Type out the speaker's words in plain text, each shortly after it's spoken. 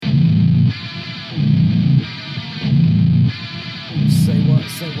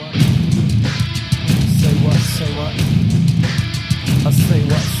Say what? Say what? Say what? I say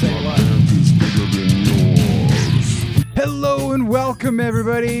what? Say what? Hello and welcome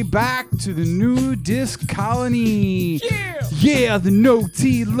everybody back to the new disc colony. Yeah, the no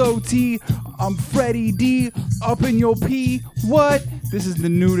T, low T. I'm Freddie D. Up in your P. What? This is the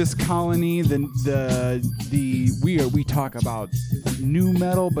nudist colony. We talk about new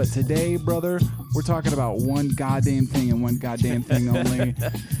metal, but today, brother, we're talking about one goddamn thing and one goddamn thing only.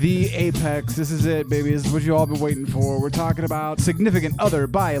 The apex. This is it, baby. This is what you all been waiting for. We're talking about Significant Other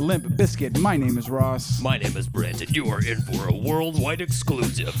by LIMP BIZKIT. My name is Ross. My name is Brent, and you are in for a worldwide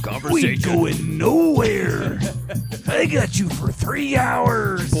exclusive We conversation. going nowhere. I got you for 3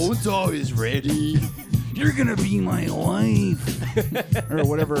 hours. Bonesaw is ready. You're gonna be my wife, or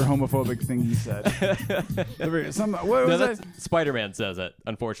whatever homophobic thing he said. What was that? Spider-Man says it,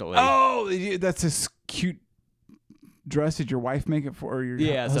 unfortunately. Oh, that's a cute dress. Did your wife make it for? Or your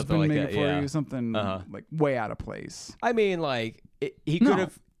Yeah, something husband like make that, it for yeah. you? Something like way out of place. I mean, like, he could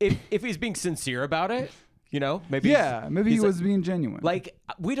have, if he's being sincere about it, you know, maybe. Yeah, maybe he he's was being genuine. Like,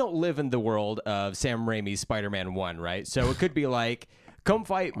 we don't live in the world of Sam Raimi's Spider-Man 1, right? So it could be like, come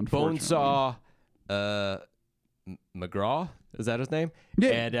fight Bonesaw McGraw, is that his name?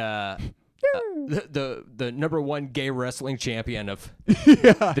 Yeah. And the number one gay wrestling champion of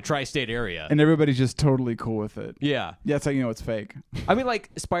the tri-state area. And everybody's just totally cool with it. Yeah. That's how you know it's fake. I mean, like,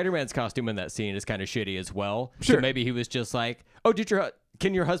 Spider-Man's costume in that scene is kind of shitty as well. Sure. So maybe he was just like, oh,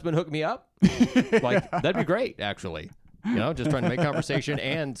 can your husband hook me up? Like, that'd be great, actually. You know, just trying to make conversation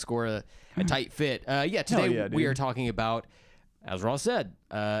and score a tight fit. Today we are talking about, as Ross said,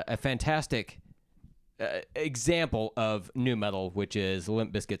 a fantastic example of new metal, which is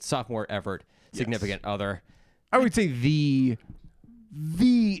Limp Bizkit's sophomore effort, Significant Other. I would say you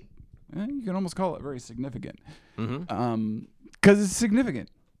can almost call it very significant. Because it's significant.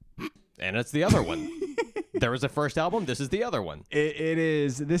 And it's the other one. There was a first album. This is the other one. It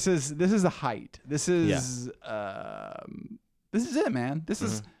is. This is the height. This is it, man. This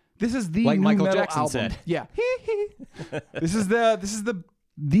is the like new Michael metal Jackson album. said. Yeah. This is the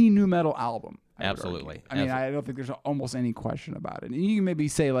new metal album. Absolutely. I mean, I don't think there's almost any question about it. And you can maybe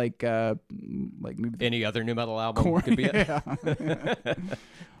say like maybe any other new metal album Korn, could be it.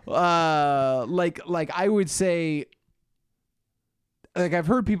 Yeah. Like I would say. Like I've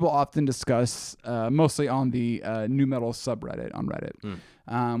heard people often discuss, mostly on the new metal subreddit on Reddit,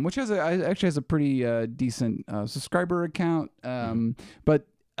 which actually has a pretty decent subscriber account. But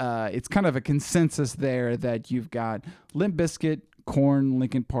it's kind of a consensus there that you've got Limp Bizkit, Korn,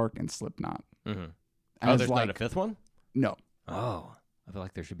 Linkin Park, and Slipknot. Oh, there's not a fifth one? No. Oh, I feel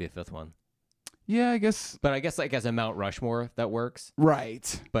like there should be a fifth one. Yeah, I guess. But I guess like as a Mount Rushmore, that works.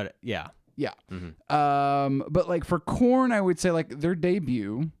 Right. But yeah. Yeah. But like for Korn, I would say like their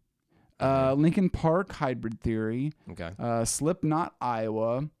debut, Linkin Park, Hybrid Theory, Okay. Slipknot,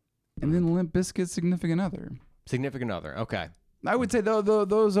 Iowa, and then Limp Bizkit, Significant Other. Significant Other. Okay. I would say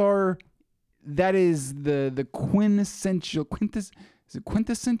that is the quintessential. Is it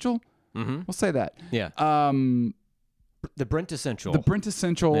quintessential? We'll say that. Yeah. The Brentessential. The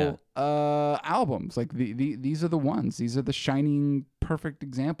Brentessential albums. Like these are the ones. These are the shining perfect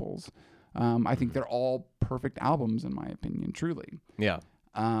examples. I think they're all perfect albums in my opinion, truly. Yeah.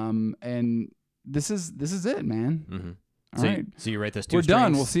 And this is it, man. All right. So you rate this two We're strings?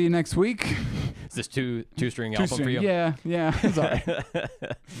 done. We'll see you next week. Is this two-string album for you? Yeah. It's all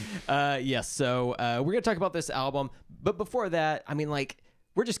right. Yes. So we're going to talk about this album. But before that, I mean, like,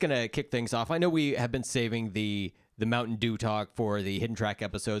 we're just going to kick things off. I know we have been saving the Mountain Dew talk for the hidden track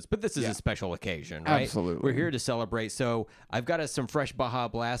episodes, but this is a special occasion, right? Absolutely. We're here to celebrate. So I've got us some fresh Baja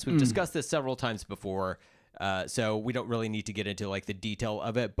Blast. We've discussed this several times before, so we don't really need to get into like the detail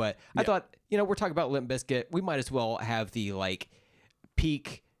of it. But I thought, we're talking about Limp Bizkit. We might as well have the like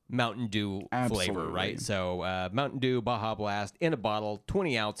peak Mountain Dew flavor, right? So Mountain Dew Baja Blast in a bottle,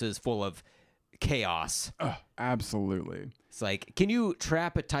 20 ounces full of chaos. Absolutely. It's like, can you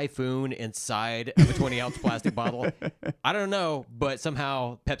trap a typhoon inside of a 20-ounce plastic bottle? I don't know, but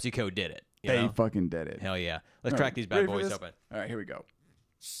somehow PepsiCo did it. They fucking did it. Hell yeah. Let's crack these bad boys open. All right, here we go.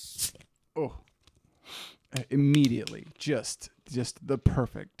 Oh. Immediately. Just the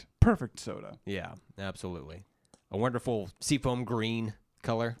perfect soda. Yeah, absolutely. A wonderful seafoam green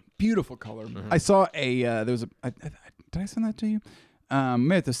color. Beautiful color. I saw did I send that to you?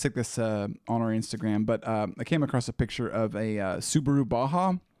 May have to stick this on our Instagram, but I came across a picture of a Subaru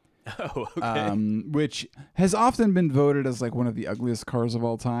Baja. Oh, okay. Which has often been voted as like one of the ugliest cars of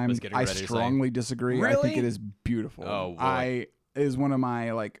all time. I ready to strongly disagree. Really? I think it is beautiful. Oh, boy. It is one of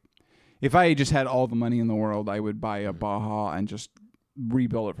my like. If I just had all the money in the world, I would buy a Baja and just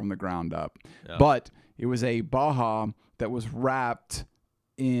rebuild it from the ground up. Yeah. But it was a Baja that was wrapped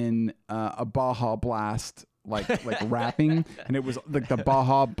in a Baja Blast like wrapping, and it was like the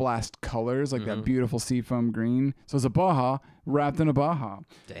Baja Blast colors, like that beautiful seafoam green. So it's a Baja wrapped in a Baja.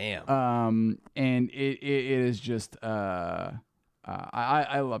 Damn. And it is just I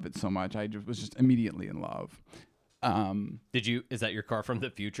love it so much. I was just immediately in love. Is that your car from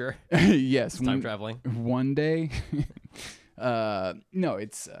the future? Yes. Time traveling? One day. No,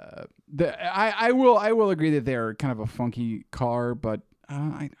 it's I will agree that they're kind of a funky car, but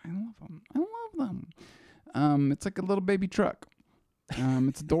I love them. I love them. It's like a little baby truck.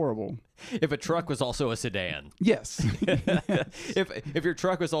 It's adorable. If a truck was also a sedan. Yes. If your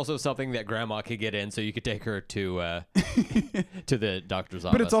truck was also something that grandma could get in so you could take her to the doctor's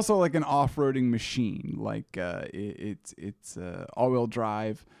office. But it's also like an off-roading machine. Like it's all-wheel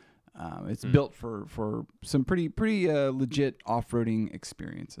drive. It's built for some pretty legit off-roading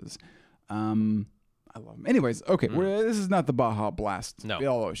experiences. I love them. Anyways, okay, this is not the Baja Blast. No.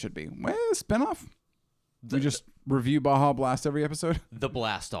 Although it should be. Well, spinoff. We just review Baja Blast every episode. The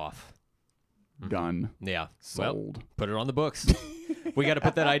blast off. Done. Yeah. Sold. Well, put it on the books. We got to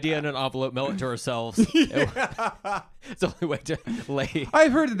put that idea in an envelope, mail it to ourselves. It's the only way to lay.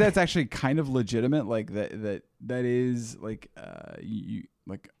 I've heard that that's actually kind of legitimate. Like that is like you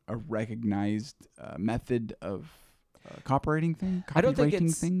like a recognized method of copywriting thing. I don't think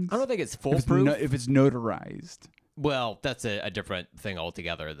it's foolproof. If it's notarized. Well, that's a different thing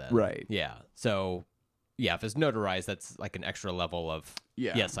altogether then. Right. Yeah. So, yeah, if it's notarized, that's like an extra level of,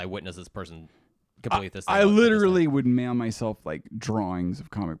 yes, I witnessed this person complete this thing. I literally would mail myself like drawings of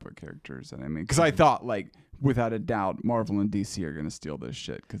comic book characters. And I mean, because I thought like, without a doubt, Marvel and DC are going to steal this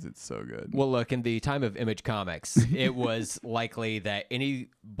shit because it's so good. Well, look, in the time of Image Comics, it was likely that any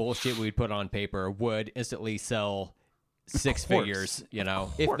bullshit we'd put on paper would instantly sell six figures,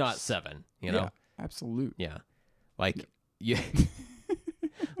 if not seven, you know? Yeah, absolutely. Yeah. Like,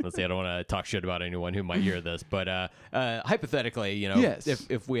 let's see, I don't want to talk shit about anyone who might hear this, but hypothetically, yes.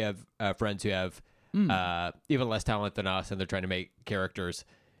 if we have friends who have even less talent than us and they're trying to make characters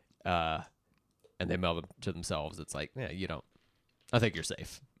and they mail them to themselves, it's like, yeah, I think you're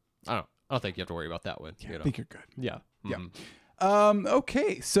safe. I don't think you have to worry about that one. Yeah, I think you're good. Yeah. Yeah.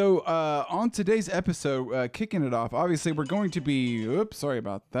 Okay, so on today's episode, kicking it off, obviously we're going to be, sorry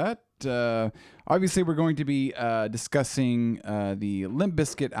about that. Obviously we're going to be discussing the Limp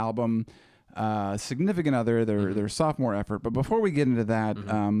BIZKIT album, Significant Other, their sophomore effort. But before we get into that,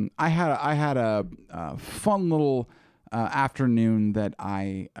 I had a fun little afternoon that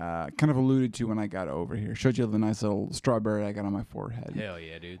I kind of alluded to when I got over here. Showed you the nice little strawberry I got on my forehead. Hell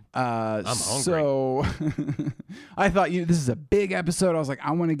yeah, dude. I'm hungry. So I thought, this is a big episode. I was like,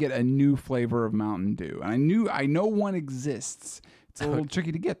 I want to get a new flavor of Mountain Dew. And I know one exists. It's a little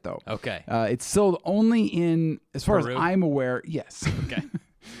tricky to get though. Okay. It's sold only in, as far Peru? as I'm aware, yes. Okay.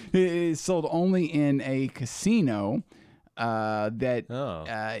 It is sold only in a casino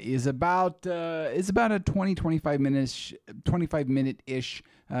that is about a 25 minute ish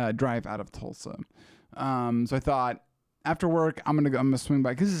drive out of Tulsa. So I thought after work I'm gonna swing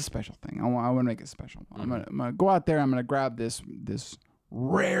by because this is a special thing. I want to make it special. I'm gonna go out there. I'm gonna grab this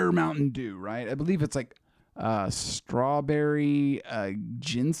rare Mountain Dew. Right, I believe it's like strawberry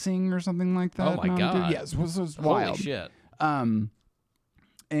ginseng or something like that. Oh my Mountain God! Dew. Yes, it was wild. Holy shit.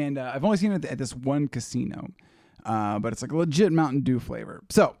 And I've only seen it at this one casino. But it's like a legit Mountain Dew flavor.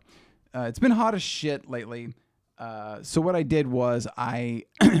 So it's been hot as shit lately. So what I did was I've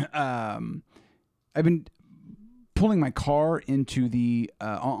been pulling my car into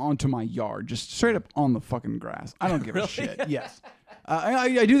onto my yard, just straight up on the fucking grass. I don't give a shit. Yes.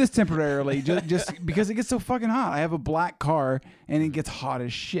 I do this temporarily just because it gets so fucking hot. I have a black car and it gets hot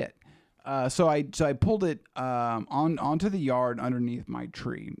as shit. So I pulled it onto the yard underneath my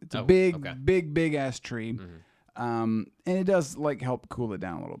tree. It's a big ass tree. And it does like help cool it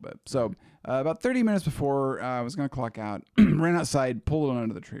down a little bit. So about 30 minutes before I was going to clock out, ran outside, pulled it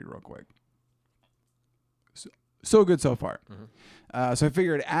under the tree real quick. So good so far. So I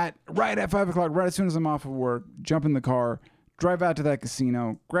figured right at 5 o'clock, right as soon as I'm off of work, jump in the car, drive out to that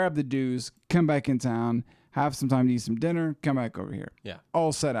casino, grab the dues, come back in town, have some time to eat some dinner, come back over here. Yeah.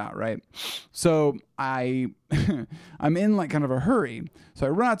 All set out, right? So I'm in like kind of a hurry. So I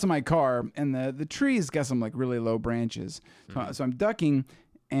run out to my car and the tree's got some like really low branches. So I'm ducking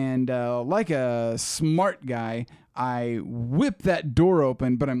and like a smart guy, I whip that door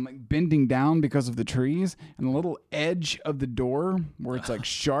open, but I'm like bending down because of the trees, and the little edge of the door where it's like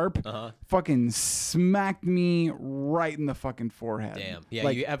sharp fucking smacked me right in the fucking forehead. Damn. Yeah,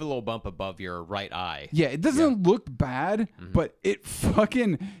 like, you have a little bump above your right eye. yeah, it doesn't look bad, but it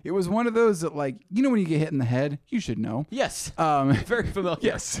was one of those that, like, you know when you get hit in the head, you should know. Yes. Very familiar.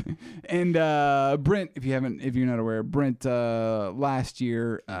 Yes. And Brent, if you're not aware, Brent last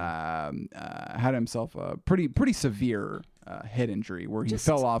year had himself a pretty severe head injury where he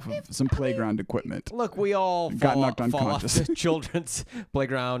fell off of some playground equipment. Look, we all Got fall knocked off unconscious. the children's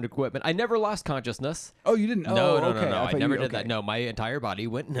playground equipment. I never lost consciousness. Oh, you didn't? No, oh, no, okay. no. I never did okay. that. No, my entire body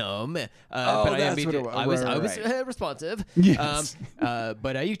went numb. But that's what it was. I was Right. responsive. Yes.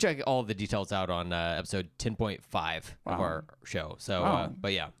 But you check all the details out on episode 10.5 of our show. So, Wow.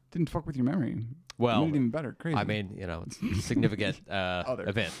 but yeah. Didn't fuck with your memory. Well, made it even better. Crazy. I mean, it's a significant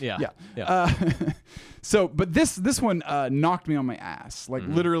event. Yeah. Yeah. So, but this one knocked me on my ass. Like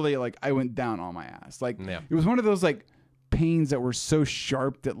literally, like I went down on my ass. Like it was one of those like pains that were so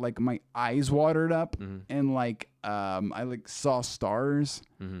sharp that like my eyes watered up and like I like saw stars.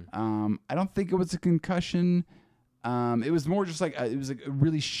 I don't think it was a concussion. It was more just like it was like a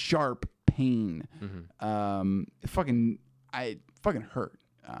really sharp pain. It fucking hurt.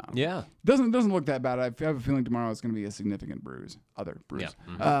 Yeah. Doesn't look that bad. I have a feeling tomorrow it's going to be a significant bruise. Other bruise.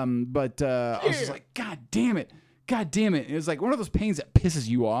 Yeah. But I was just like, God damn it. It was like one of those pains that pisses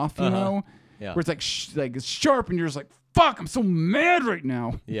you off, you know? Yeah. Where it's like it's sharp and you're just like, fuck, I'm so mad right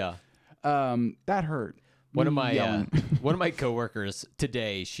now. Yeah. That hurt. One of my Yelling. one of my coworkers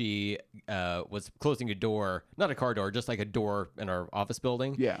today, she was closing a door, not a car door, just like a door in our office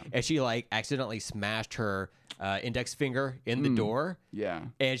building. Yeah. And she like accidentally smashed her index finger in the door. Yeah.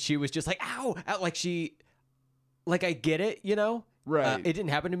 And she was just like, ow, ow. Like I get it, you know? Right. It didn't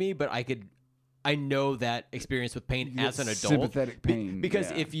happen to me, but I know that experience with pain as an adult. Sympathetic pain.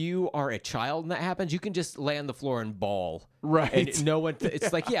 Because yeah. if you are a child and that happens, you can just lay on the floor and bawl. Right. And no one,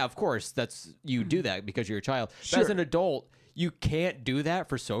 it's like, yeah, of course, you do that because you're a child. Sure. But as an adult, you can't do that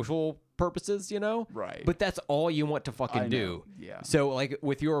for social purposes, you know? Right. But that's all you want to fucking I do. know. Yeah. So, like,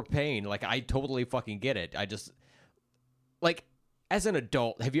 with your pain, like, I totally fucking get it. I just, like, as an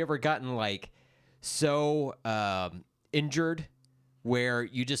adult, have you ever gotten, like, so injured where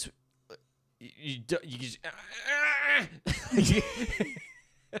you just,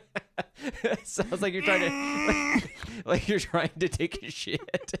 sounds like you're trying to like you're trying to take a shit.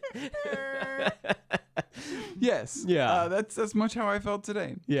 Yes. Yeah. That's much how I felt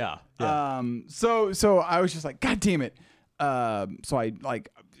today. Yeah. So I was just like, God damn it. So I like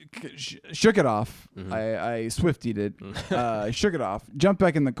shook it off. I Swiftied it. Shook it off. Jumped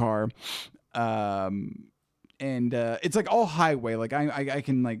back in the car. And it's like all highway. Like I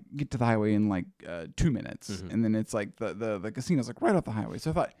can like get to the highway in like 2 minutes, and then it's like the casino's like right off the highway. So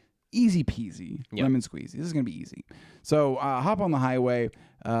I thought easy peasy, lemon squeezy. This is gonna be easy. So hop on the highway,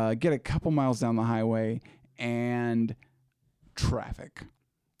 get a couple miles down the highway, and traffic.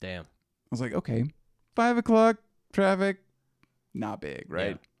 Damn. I was like, okay, 5 o'clock traffic, not big,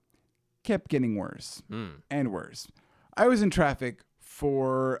 right? Yeah. Kept getting worse and worse. I was in traffic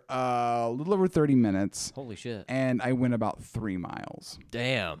for a little over 30 minutes. Holy shit. And I went about 3 miles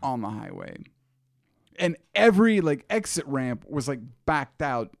Damn. on the highway. And every like exit ramp was like backed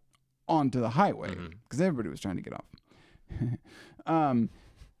out onto the highway because everybody was trying to get off.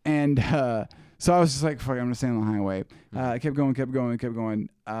 So I was just like, fuck, I'm going to stay on the highway. I kept going.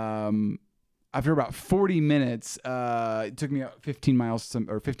 After about 40 minutes, it took me 15 minutes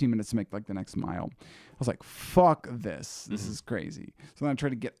to make like the next mile. I was like, fuck this. This is crazy. So then I tried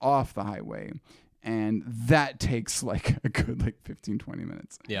to get off the highway, and that takes like a good like 15, 20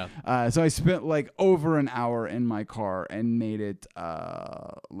 minutes. Yeah. So I spent like over an hour in my car and made it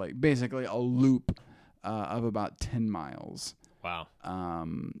like basically a loop of about 10 miles. Wow.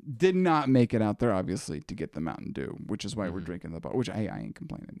 Did not make it out there, obviously, to get the Mountain Dew, which is why we're drinking the bar, which I ain't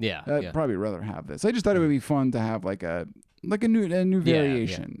complaining. Yeah, I'd probably rather have this. I just thought it would be fun to have like a new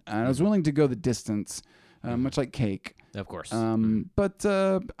variation. And I was willing to go the distance, much like cake. Of course. But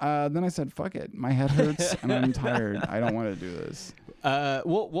then I said, fuck it. My head hurts and I'm tired. I don't want to do this.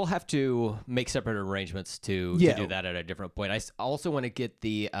 We'll have to make separate arrangements to do that at a different point. I also want to get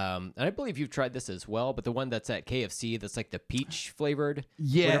the and I believe you've tried this as well, but the one that's at KFC that's like the peach flavored,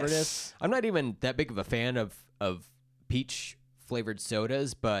 whatever it is. I'm not even that big of a fan of peach flavored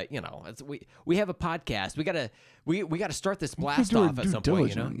sodas, but you know, we have a podcast. We gotta start this blast off at some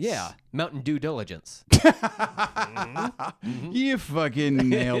point. You know, yeah, Mountain Dew diligence. You fucking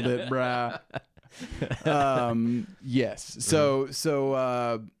nailed it, brah. Yes. So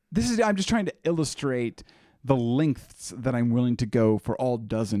this is, I'm just trying to illustrate the lengths that I'm willing to go for all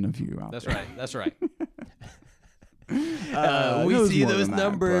dozen of you out That's there. right. That's right. It We was see more those than that,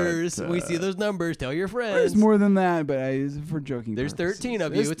 numbers. but, We see those numbers. Tell your friends. There's more than that, but for joking There's purposes. 13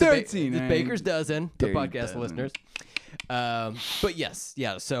 of you. There's It's 13. the I baker's dozen, the dare you podcast dozen. listeners. But yes,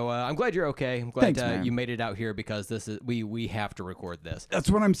 yeah. So I'm glad you're okay. I'm glad Thanks, man. you made it out here because this is we have to record this. That's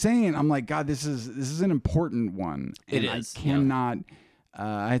what I'm saying. I'm like, God, this is an important one. It And is, I cannot.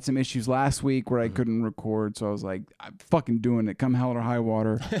 I had some issues last week where I couldn't record, so I was like, I'm fucking doing it. Come hell or high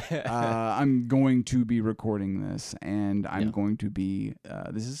water. I'm going to be recording this, and I'm going to be.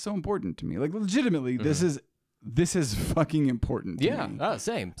 This is so important to me. Like, legitimately, this is fucking important to Yeah. me. Oh,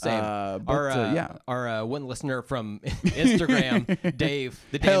 same. Our one listener from Instagram, Dave.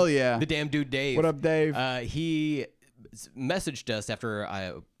 Hell yeah. The damn dude, Dave. What up, Dave? He messaged us after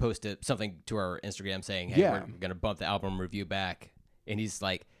I posted something to our Instagram saying, "Hey, we're gonna bump the album review back," and he's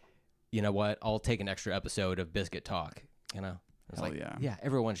like, "You know what? I'll take an extra episode of BIZKIT Talk." You know, I was Hell like, yeah. yeah,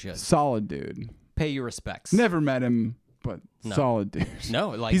 everyone should Solid dude. pay your respects. Never met him, but solid dude. No,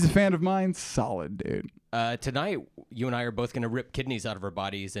 like He's a fan of mine. Solid dude. tonight, you and I are both gonna rip kidneys out of our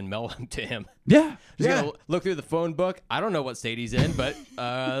bodies and mail them to him. Yeah. He's gonna look through the phone book. I don't know what state he's in, but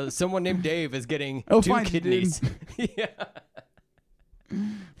someone named Dave is getting He'll 2 find you, dude. kidneys. Yeah.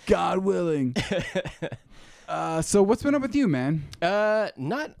 God willing. So what's been up with you, man?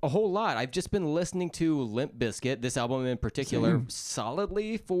 Not a whole lot. I've just been listening to Limp Bizkit, this album in particular,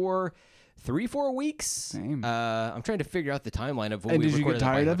 solidly for 3-4 weeks. Same. I'm trying to figure out the timeline of when And we did you get recorded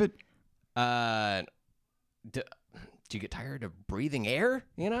tired of it? Do you get tired of breathing air?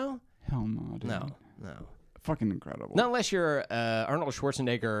 You know? Hell no, dude. No. Fucking incredible. Not unless you're Arnold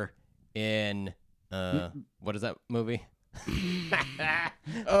Schwarzenegger in what is that movie?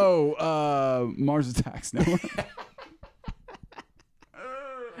 Mars Attacks. No.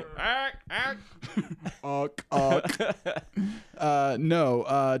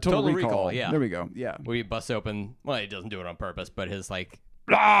 No. Total Recall. Yeah. There we go. Yeah. Where he busts open. Well, he doesn't do it on purpose, but his like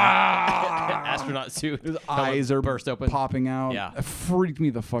astronaut suit, His eyes are burst open, popping out. Yeah. It freaked me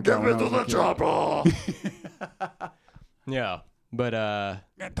the fuck out. Get to the chopper. Yeah, but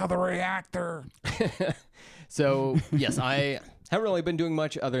Get to the reactor. So yes, I haven't really been doing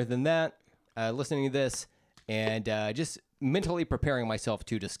much other than that. Listening to this and just mentally preparing myself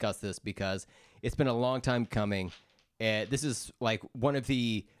to discuss this because it's been a long time coming. This is like one of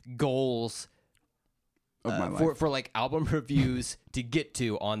the goals Of my life. for like album reviews to get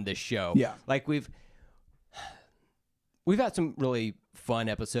to on this show. Yeah. Like we've had some really fun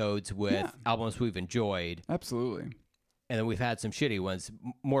episodes with albums we've enjoyed, Absolutely. and then we've had some shitty ones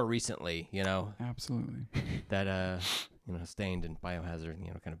more recently, you know, Absolutely. that Stained and Biohazard,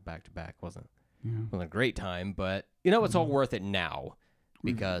 kind of back to back wasn't a great time, but it's all worth it now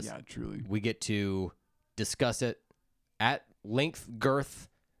because Yeah, truly. we get to discuss it at length, girth,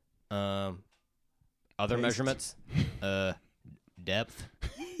 other Taste. measurements, depth.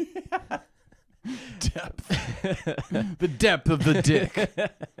 The depth of the dick.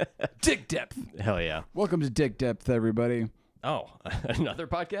 Dick depth. Hell yeah. Welcome to Dick Depth, everybody. Oh, another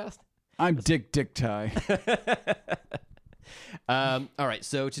podcast? I'm Dick Tie. All right,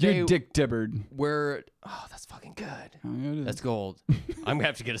 so today You're Dick Dibbard. that's fucking good. Oh, yeah, it is. That's gold. I'm gonna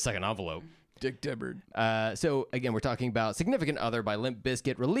have to get a second envelope. Dick Dibbard. So again, we're talking about Significant Other by Limp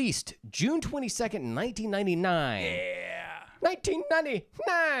Bizkit, released June 22nd, 1999. Yeah.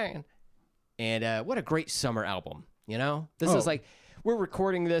 1999. And what a great summer album, This is like, we're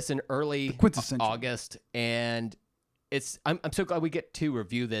recording this in early quintessential. August, and I'm so glad we get to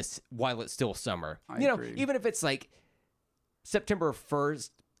review this while it's still summer. I agree. Even if it's like September 1st,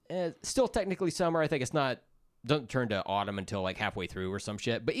 still technically summer. I think doesn't turn to autumn until like halfway through or some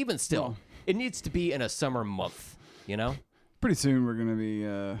shit. But even still, No. it needs to be in a summer month, Pretty soon we're gonna be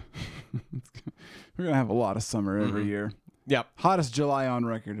we're gonna have a lot of summer every year. Yep. Hottest July on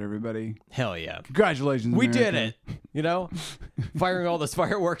record, everybody. Hell yeah. Congratulations, We America. did it. Firing all those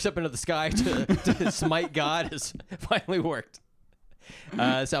fireworks up into the sky to smite God has finally worked.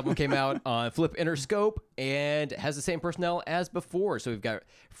 This album came out on Flip Interscope and has the same personnel as before. So we've got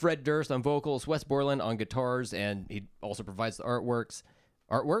Fred Durst on vocals, Wes Borland on guitars, and he also provides the artworks.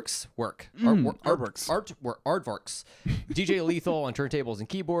 Artworks? Artworks. DJ Lethal on turntables and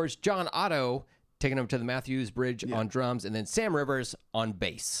keyboards. John Otto taking him to the Matthews Bridge on drums, and then Sam Rivers on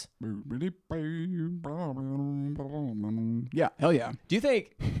bass. Yeah, hell yeah. Do you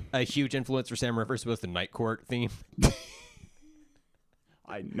think a huge influence for Sam Rivers was the Night Court theme?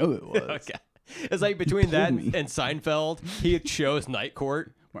 I know it was. Okay. It's like between that told me. and Seinfeld, he chose Night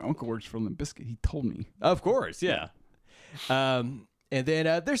Court. My uncle works for Limp Bizkit. He told me. Of course, yeah. And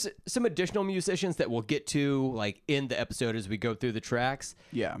then there's some additional musicians that we'll get to like in the episode as we go through the tracks.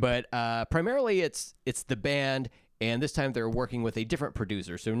 Yeah. But primarily it's the band, and this time they're working with a different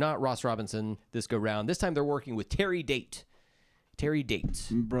producer. So not Ross Robinson this go round. This time they're working with Terry Date. Terry Date.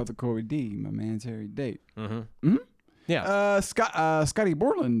 Brother Corey D, my man Terry Date. Yeah. Scotty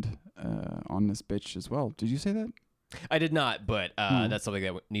Borland on this bitch as well. Did you say that? I did not, but that's something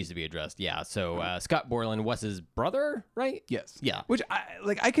that needs to be addressed. Yeah. So Scott Borland was his brother, right? Yes. Yeah. Which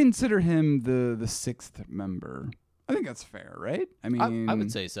I consider him the sixth member. I think that's fair, right? I mean, I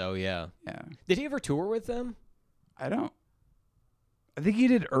would say so. Yeah. Yeah. Did he ever tour with them? I think he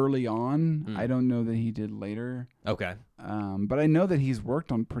did early on. I don't know that he did later. Okay. But I know that he's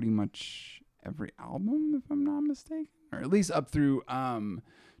worked on pretty much every album, if I'm not mistaken, or at least up through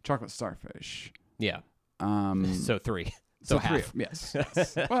Chocolate Starfish. Yeah. So 3. So half. Three, yes.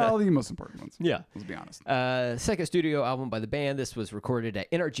 Well, the most important ones. Yeah. Let's be honest. Second studio album by the band. This was recorded at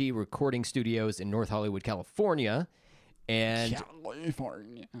NRG Recording Studios in North Hollywood, California. And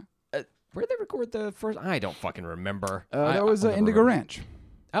California. where did they record the first? I don't fucking remember. That was Indigo Ranch.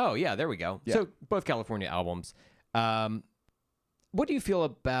 Oh, yeah. There we go. Yeah. So both California albums. What do you feel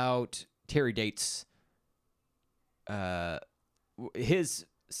about Terry Date's his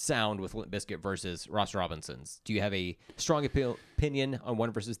sound with Limp Bizkit versus Ross Robinson's? Do you have a strong opinion on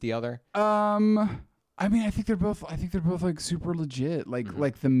one versus the other? I mean, I think they're both like super legit.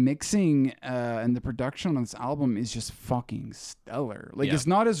 Like the mixing and the production on this album is just fucking stellar. Like it's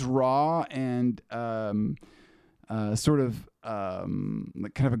not as raw and sort of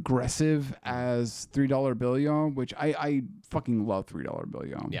like kind of aggressive as $3 Bill Y'all, which I fucking love $3 Bill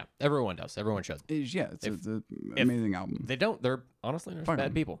Y'all. Yeah, everyone does. Everyone should. It's an amazing album. They don't. They're honestly they're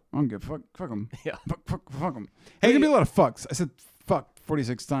bad people. I don't give a fuck them. Yeah. Fuck them. Hey, There's gonna be a lot of fucks. I said fuck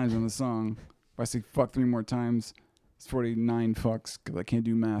 46 times on the song. If I say fuck 3 more times, it's 49 fucks because I can't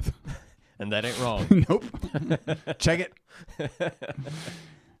do math. And that ain't wrong. Nope. Check it.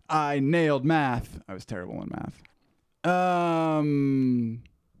 I nailed math. I was terrible in math.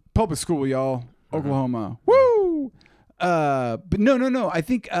 Public school, y'all. Oklahoma. Woo! But no. I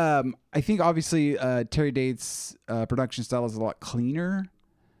think obviously Terry Date's production style is a lot cleaner.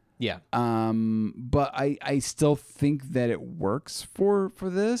 Yeah. But I still think that it works for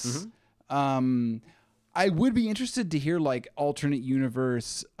this. I would be interested to hear like alternate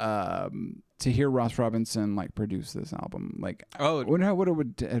universe to hear Ross Robinson like produce this album. Like, I wonder what it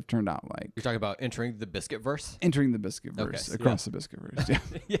would have turned out like. You're talking about entering the Bizkit verse? Entering the Bizkit verse, across the Bizkit verse. Yeah.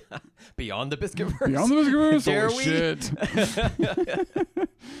 Yeah. Beyond the Bizkit verse. Beyond the Bizkit verse. Dare Holy we? shit.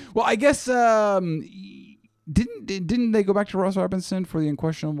 Well, I guess didn't they go back to Ross Robinson for the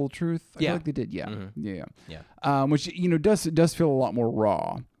Unquestionable Truth? I feel like they did. Yeah. Yeah. Which does feel a lot more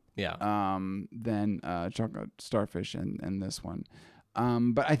raw. Yeah. Than Chocolate Starfish and this one.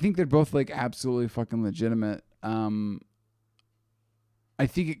 But I think they're both like absolutely fucking legitimate. I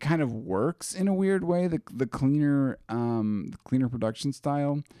think it kind of works in a weird way, the cleaner production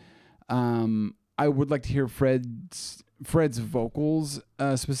style. I would like to hear Fred's vocals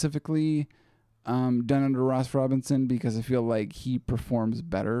specifically done under Ross Robinson, because I feel like he performs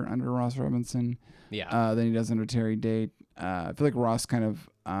better under Ross Robinson than he does under Terry Date. I feel like Ross kind of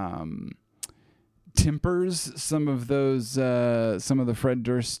tempers some of those some of the Fred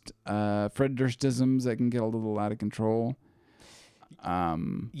Durstisms that can get a little out of control.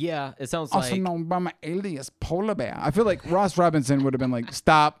 Yeah, it sounds also like known by my alias Polar Bear. I feel like Ross Robinson would have been like,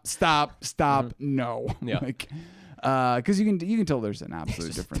 stop, no. Yeah. Like, because you can tell there's an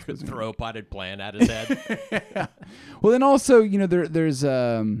absolute difference. Between throw a potted plant at his head. Yeah. Well, then also, there's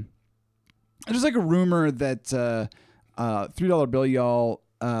like a rumor that $3 Bill Y'all,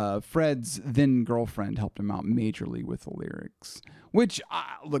 Fred's then girlfriend, helped him out majorly with the lyrics, which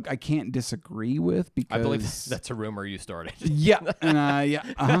look, I can't disagree with, because I believe that's a rumor you started. Yeah, and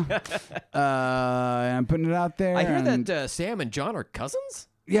I'm putting it out there. I hear that Sam and John are cousins.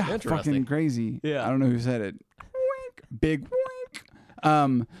 Yeah, fucking crazy. Yeah, I don't know who said it. Wink, big wink.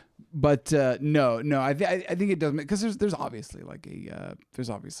 But no, I think it does, because there's obviously like a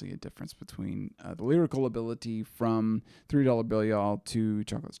difference between the lyrical ability from $3 Bill Y'all to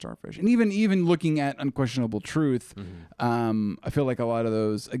Chocolate Starfish, and even looking at Unquestionable Truth, I feel like a lot of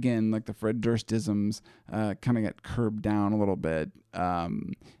those, again, like the Fred Durstisms, kind of get curbed down a little bit. I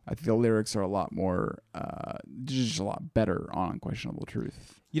think the lyrics are a lot more, just a lot better on Unquestionable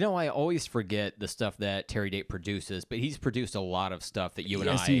Truth. I always forget the stuff that Terry Date produces, but he's produced a lot of stuff that you and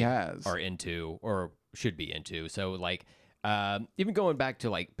I are into or should be into. So like, even going back to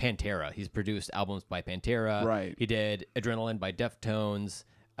like Pantera, he's produced albums by Pantera. Right. He did Adrenaline by Deftones,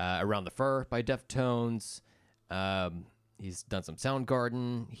 Around the Fur by Deftones. He's done some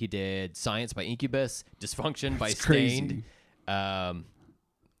Soundgarden. He did Science by Incubus, Dysfunction by That's Stained.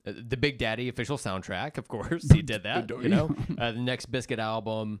 The Big Daddy official soundtrack, of course. He did that, you know. The next BIZKIT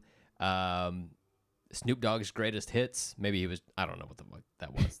album, Snoop Dogg's Greatest Hits. Maybe he was, I don't know what the fuck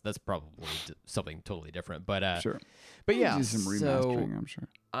that was. That's probably something totally different. But Sure. But yeah, Do some remastering, I'm sure.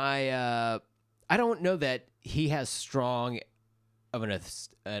 I don't know that he has strong of an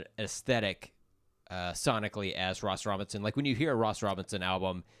aesthetic sonically as Ross Robinson. Like when you hear a Ross Robinson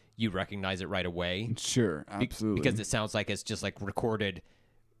album, you recognize it right away. Sure, absolutely. Because it sounds like it's just like recorded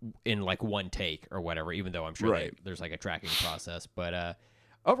in like one take or whatever, even though I'm sure there's like a tracking process. But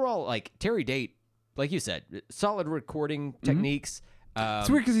overall, like Terry Date, like you said, solid recording techniques. It's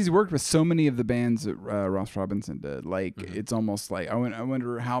weird because he's worked with so many of the bands that Ross Robinson did. Like it's almost like I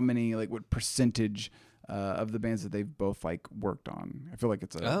wonder how many, like what percentage of the bands that they've both like worked on. I feel like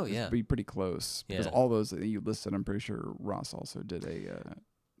it's be pretty close because all those that you listed, I'm pretty sure Ross also did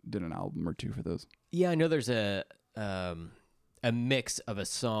an album or two for those. Yeah, I know there's a mix of a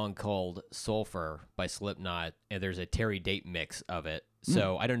song called Sulfur by Slipknot, and there's a Terry Date mix of it.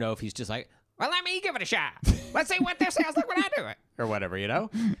 So I don't know if he's just like, well, let me give it a shot. Let's see what this sounds like when I do it, or whatever, you know.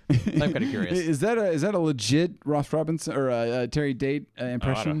 I'm kind of curious. Is that a legit Ross Robinson or a Terry Date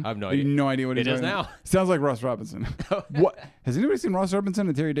impression? I have no idea. No idea what it is now. Sounds like Ross Robinson. What has anybody seen Ross Robinson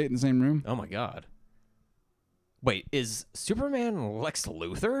and Terry Date in the same room? Oh my god. Wait, is Superman Lex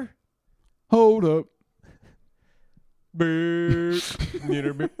Luthor? Hold up.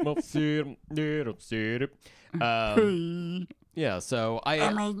 Yeah, so I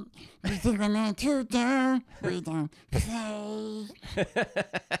don't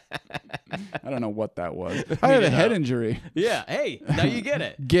know what that was. I had a head injury. Yeah, hey, now you get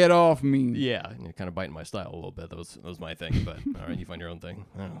it. Get off me. Yeah, you're kind of biting my style a little bit. That was my thing, but all right, you find your own thing.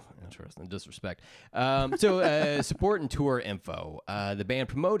 Oh, interesting. Disrespect. So support and tour info. The band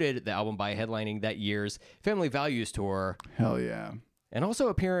promoted the album by headlining that year's Family Values tour. Hell yeah. And also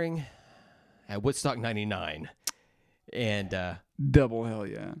appearing at Woodstock 99. And double hell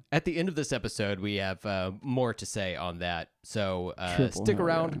yeah. At the end of this episode, we have more to say on that. So stick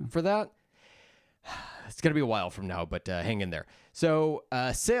around for that. It's going to be a while from now, but hang in there. So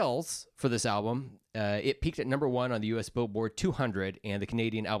sales for this album, it peaked at number 1 on the U.S. Billboard 200 and the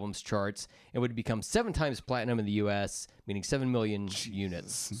Canadian albums charts, and would become 7 times platinum in the U.S., meaning 7 million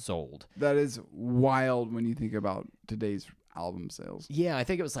units sold. That is wild when you think about today's album sales. Yeah, I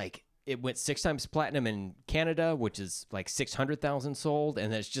think it was like, it went 6 times platinum in Canada, which is like 600,000 sold,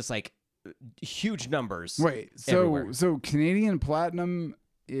 and it's just like huge numbers. Wait, so Canadian platinum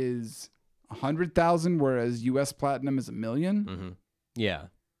is 100,000, whereas U.S. platinum is 1 million? Mm-hmm. Yeah.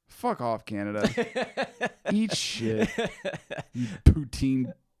 Fuck off, Canada. Eat shit, you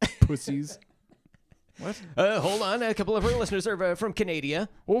poutine pussies. What? Hold on, a couple of our listeners are from Canada.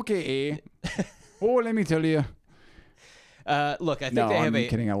 Okay. Oh, let me tell you. Look, I think they have I'm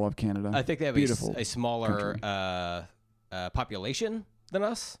kidding. I love Canada. I think they have a smaller population than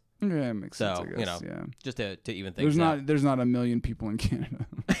us. Yeah, it makes sense. I guess. You know, yeah. Just to even things there's not 1 million people in Canada.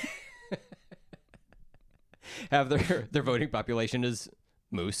 Have their voting population is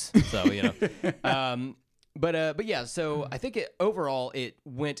moose, so you know. But yeah, so I think overall it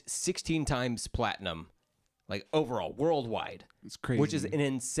went 16 times platinum, like overall worldwide. It's crazy, which is an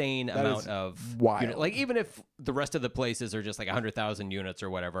insane amount of wild. Like even if the rest of the places are just like 100,000 units or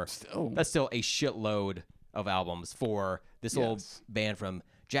whatever, that's still a shitload of albums for this old band from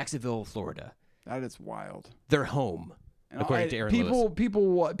Jacksonville, Florida. That is wild. They're home, according to Aaron Lewis.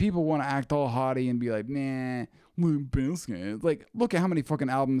 People want to act all haughty and be like, nah, Limp Bizkit. Like, look at how many fucking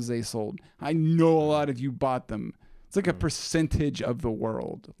albums they sold. I know a lot of you bought them. It's like a percentage of the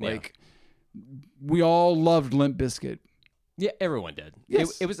world. Like, we all loved Limp Bizkit. Yeah, everyone did.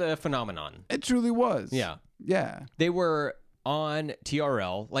 Yes. It was a phenomenon. It truly was. Yeah. Yeah. They were on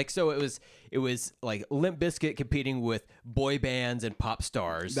TRL. Like, so it was like Limp Bizkit competing with boy bands and pop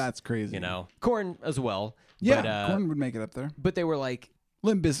stars. That's crazy. You know, Korn as well. Yeah, but, Korn would make it up there. But they were like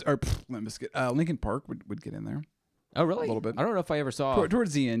Limp Bizkit. Linkin Park would get in there. Oh, really? A little bit. I don't know if I ever saw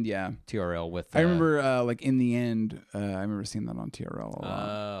towards the end. Yeah, TRL with. I remember, like in the end, I remember seeing that on TRL a lot.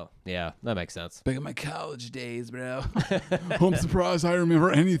 Oh, yeah, that makes sense. Back in my college days, bro. I'm surprised I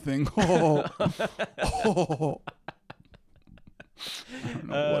remember anything. Oh. I don't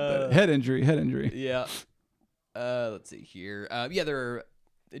know what that. Head injury. Yeah. Let's see here.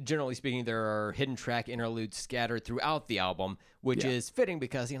 Generally speaking, there are hidden track interludes scattered throughout the album, which is fitting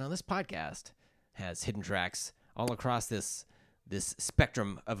because, you know, this podcast has hidden tracks all across this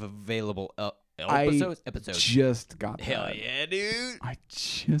spectrum of available episodes. Just got that. Hell yeah, dude. I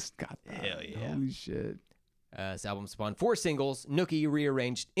just got that. Hell yeah. Holy shit. This album spawned 4 singles, Nookie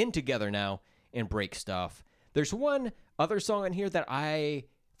rearranged in Together Now, and Break Stuff. There's one other song on here that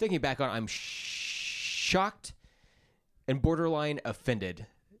thinking back on, I'm shocked and borderline offended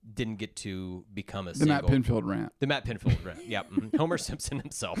didn't get to become a single. Matt Pinfield rant. The Matt Pinfield rant. Yep. Homer Simpson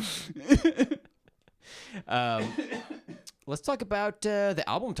himself. Let's talk about the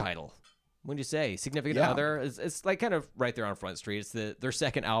album title. What do you say? Significant Other? It's like kind of right there on Front Street. It's their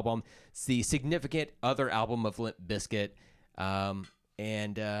second album. It's the Significant Other album of Limp BIZKIT. So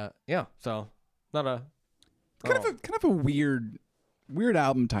not a... Kind of a weird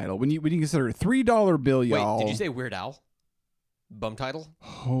album title when you consider $3 Bill, y'all. Wait, did you say Weird Al? Bum title?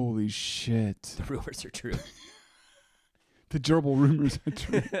 Holy shit. The rumors are true. The gerbil rumors are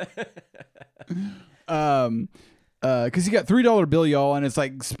true. Because you got $3 Bill, y'all, and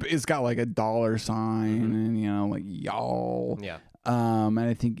it's got like a dollar sign, and like y'all. Yeah. And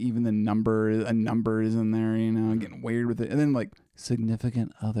I think even a number is in there, getting weird with it, and then like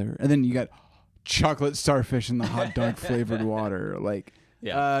Significant Other, and then you got chocolate starfish in the hot dog flavored water, like.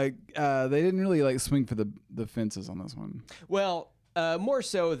 Yeah. They didn't really like swing for the fences on this one. Well, more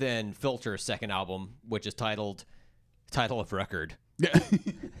so than Filter's second album, which is titled Title of Record. Yeah.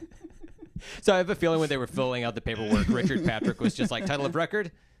 So I have a feeling when they were filling out the paperwork, Richard Patrick was just like, title of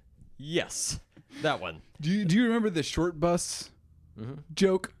record? Yes. That one. Do you remember the short bus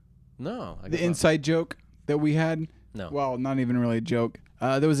joke? No. The inside joke that we had? No. Well, not even really a joke.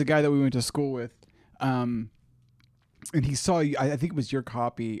 There was a guy that we went to school with. And he saw you, I think it was your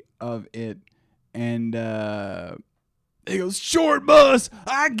copy of it, and he goes, "Short bus,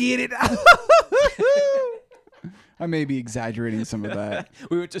 I get it." I may be exaggerating some of that.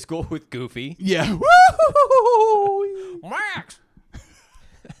 We went to school with Goofy. Yeah. Max!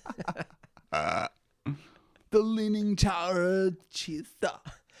 The Leaning Tower of Chisa.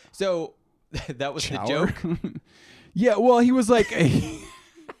 So, that was the joke? Yeah, well, he was like...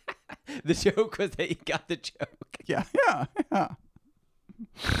 The joke was that he got the joke. Yeah.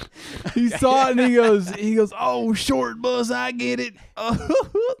 He saw it and he goes, "Oh, short bus, I get it." And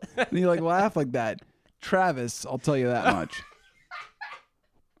he like laughed like that. Travis, I'll tell you that much.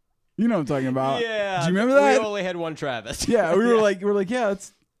 You know what I'm talking about. Yeah. Do you remember that? We only had one Travis. Yeah, we were like, yeah,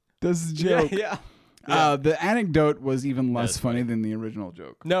 that's a joke. Yeah. The anecdote was even less funny than the original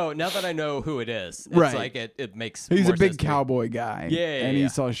joke. No, now that I know who it is, it's right. like it makes He's more a big sense to me. cowboy guy. Yeah, and he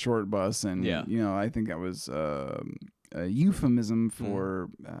saw short bus, and I think that was a euphemism for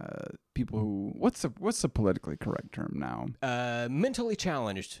people who what's the politically correct term now? Mentally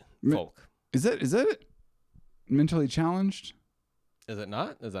challenged folk. Is that it? Mentally challenged? Is it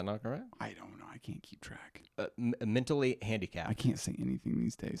not? Is that not correct? I don't know. I can't keep track. Mentally handicapped. I can't say anything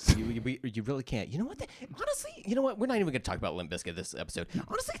these days. You really can't. You know what? Honestly, you know what? We're not even going to talk about Limp BIZKIT this episode. No.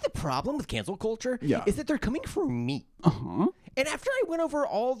 Honestly, the problem with cancel culture is that they're coming for me. Uh-huh. And after I went over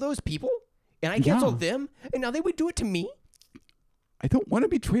all those people and I canceled them, and now they would do it to me? I don't want to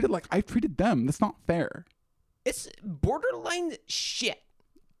be treated like I've treated them. That's not fair. It's borderline shit.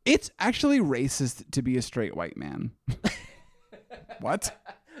 It's actually racist to be a straight white man. What?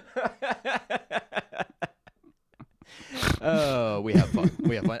 Oh, we have fun.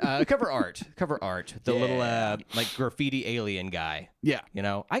 Cover art. The little like graffiti alien guy. Yeah. You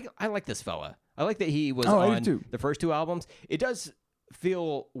know, I like this fella. I like that he was I on do too. The first 2 albums. It does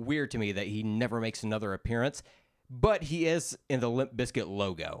feel weird to me that he never makes another appearance, but he is in the Limp BIZKIT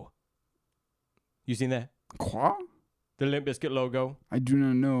logo. You seen that? Quoi? The Limp BIZKIT logo? I do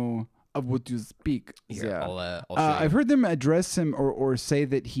not know of what you speak. Here, yeah. I'll show you. I've heard them address him or say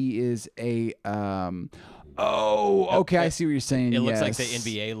that he is a okay, I see what you're saying. It looks like the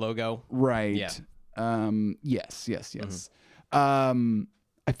NBA logo. Right. Yeah. Yes. I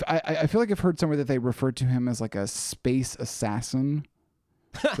feel like I've heard somewhere that they refer to him as like a space assassin.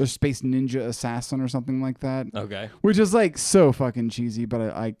 Or space ninja assassin or something like that. Okay. Which is like so fucking cheesy, but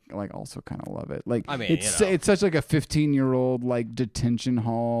I like also kind of love it. Like, I mean, it's such like a 15-year-old like detention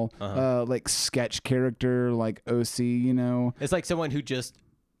hall like sketch character like OC, you know. It's like someone who just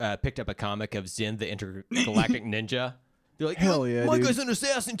picked up a comic of Zen the Intergalactic Ninja. They're like, hell yeah, my dude. guy's an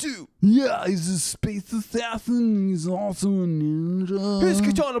assassin too. Yeah, he's a space assassin. He's also a ninja. His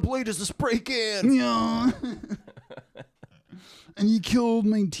katana blade is a spray can. Yeah. And he killed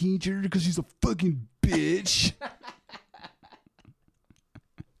my teacher because she's a fucking bitch.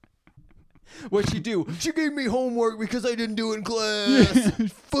 What'd she do? She gave me homework because I didn't do it in class. Yeah,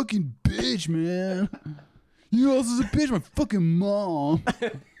 fucking bitch, man. You know, this is a bitch, my fucking mom.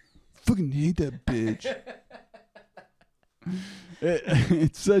 Fucking hate that bitch.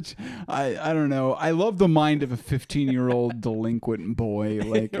 It's such, I don't know. I love the mind of a 15-year-old delinquent boy.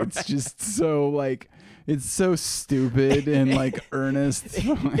 Like, it's just so like, It's so stupid and like earnest.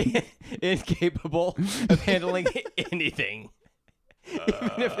 Incapable of handling anything.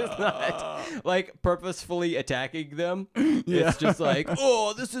 Even if it's not like purposefully attacking them, it's just like,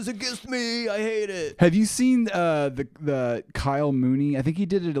 oh, this is against me. I hate it. Have you seen the Kyle Mooney? I think he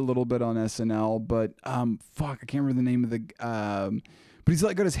did it a little bit on SNL, but fuck, I can't remember the name of the. But he's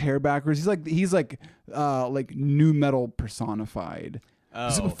like got his hair backwards. He's like new metal personified.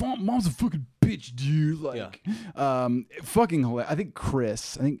 He's like, mom's a fucking bitch, dude. Like, fucking hilarious. I think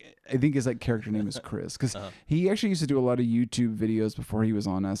Chris. I think his like character name is Chris because he actually used to do a lot of YouTube videos before he was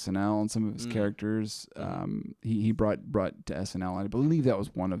on SNL, and some of his characters he brought to SNL. And I believe that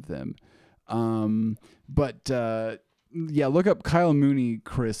was one of them. Yeah, look up Kyle Mooney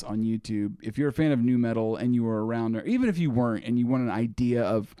Chris on YouTube if you're a fan of new metal and you were around, or even if you weren't and you want an idea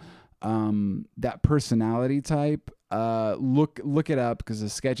of that personality type. Look it up because the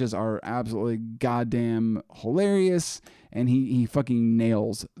sketches are absolutely goddamn hilarious, and he fucking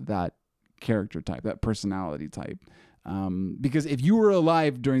nails that character type, that personality type. Because if you were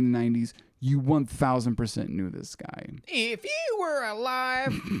alive during the 90s, you 1000% knew this guy. If you were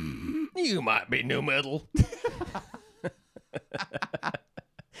alive, you might be new metal.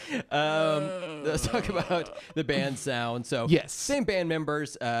 Let's talk about the band sound. So yes, same band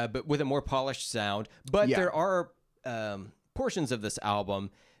members, but with a more polished sound. But there are portions of this album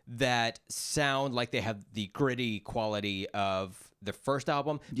that sound like they have the gritty quality of the first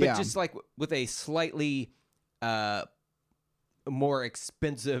album, but just like with a slightly more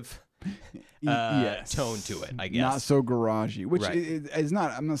expensive tone to it, I guess. Not so garagey, which is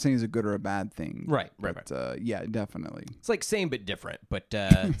not. I'm not saying it's a good or a bad thing. Right. Yeah, definitely. It's like same but different, but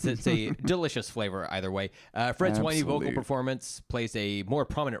it's a delicious flavor either way. Fred's whiny vocal performance plays a more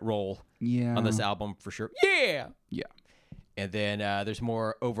prominent role on this album for sure. Yeah. And then there's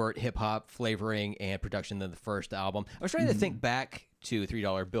more overt hip-hop flavoring and production than the first album. I was trying to think back to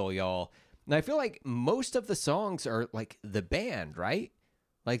 $3 Bill, y'all, and I feel like most of the songs are like the band, right?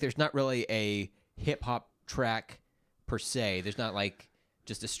 Like there's not really a hip-hop track per se. There's not like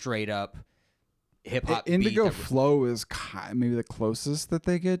just a straight-up hip-hop beat. Indigo Flow is maybe the closest that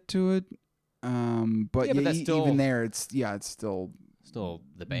they get to it. But that's still, even there, it's still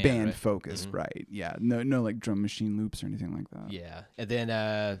the band right? focused, right? Yeah, no like drum machine loops or anything like that. Yeah, and then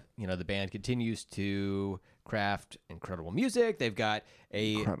the band continues to craft incredible music. They've got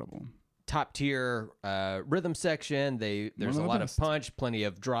a top tier rhythm section. There's a lot of punch, plenty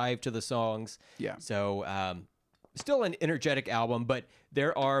of drive to the songs. Yeah. So still an energetic album, but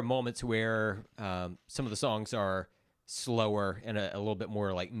there are moments where some of the songs are slower and a little bit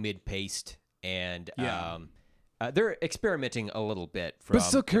more like mid-paced, and they're experimenting a little bit, but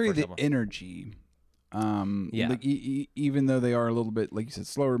still carry the energy. Like even though they are a little bit, like you said,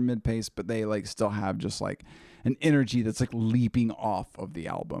 slower, mid-paced, but they like still have just like an energy that's like leaping off of the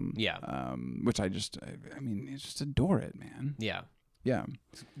album. Yeah. Which I mean, I just adore it, man. Yeah. Yeah.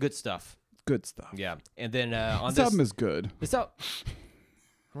 Good stuff. Yeah. And then on this album is good. I don't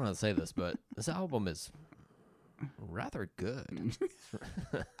want to say this, but this album is rather good.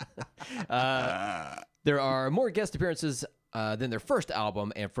 There are more guest appearances than their first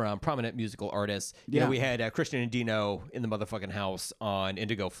album, and from prominent musical artists. You know, we had Christian and Dino in the motherfucking house on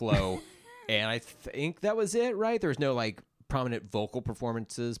Indigo Flow, and I think that was it, right? There's no like prominent vocal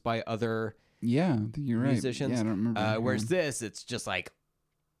performances by other musicians. Yeah, I don't remember. Whereas this, it's just like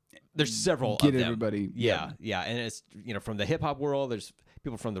there's several of them. Everybody. Yeah, and it's from the hip hop world. There's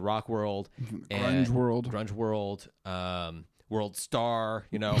people from the rock world, grunge world, world star.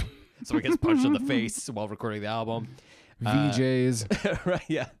 Someone gets punched in the face while recording the album. VJs, right?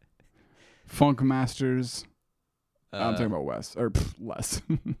 Yeah. Funk masters. I'm talking about Wes or Les.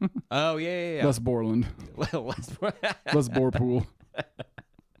 Oh yeah. Les Borland. Les Borpool.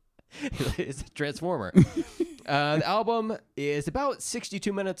 It's a transformer. The album is about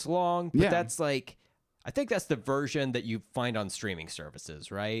 62 minutes long, but that's like, I think that's the version that you find on streaming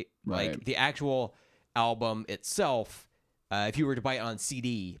services, right? Like the actual album itself, if you were to buy it on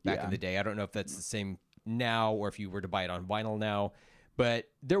CD back in the day, I don't know if that's the same now or if you were to buy it on vinyl now, but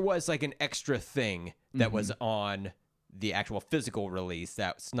there was like an extra thing that was on the actual physical release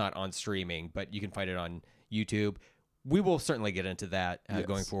that's not on streaming, but you can find it on YouTube. We will certainly get into that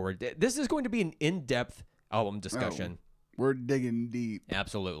going forward. This is going to be an in-depth album discussion. We're digging deep.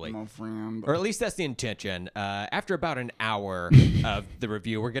 Absolutely. My friend. Or at least that's the intention. After about an hour of the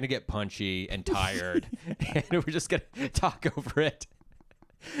review, we're going to get punchy and tired, and we're just going to talk over it.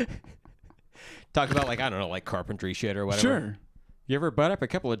 Talk about, like, I don't know, like carpentry shit or whatever. Sure. You ever butt up a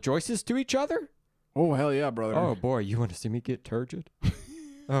couple of joists to each other? Oh, hell yeah, brother. Oh, boy, you want to see me get turgid?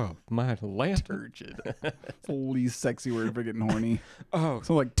 Oh, my lantern. Turgid. It's the least sexy word for getting horny. Oh,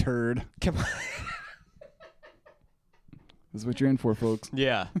 So like turd. come on. This is what you're in for, folks.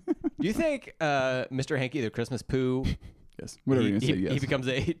 Yeah. Do you think Mr. Hanky the Christmas Poo, Yes. Whatever he, you're going to say, yes. he becomes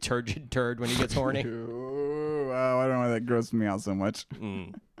a turgid turd when he gets horny? Ooh, wow, I don't know why that grosses me out so much.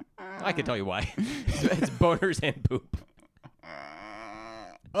 I can tell you why. It's boners and poop.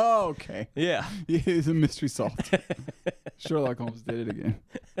 Oh, okay. Yeah. He's a mystery solved. Sherlock Holmes did it again.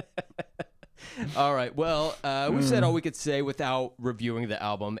 All right. Well, we've said all we could say without reviewing the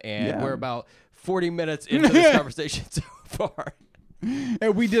album, and Yeah. we're about 40 minutes into this conversation so far.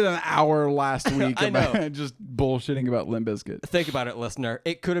 And we did an hour last week I about just bullshitting about Limp Bizkit. Think about it, listener.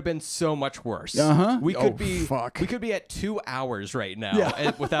 It could have been so much worse. Uh-huh. We Oh, could be fuck. We could be at 2 hours right now Yeah.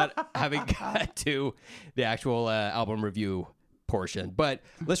 and without having got to the actual album review portion. But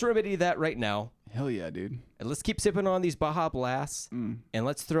let's remedy that right now. Hell yeah, dude. And let's keep sipping on these Baja Blasts, and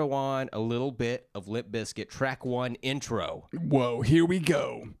let's throw on a little bit of Limp Bizkit track 1 intro. Whoa, here we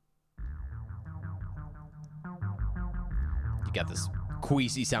go. You got this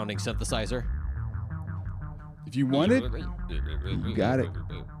queasy sounding synthesizer. If you want it, you got it.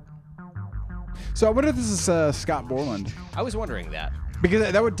 So I wonder if this is Scott Borland. I was wondering that.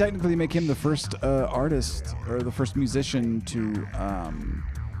 Because that would technically make him the first artist or the first musician to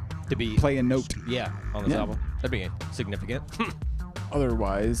To be play a note. Yeah, on this Yeah. album. That'd be significant.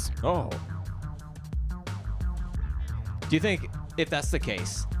 Otherwise, Oh. Do you think, if that's the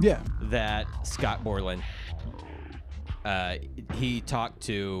case, yeah. that Scott Borland, he talked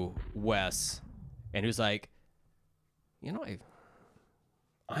to Wes, and he was like, you know,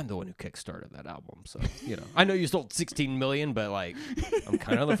 I'm the one who kickstarted that album, so, you know. I know you sold 16 million, but, like, I'm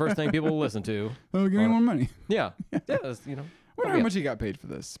kind of the first thing people will listen to. Oh, give me more money. Yeah. Yeah, that's, you know. I wonder how much he got paid for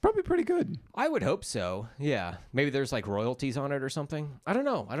this. Probably pretty good. I would hope so. Yeah. Maybe there's, like, royalties on it or something. I don't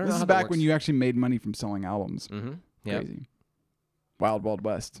know. I don't know This how is that back works. when you actually made money from selling albums. Mm-hmm. Yeah. Crazy. Wild, Wild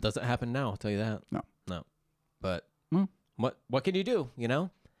West. Doesn't happen now, I'll tell you that. No. But Hmm. what can you do, you know?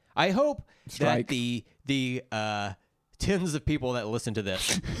 I hope Strike. that the tens of people that listen to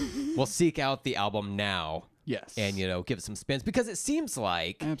this will seek out the album now Yes. and, you know, give it some spins, because it seems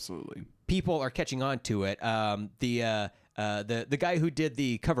like Absolutely. people are catching on to it. The guy who did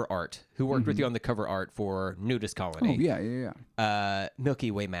the cover art, who worked with you on the cover art for Nudist Oh, Colony, yeah. Milky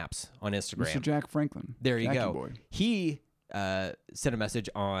Way Maps on Instagram. Mr. Jack Franklin. There you Jackie go. Boy. He sent a message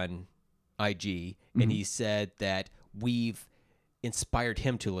on IG, and he said that we've inspired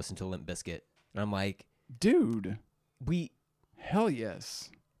him to listen to Limp Bizkit. And I'm like, Dude. we Hell yes.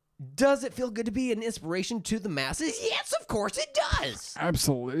 does it feel good to be an inspiration to the masses? Yes, of course it does.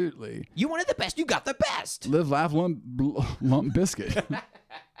 Absolutely. You wanted the best, you got the best. Live, laugh, lump biscuit.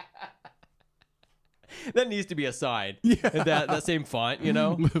 That needs to be a sign. Yeah. That same font, you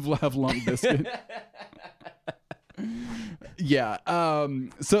know? Live, laugh, lump biscuit. Yeah.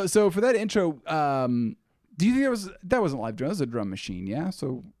 So for that intro, do you think that wasn't live drum? That was a drum machine, yeah.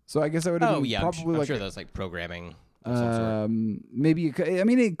 So I guess that would have Oh, been yeah. probably I'm like sure that was like programming of some sort. maybe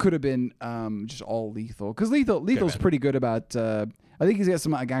it could have been just all Lethal, because Lethal's been. pretty good about. I think he's got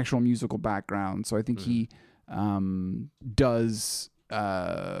some like actual musical background, so I think he does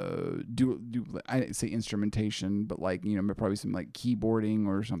do I say instrumentation, but like, you know, probably some like keyboarding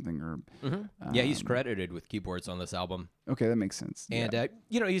or something, or Yeah, he's credited with keyboards on this album. okay, that makes sense. And,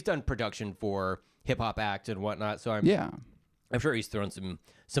 you know, he's done production for hip-hop acts and whatnot, so I'm sure he's thrown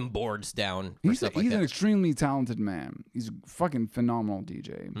some boards down for stuff like he's that. an extremely talented man. He's a fucking phenomenal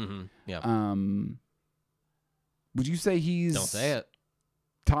DJ. Mm-hmm. Yeah. Would you say he's Don't say it.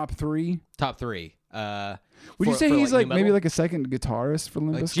 top 3? Top 3. Would you say for, he's like like nu maybe metal? like a second guitarist for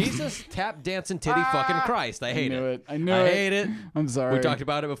Limp Like, Bizkit? Jesus, tap dancing titty fucking Christ. I hate it. I knew I it. hate it. I'm sorry. We talked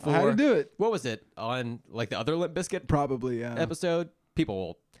about it before. I had to do it. What was it on like the other Limp Bizkit Probably, yeah. episode? People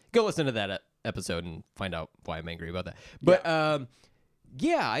will go listen to that episode and find out why I'm angry about that. But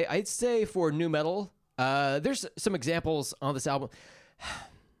I'd say for nu metal, there's some examples on this album.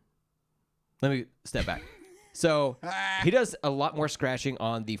 Let me step back. So he does a lot more scratching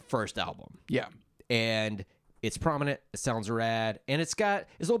on the first album. Yeah. And it's prominent, it sounds rad, and it's a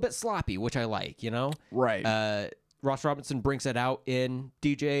little bit sloppy, which I like, you know? Right. Ross Robinson brings that out in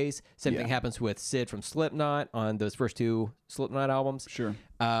DJs. Same thing Yeah. happens with Sid from Slipknot on those first 2 Slipknot albums. Sure.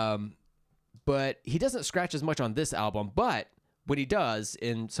 But he doesn't scratch as much on this album, but what he does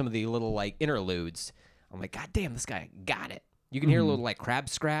in some of the little like interludes, I'm like, God damn, this guy got it. You can hear a little like crab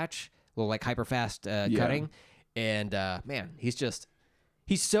scratch, a little like hyper fast cutting. And man, he's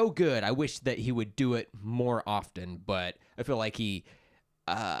so good. I wish that he would do it more often, but I feel like he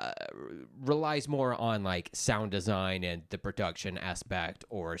relies more on like sound design and the production aspect,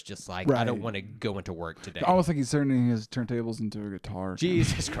 or it's just like I Right. don't want to go into work today. Almost like he's turning his turntables into a guitar.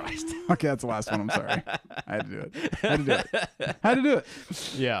 Jesus Christ. Okay, that's the last one. I'm sorry. I had to do it. Had to do it.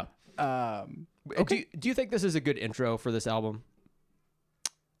 Yeah. Okay. Do you think this is a good intro for this album?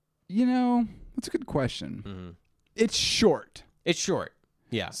 You know, that's a good question. Mm-hmm. It's short. It's short.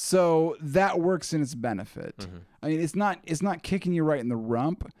 Yeah. So that works in its benefit. Mm-hmm. I mean, it's not kicking you right in the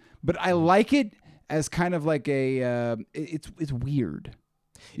rump, but I like it as kind of like a it's weird.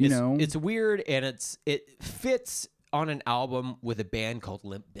 You know, it's weird, and it fits on an album with a band called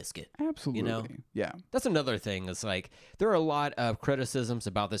Limp BIZKIT. absolutely. You know? Yeah. That's another thing. It's like there are a lot of criticisms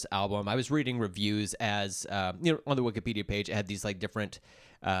about this album. I was reading reviews as on the Wikipedia page. It had these like different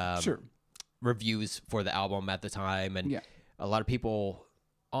Sure. reviews for the album at the time, and Yeah. a lot of people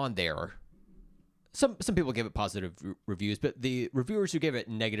on there. Some people gave it positive reviews, but the reviewers who gave it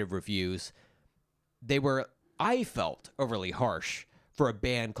negative reviews, they were, I felt, overly harsh for a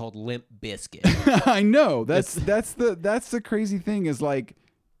band called Limp BIZKIT. I know. That's the crazy thing is like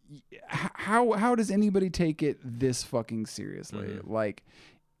how does anybody take it this fucking seriously? Mm-hmm. Like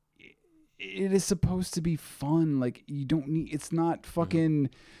it is supposed to be fun. Like you don't need it's not fucking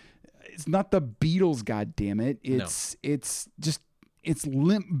it's not the Beatles, god damn it. It's just it's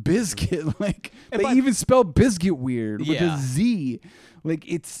Limp Bizkit. Like they even spell biscuit weird with a Z. Like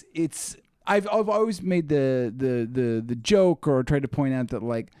it's I've always made the joke or tried to point out that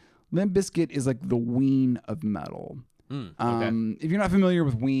like Limp Bizkit is like the Ween of metal. Okay. If you're not familiar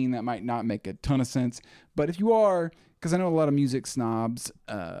with Ween, that might not make a ton of sense. But if you are, because I know a lot of music snobs,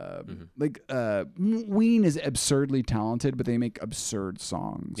 Ween is absurdly talented, but they make absurd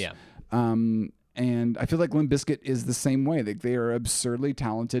songs. Yeah. And I feel like Limp Bizkit is the same way. They are absurdly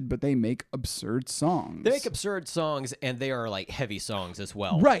talented, but they make absurd songs. They make absurd songs, and they are like heavy songs as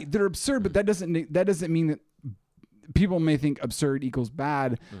well. Right, they're absurd, but that doesn't mean that people may think absurd equals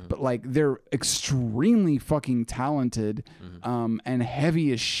bad, but like they're extremely fucking talented, and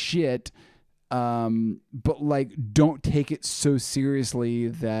heavy as shit. But like don't take it so seriously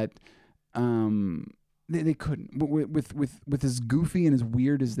that they couldn't. With as goofy and as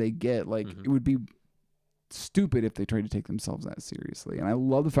weird as they get, like it would be stupid if they tried to take themselves that seriously. And I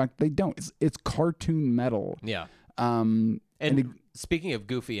love the fact that they don't. It's cartoon metal. Yeah. And Speaking of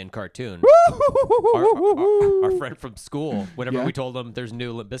goofy and cartoon, our friend from school, whenever we told him there's a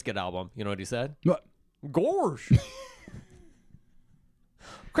new Limp Bizkit album, you know what he said? What? Gosh.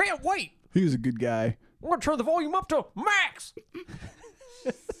 Can't wait. He was a good guy. I'm going to turn the volume up to max.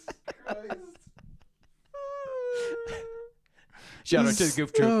 Shout out to the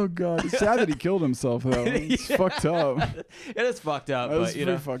Goof Troop. Oh god, it's sad that he killed himself though. It's fucked up. It is fucked up, That was but you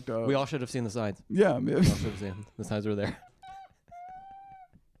know, pretty fucked up. we all should have seen the signs. Yeah, man. We all should have seen the signs were there.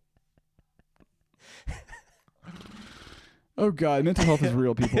 Oh god, mental health is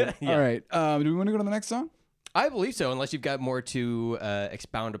real, people. Yeah. All right, do we want to go to the next song? I believe so, unless you've got more to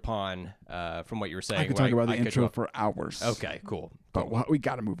expound upon from what you were saying. I could talk about the could intro go- for hours. Okay, cool. But we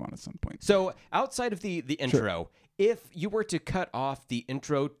got to move on at some point. So outside of the intro, if you were to cut off the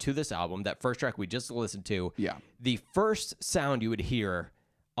intro to this album, that first track we just listened to, Yeah. the first sound you would hear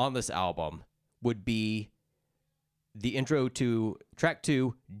on this album would be the intro to track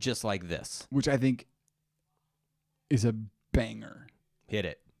 2, Just Like This. Which I think is a banger. Hit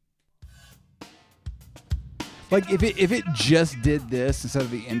it. Like if it just did this instead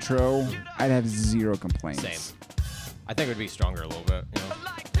of the intro, I'd have zero complaints. Same. I think it would be stronger a little bit. You know?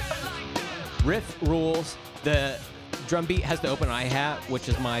 Riff rules. The drum beat has the open hi-hat, which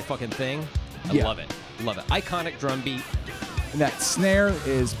is my fucking thing. I Yeah. love it. Love it. Iconic drum beat. And that snare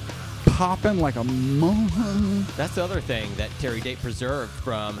is popping like a That's the other thing that Terry Date preserved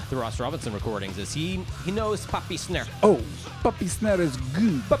from the Ross Robinson recordings is he knows puppy snare. Oh, puppy snare is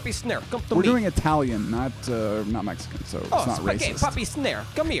good. Puppy snare, come to We're me. doing Italian, not Mexican, so it's not spaghetti, racist. puppy snare,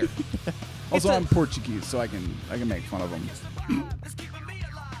 come here. Also, It's I'm Portuguese, so I can make fun of them.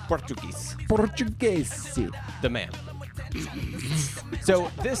 Portuguese. Portuguese. The man. So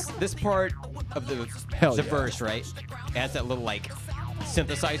this part of the Hell yeah. verse, right? It has that little like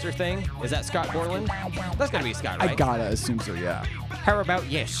synthesizer thing. Is that Scott Borland? That's gotta be Scott, right? I gotta assume so, yeah. How about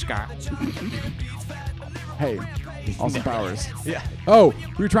yes, Scott? Hey, Austin Powers. Yeah. Oh,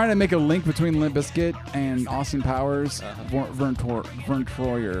 we were trying to make a link between Limp Bizkit and Austin Powers. Vern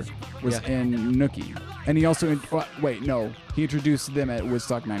Troyer was Yeah. in Nookie. And he also, he introduced them at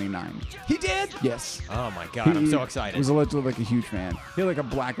Woodstock 99. He did? Yes. Oh my god, I'm so excited. He was allegedly like a huge fan. He had like a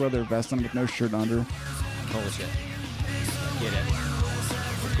black leather vest on with no shirt under. Holy shit. Get it.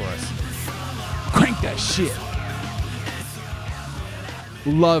 Of course. Crank that shit.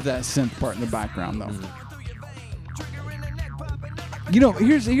 Love that synth part in the background, though. You know,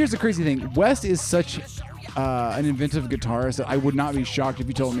 here's the crazy thing. Wes is such an inventive guitarist that I would not be shocked if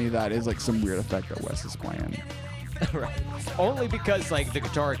you told me that is like some weird effect that Wes is playing. Right. Only because like the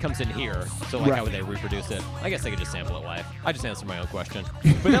guitar comes in here, so like Right. how would they reproduce it? I guess they could just sample it live. I just answered my own question.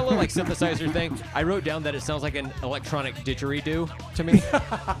 But that little like synthesizer thing, I wrote down that it sounds like an electronic didgeridoo to me.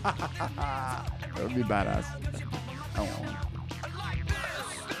 That would be badass. Oh.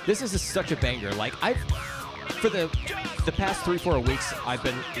 This is such a banger. Like for the past 3-4 weeks, I've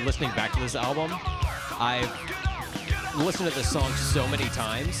been listening back to this album. I've listened to this song so many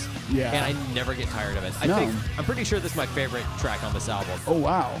times, Yeah. and I never get tired of it. No. I'm pretty sure this is my favorite track on this album. Oh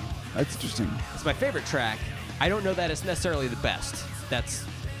wow, that's interesting. It's my favorite track. I don't know that it's necessarily the best. That's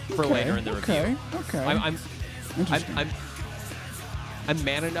for Okay, later in the review. Okay. I'm Interesting. I'm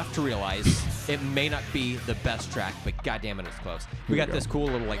man enough to realize it may not be the best track, but goddamn it, it's close. We Here got we this go. cool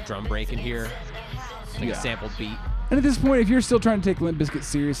little like drum break in here, like Yeah. a sampled beat. And at this point, if you're still trying to take Limp Bizkit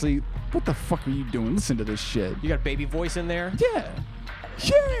seriously, what the fuck are you doing? Listen to this shit. You got baby voice in there. Yeah.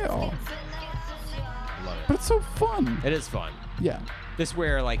 Yeah. Love But it. it's so fun. It is fun. Yeah. This is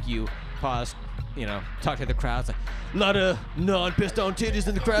where like you pause, you know, talk to the crowd. It's like a lot of non-pissed-on titties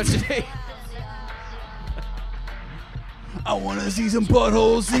in the crowd today. I want to see some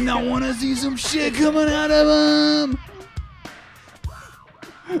buttholes and I want to see some shit coming out of them.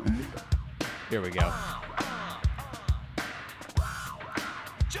 Here we go.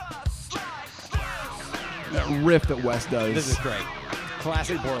 That riff that Wes does. This is great.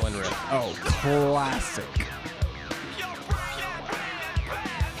 Classic Borland riff. Oh, classic.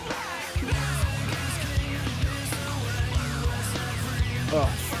 Oh.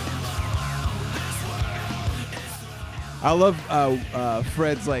 I love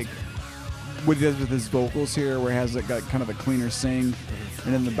Fred's like what he does with his vocals here, where he has like got kind of a cleaner sing,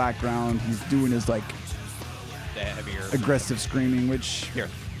 and in the background he's doing his like The heavier. aggressive screaming, which Here,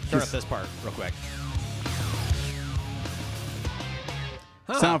 turn up Just- this part real quick.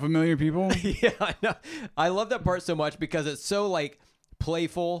 sound familiar, people. Yeah, I know. I love that part so much because it's so like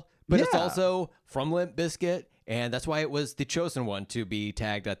playful, but it's Yeah. also from Limp Bizkit, and that's why it was the chosen one to be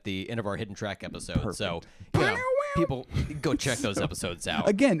tagged at the end of our hidden track episode. So, you know, people go check those episodes out.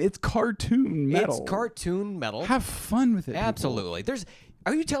 Again, it's cartoon metal. It's cartoon metal. Have fun with it. people. Absolutely.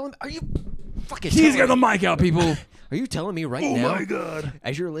 Are you fucking He's got telling the mic out, people. Are you telling me right now? Oh my god.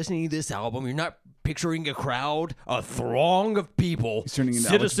 As you're listening to this album, you're not picturing a crowd, a throng of people, He's turning into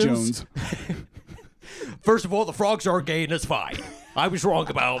Alex citizens. Jones. First of all, the frogs are gay and it's fine. I was wrong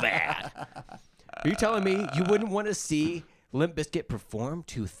about that. Are you telling me you wouldn't want to see Limp Bizkit perform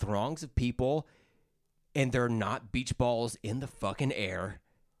to throngs of people and they're not beach balls in the fucking air?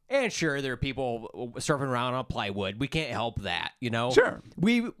 And sure, there are people surfing around on plywood. We can't help that, you know? Sure.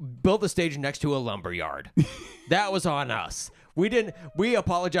 We built the stage next to a lumber yard. That was on us. We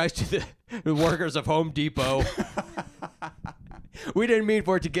apologized to the workers of Home Depot. We didn't mean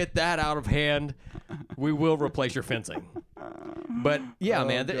for it to get that out of hand. We will replace your fencing. But yeah,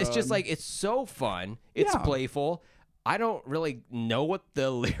 man, it's just like, it's so fun. It's Yeah. playful. I don't really know what the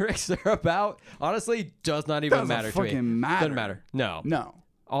lyrics are about. Honestly, does not even Doesn't matter to me. fucking matter. Doesn't matter. No. No.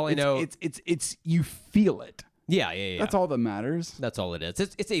 All I know. It's you feel it. Yeah. That's all that matters. That's all it is.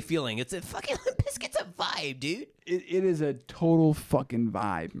 It's a feeling. It's a fucking Biscuit's a vibe, dude. It is a total fucking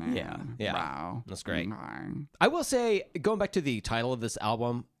vibe, man. Yeah. Wow. That's great. Okay. I will say, going back to the title of this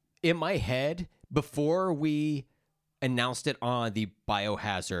album, in my head, before we announced it on the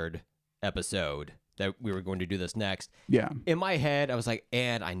Biohazard episode that we were going to do this next, Yeah. in my head, I was like,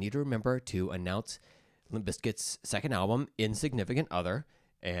 and I need to remember to announce Limp Bizkit's second album, Insignificant Other,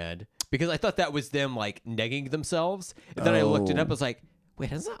 and because I thought that was them like negging themselves. And then I looked it up, I was like, wait,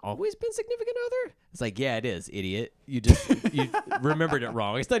 has that always been Significant Other? It's like, yeah, it is, idiot. You remembered it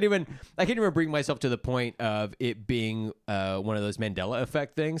wrong. It's not even, I can't even bring myself to the point of it being one of those Mandela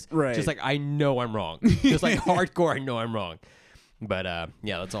effect things. Right. Just like, I know I'm wrong. Just like hardcore, I know I'm wrong. But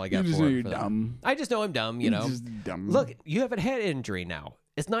yeah, that's all I got You just for know it. you're for that. dumb. I just know I'm dumb, you know. Just dumb. Look, you have a head injury now.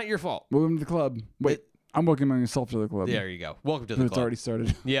 It's not your fault. Welcome to the club. Wait, I'm welcoming myself to the club. There you go. Welcome to But the it's club. already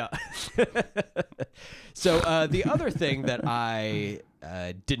started. Yeah. So the other thing that I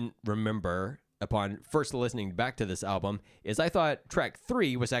didn't remember upon first listening back to this album is I thought track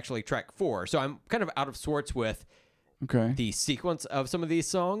 3 was actually track 4. So I'm kind of out of sorts with Okay. the sequence of some of these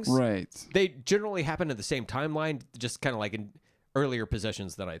songs. Right. They generally happen at the same timeline, just kind of like in earlier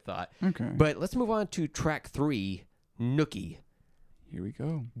positions than I thought. Okay. But let's move on to track 3, Nookie. Here we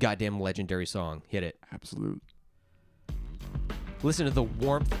go. Goddamn legendary song. Hit it. Absolute. Listen to the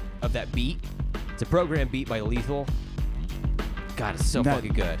warmth of that beat. It's a program beat by Lethal. God, it's so That-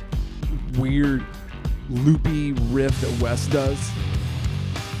 fucking good. Weird loopy riff that Wes does.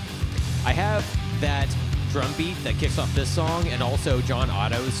 I have that drum beat that kicks off this song, and also John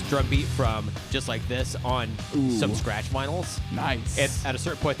Otto's drum beat from Just Like This on Ooh. some scratch vinyls. Nice. And at a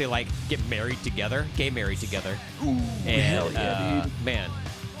certain point, they like get married together, gay married together. Ooh, And hell yeah, dude. man,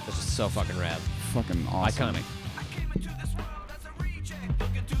 it's just so fucking rad. Fucking awesome. Iconic.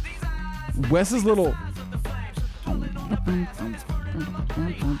 Wes's little.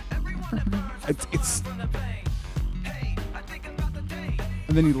 It's.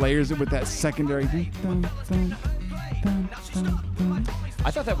 And then he layers it with that secondary.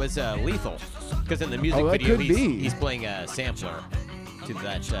 I thought that was Lethal, because in the music Oh, that video, could be. he's playing a sampler to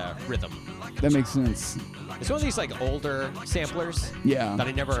that rhythm. That makes sense. It's one of these like older samplers Yeah. that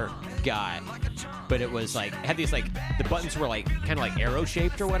I never got, but it was like had these like the buttons were like kind of like arrow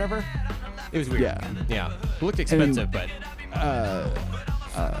shaped or whatever. It was weird. Yeah. It looked expensive, but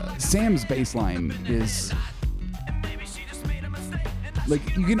Sam's bass line is like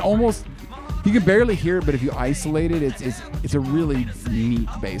you can barely hear it, but if you isolate it, it's a really neat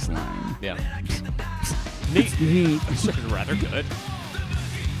bass line. yeah, neat. Neat. It's rather good.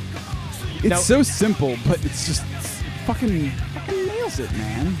 It's Now- so simple, but it's fucking nails it,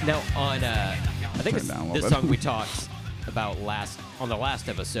 man. Now on I think Turn it's it down a little this bit. song we talked about on the last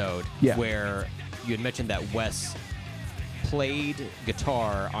episode, Yeah. where you had mentioned that Wes played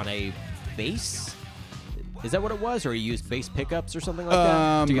guitar on a bass. Is that what it was, or he used bass pickups or something like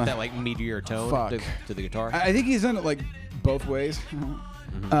that to get that like meatier tone fuck. to the guitar? I think he's done it like both ways,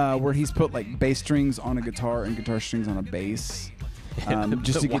 where he's put like bass strings on a guitar and guitar strings on a bass,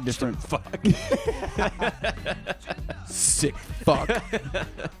 just to get Watch different. the fuck. Sick fuck.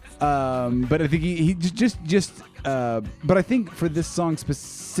 But I think he but I think for this song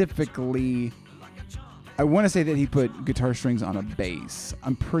specifically, I want to say that he put guitar strings on a bass.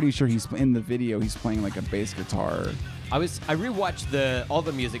 I'm pretty sure he's in the video. He's playing like a bass guitar. I rewatched all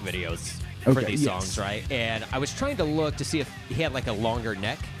the music videos for Okay, these yes. songs, right? And I was trying to look to see if he had like a longer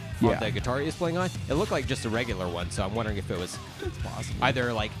neck on Yeah. the guitar he was playing on. It looked like just a regular one, so I'm wondering if it was It's possible.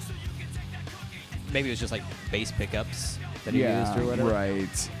 either like maybe it was just like bass pickups that he used or whatever.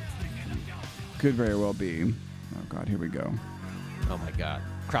 Right. Could very well be. Oh God, here we go. Oh my god,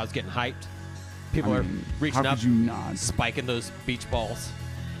 crowd's getting hyped. People I are mean, reaching how up, could you not? spiking those beach balls.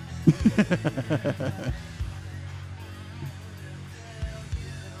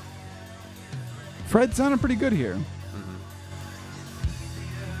 Fred sounded pretty good here.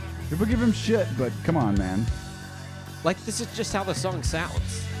 People give him shit, but come on, man. Like this is just how the song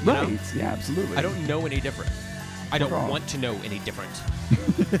sounds. you know? Right? Yeah, absolutely. I don't know any different. I don't off. want to know any different.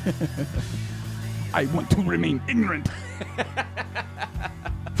 I want to remain ignorant.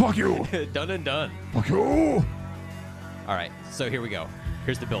 Fuck you. Done and done. Fuck you. All right, so here we go.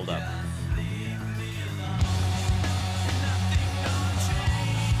 Here's the build up.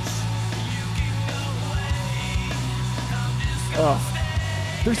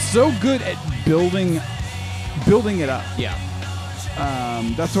 Oh, they're so good at building it up. Yeah.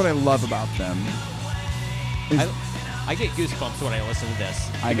 That's what I love about them. I get goosebumps when I listen to this.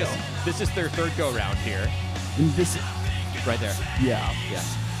 I because know. this is their third go round here. And this, Right there. yeah. Yeah.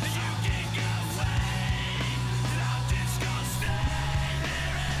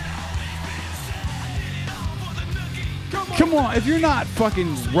 Come on, if you're not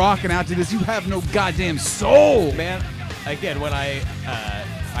fucking rocking out to this, you have no goddamn soul. Man, again, when I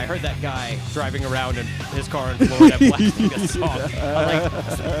heard that guy driving around in his car in Florida blasting this song, I'm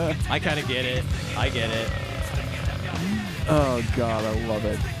like, I kind of get it. I get it. Oh God, I love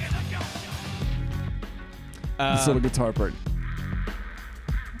it. This little guitar part.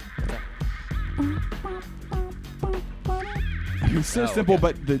 It's so simple,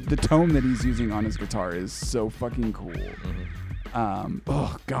 okay. but the tone that he's using on his guitar is so fucking cool.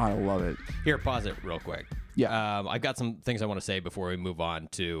 Oh God, I love it. Here, pause it real quick. Yeah. I've got some things I want to say before we move on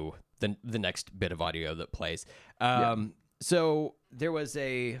to the next bit of audio that plays. So there was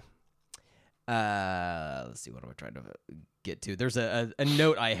a let's see, what am I trying to get to? There's a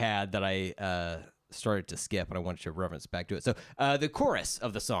note I had that I started to skip, and I wanted to reference back to it. So the chorus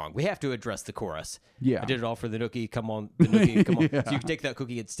of the song, we have to address the chorus. Yeah. I did it all for the nookie. Come on, the nookie, come on. Yeah. So you can take that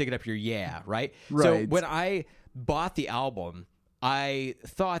cookie and stick it up your right? So Right. when I bought the album, I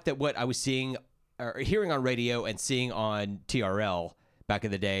thought that what I was seeing or hearing on radio and seeing on TRL back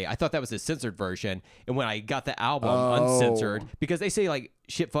in the day, I thought that was the censored version. And when I got the album uncensored, because they say like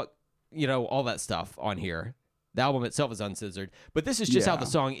shit, fuck, all that stuff on here. The album itself is uncensored, but this is just how Yeah. the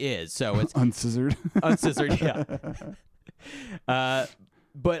song is. So it's Unscissored. uncensored, yeah.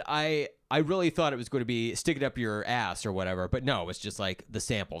 But I I really thought it was going to be stick it up your ass or whatever, but no, it's just like the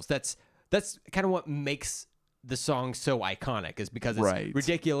samples. That's kind of what makes the song so iconic, is because it's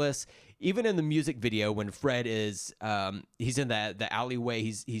ridiculous. Even in the music video, when Fred is he's in the alleyway,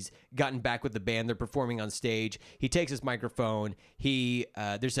 he's gotten back with the band, they're performing on stage. He takes his microphone.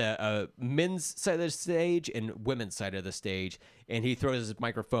 There's a men's side of the stage and women's side of the stage, and he throws his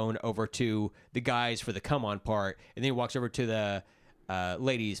microphone over to the guys for the come on part, and then he walks over to the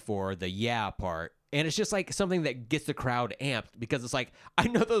ladies for the yeah part. And it's just like something that gets the crowd amped, because it's like, I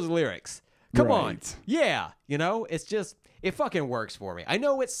know those lyrics. Come on. Yeah. It's just, it fucking works for me. I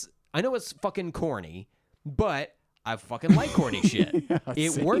know it's fucking corny, but I fucking like corny shit.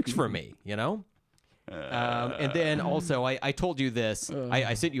 It works for me, And then also, I told you this.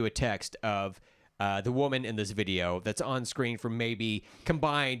 I sent you a text of the woman in this video that's on screen for maybe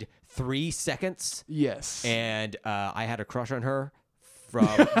combined 3 seconds. Yes. And I had a crush on her from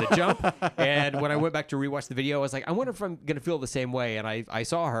the jump. And when I went back to rewatch the video, I was like, I wonder if I'm going to feel the same way. And I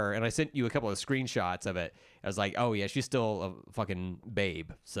saw her, and I sent you a couple of screenshots of it. I was like, oh, yeah, she's still a fucking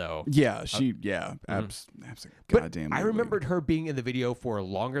babe. So yeah, absolutely. Goddamn. I remembered her being in the video for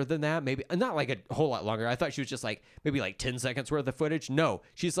longer than that. Maybe not like a whole lot longer. I thought she was just like maybe like 10 seconds worth of footage. No,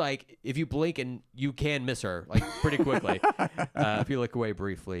 she's like, if you blink and you can miss her like pretty quickly if you look away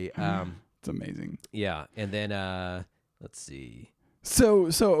briefly. It's amazing. Yeah. And then let's see. So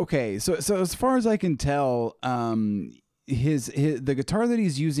okay. So as far as I can tell, the guitar that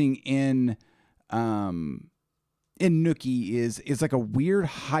he's using in Nookie is like a weird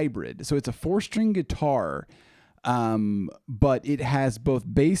hybrid. So it's a 4-string guitar, but it has both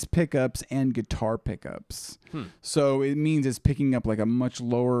bass pickups and guitar pickups. So it means it's picking up like a much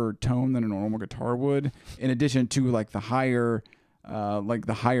lower tone than a normal guitar would, in addition to like the higher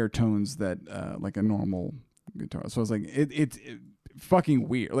tones that like a normal guitar. So it's like it's fucking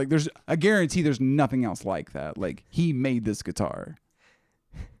weird. Like I guarantee there's nothing else like that. Like he made this guitar.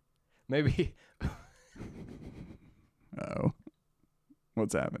 Maybe. Oh,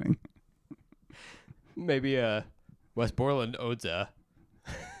 what's happening? Maybe West Borland owns a.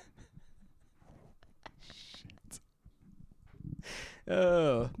 Shit.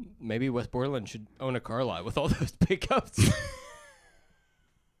 Oh, maybe West Borland should own a car lot with all those pickups.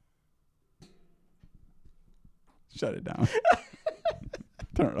 Shut it down.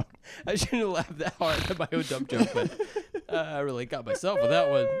 Turn it off. I shouldn't have laughed that hard at my own dumb joke, but I really got myself with that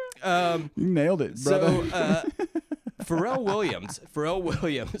one. You nailed it, brother. So, Pharrell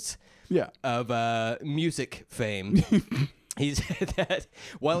Williams, yeah, of music fame, he said that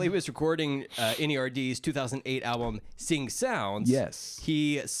while he was recording NERD's 2008 album Sing Sounds, yes,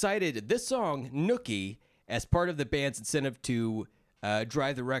 he cited this song Nookie as part of the band's incentive to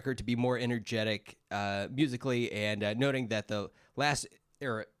drive the record to be more energetic musically, and noting that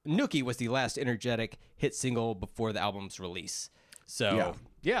Nookie was the last energetic hit single before the album's release. So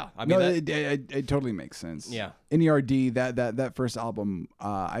yeah, I mean, it totally makes sense. Yeah, NERD, that first album,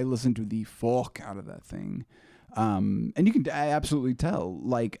 I listened to the fuck out of that thing, and you can absolutely tell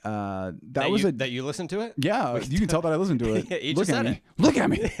like that you listened to it. Yeah, you can tell that I listened to it. Look at me. Look at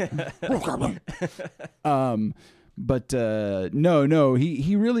me. But no,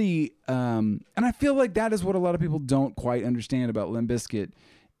 he really, and I feel like that is what a lot of people don't quite understand about Limp Bizkit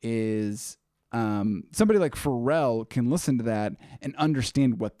is somebody like Pharrell can listen to that and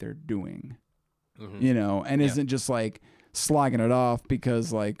understand what they're doing, and isn't just like slogging it off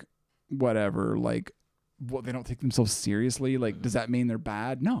because like whatever, like they don't take themselves seriously. Like, does that mean they're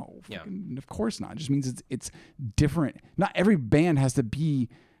bad? No, of course not. It just means it's different. Not every band has to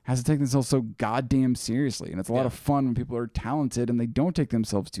take themselves so goddamn seriously. And it's a lot of fun when people are talented and they don't take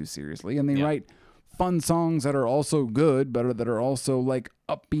themselves too seriously. And they write fun songs that are also good, but that are also like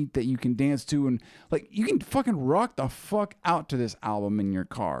upbeat that you can dance to. And like, you can fucking rock the fuck out to this album in your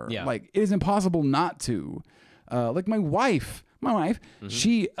car. Yeah. Like, it is impossible not to. Like my wife,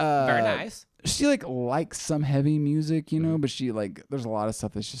 she, very nice. She likes some heavy music, but she there's a lot of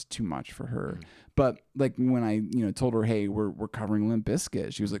stuff that's just too much for her. But like when I, told her, hey, we're covering Limp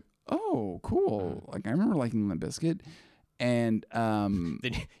Bizkit, she was like, oh, cool. Like I remember liking Limp Bizkit. And then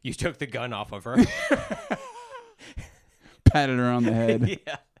you took the gun off of her. Patted her on the head.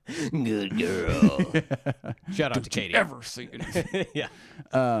 Yeah. Good girl. Shout out to Katie. Ever seen it? Yeah.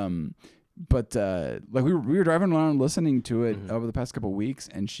 But like we were driving around listening to it over the past couple of weeks,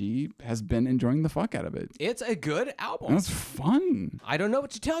 and she has been enjoying the fuck out of it. It's a good album. And it's fun. I don't know what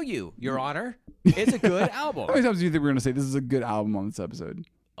to tell you, Your Honor. It's a good album. How many times do you think we're going to say this is a good album on this episode?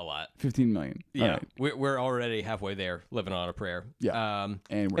 A lot. 15 million. Yeah. Right. We're already halfway there, living on a prayer. Yeah.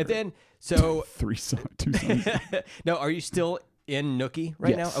 And then, so... 2 songs. No, are you still in Nookie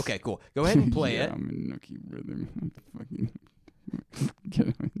right Yes. now? Okay, cool. Go ahead and play yeah, it. I'm in Nookie rhythm. I'm fucking get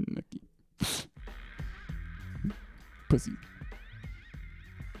him in Nookie. Pussy.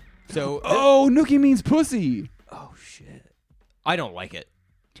 So, Oh, Nookie means pussy. oh shit, I don't like it.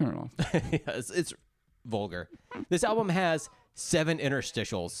 Turn it off. It's vulgar. This album has 7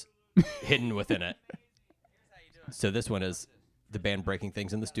 interstitials hidden within it. So this one is the band breaking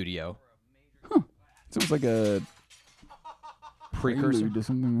things in the studio. It's almost like a Precursor. prelude to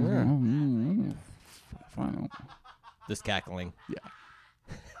something. Final. This cackling. Yeah.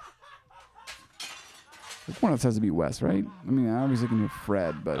 The one else has to be Wes, right? I mean, I obviously can hear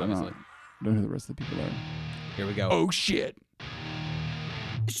Fred, but I don't Obviously. know who the rest of the people are. Here we go. Oh shit!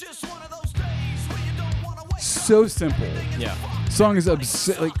 It's just one of those days where you don't wanna wake So simple. Yeah. Song is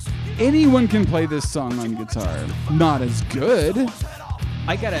like anyone can play this song on guitar. Not as good.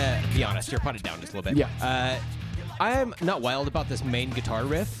 I gotta be honest here. Put it down just a little bit. Yeah. I'm not wild about this main guitar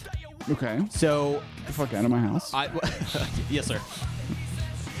riff. Okay. So, Get the fuck out of my house. yes, sir.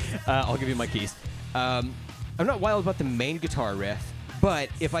 I'll give you my keys. I'm not wild about the main guitar riff, but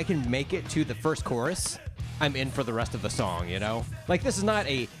if I can make it to the first chorus, I'm in for the rest of the song, you know? Like, this is not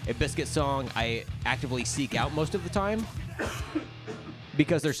a BIZKIT song I actively seek out most of the time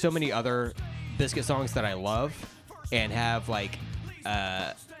because there's so many other BIZKIT songs that I love and have, like,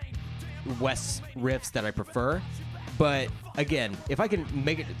 Wes riffs that I prefer. But, again, if I can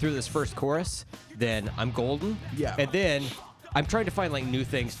make it through this first chorus, then I'm golden. Yeah. And then I'm trying to find, like, new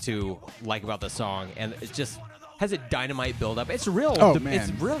things to like about the song, and it just has a dynamite build-up. It's real. Oh, It's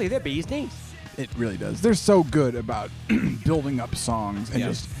man. really the bee's knees. It really does. They're so good about building up songs and Yeah.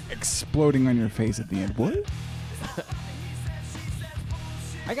 just exploding on your face at the end. What?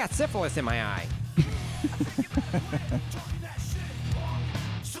 I got syphilis in my eye.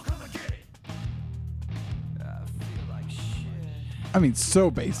 I mean, so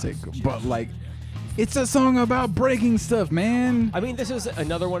basic, but like, it's a song about breaking stuff, man. I mean, this is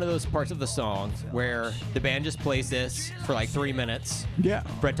another one of those parts of the song where the band just plays this for like 3 minutes. Yeah.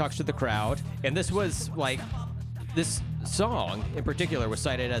 Brett talks to the crowd, and this was like, this song in particular was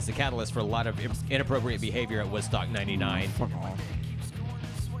cited as the catalyst for a lot of inappropriate behavior at Woodstock '99. Fuck off.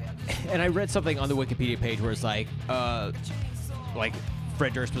 And I read something on the Wikipedia page where it's like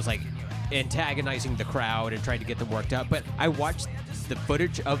Fred Durst was like antagonizing the crowd and trying to get them worked up. But I watched the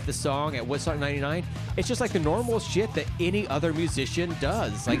footage of the song at Woodstock '99. It's just like the normal shit that any other musician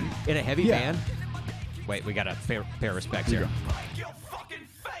does, like in a heavy Yeah. band. Wait, we got to pay our respects here. your fucking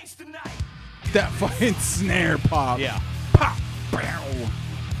face tonight. That fucking snare pop. Yeah. Pop. Bow.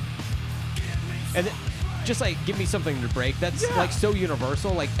 And then, just like give me something to break. That's Yeah. like so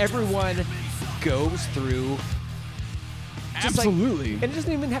universal. Like everyone goes through. just like- Absolutely. and it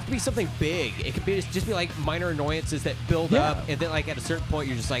doesn't even have to be something big. It could be just be like minor annoyances that build Yeah. up, and then like at a certain point,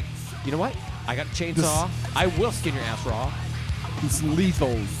 you're just like, you know what? I got a chainsaw. I will skin your ass raw. It's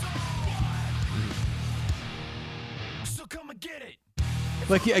lethal. So come and get it.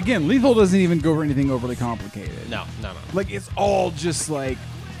 Like, again, lethal doesn't even go for anything overly complicated. No. Like, it's all just like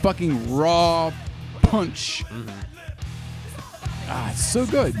fucking raw punch. Ah, it's so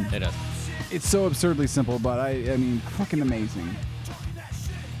good. It is. It's so absurdly simple, but I mean, fucking amazing.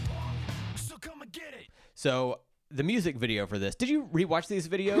 So come and get it. So the music video for this. Did you rewatch these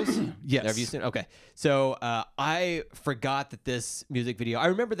videos? Yes. Have you seen? Okay. So I forgot that this music video. I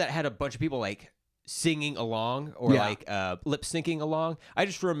remember that had a bunch of people like singing along or Yeah. like lip syncing along. I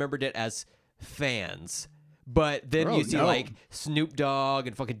just remembered it as fans. But then Oh, you see no. like Snoop Dogg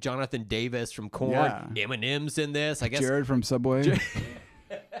and fucking Jonathan Davis from Korn. Yeah. Eminem's in this. I guess. Jared from Subway.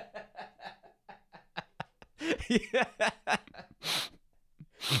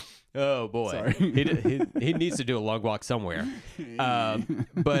 Oh boy, Sorry. he needs to do a long walk somewhere.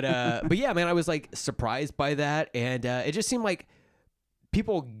 But yeah, man, I was like surprised by that, and it just seemed like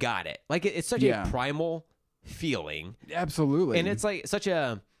people got it. Like it's such Yeah. a primal feeling, Absolutely. and it's like such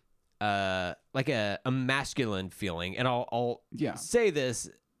a like a masculine feeling. And I'll Yeah. say this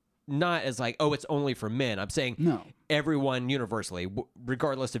not as like, oh, it's only for men. I'm saying No. everyone universally,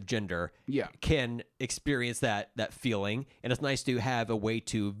 regardless of gender, Yeah. can experience that feeling, and it's nice to have a way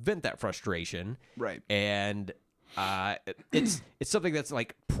to vent that frustration. Right. And it's something that's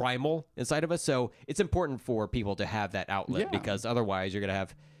like primal inside of us, so it's important for people to have that outlet, Yeah. because otherwise you're gonna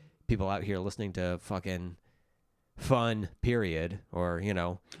have people out here listening to fucking fun period, or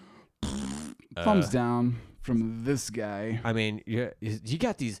Thumbs down from this guy. I mean, you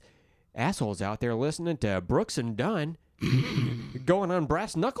got these assholes out there listening to Brooks and Dunn going on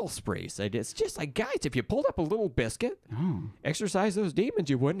brass knuckle sprees. It's just like, guys, if you pulled up a little BIZKIT, Oh. exercise those demons,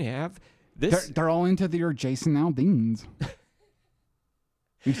 you wouldn't have this. They're all into their Jason Aldeans.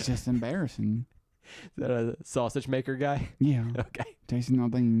 It's just embarrassing. Is that a sausage maker guy? Yeah. Okay. Tasting all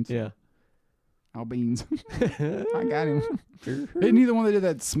beans. Yeah. All beans. I got him. Isn't he the one that did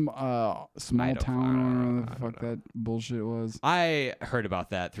that small town or whatever the fuck that bullshit was? I heard about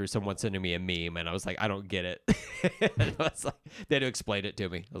that through someone sending me a meme, and I was like, I don't get it. I was like, they had to explain it to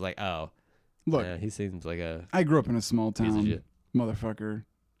me. I was like, oh. Look, yeah, he seems like a I grew up in a small piece of town, shit. motherfucker.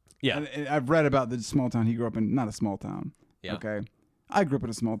 Yeah. I've read about the small town he grew up in. Not a small town. Yeah. Okay. I grew up in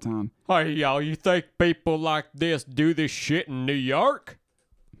a small town. Hey, y'all, you think people like this do this shit in New York?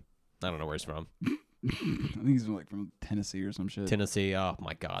 I don't know where he's from. I think he's like from Tennessee or some shit. Tennessee. Oh,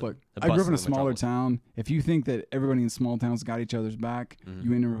 my God. Look, The I grew bus up in a is in my smaller troubles. town. If you think that everybody in small towns got each other's back,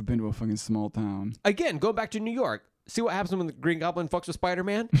 you ain't never been to a fucking small town. Again, going back to New York. See what happens when the Green Goblin fucks with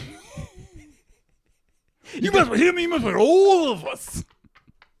Spider-Man? You must hit me. You must hit all of us.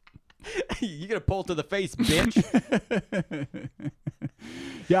 You get a pull to the face, bitch.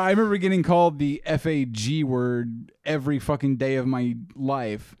 Yeah, I remember getting called the FAG word every fucking day of my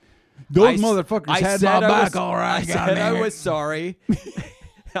life. Those motherfuckers had my back, all right. I said I was sorry.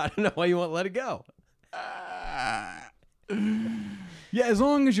 I don't know why you won't let it go. Yeah, as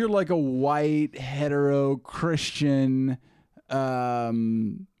long as you're like a white, hetero, Christian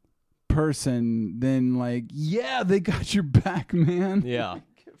person, then like, yeah, they got your back, man. Yeah.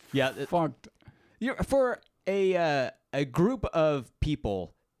 Yeah. Fucked. For a group of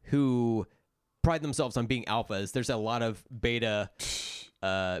people who pride themselves on being alphas, there's a lot of beta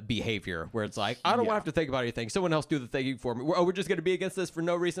behavior where it's like, I don't want to have to think about anything. Someone else do the thinking for me. We're just going to be against this for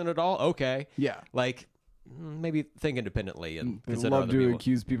no reason at all? Okay. Yeah. Like, maybe think independently and They consider love other to people.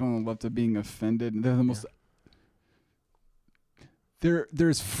 accuse people on the left of being offended. They're the most... They're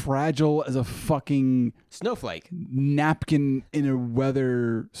as fragile as a fucking Snowflake. napkin in a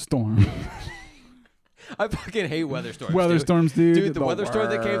weather storm. I fucking hate weather storms. Weather dude. storms, dude. Dude, the weather storm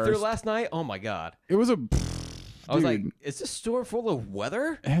that came through worst. last night, oh my God. It was a... I was like, Dude. is this storm full of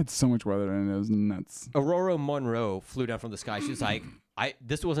weather? It had so much weather in it. It was nuts. Aurora Monroe flew down from the sky. She was like,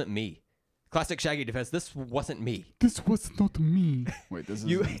 this wasn't me. Classic Shaggy defense, this wasn't me. This was not me. Wait, this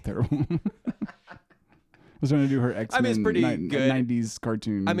is terrible. I was trying to do her X-Men it's pretty good. 90s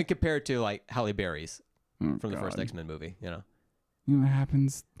cartoon. I mean, compared to like Halle Berry's Oh, from the first God. X-Men movie, you know. You know what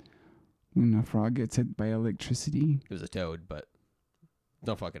happens when a frog gets hit by electricity? It was a toad, but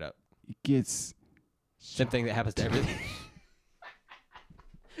don't fuck it up. It gets... Same thing that happens to everything.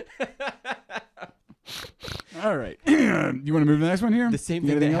 All right. You want to move to the next one here? The same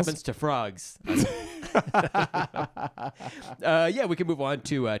You thing got that anything else? happens to frogs. Yeah, we can move on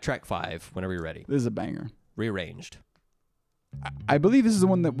to track 5 whenever you're ready. This is a banger. Rearranged. I believe this is the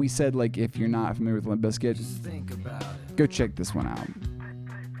one that we said, like, if you're not familiar with Limp Bizkit, go check this one out.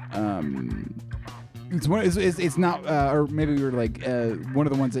 It's not, or maybe we were like one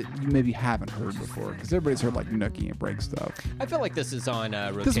of the ones that you maybe haven't heard before, because everybody's heard like Nookie and Break stuff. I feel like this is on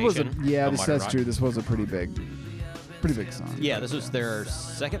rotation. This was on that's Modern Rock. true. This was a pretty big song. Yeah, this was their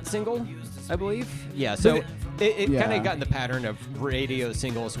second single, I believe. Yeah, so it Yeah. kind of got in the pattern of radio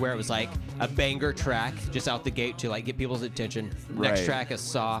singles where it was like a banger track just out the gate to like get people's attention. Next Right. track is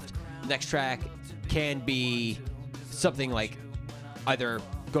soft. Next track can be something like either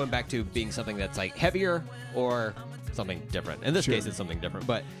going back to being something that's like heavier or something different. In this Sure. case, it's something different.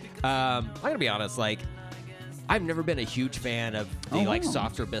 But I'm gonna be honest, like I've never been a huge fan of the like wow.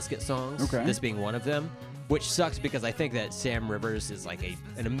 softer Biscuit songs. Okay. This being one of them. Which sucks because I think that Sam Rivers is like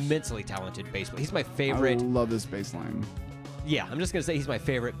an immensely talented bass player. He's my I favorite. love this bass line. Yeah, I'm just gonna say he's my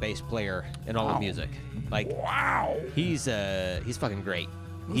favorite bass player in all Wow. of music. Like, Wow. he's fucking great.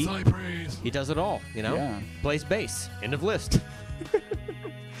 He does it all, you know. Yeah. Plays bass. End of list.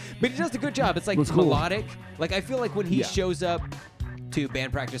 But he does a good job. It's like Looks cool. melodic. Like I feel like when he Yeah. shows up to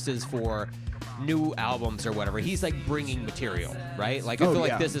band practices for new albums or whatever, he's like bringing material, right? Like I Oh, feel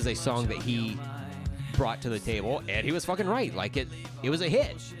like yeah. this is a song that he brought to the table, and he was fucking right. Like it was a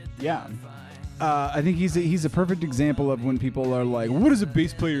hit. Yeah. I think he's a perfect example of when people are like, what does a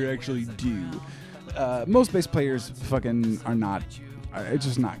bass player actually do? Most bass players fucking are not. It's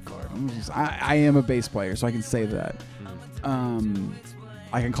just not good. I am a bass player, so I can say that.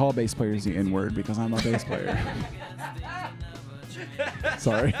 I can call bass players the N-word because I'm a bass player.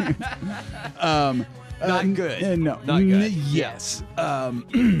 Sorry. Not good. No. Not good. Yes.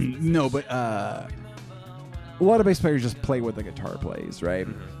 No, but a lot of bass players just play what the guitar plays, right?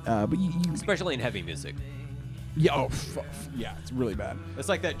 But you Especially in heavy music. yeah, yeah, it's really bad. It's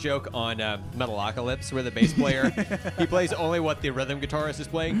like that joke on Metalocalypse where the bass player, he plays only what the rhythm guitarist is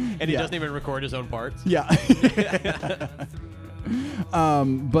playing, and he Yeah. doesn't even record his own parts. Yeah.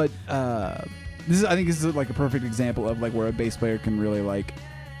 But I think this is like a perfect example of like where a bass player can really like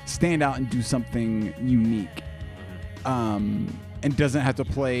stand out and do something unique, and doesn't have to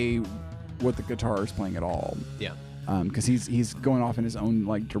play what the guitar is playing at all. Yeah. Because he's going off in his own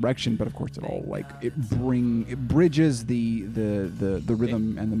like direction, but of course it all like it bridges the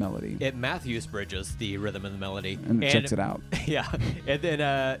rhythm and the melody. It Matthews bridges the rhythm and the melody And it checks it out. Yeah, and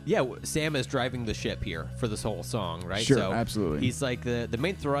then Sam is driving the ship here for this whole song, right? Sure, so absolutely. He's like the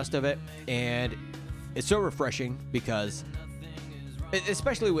main thrust of it, and it's so refreshing because,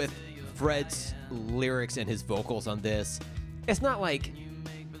 especially with Fred's lyrics and his vocals on this, it's not like,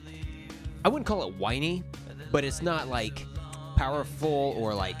 I wouldn't call it whiny, but it's not like powerful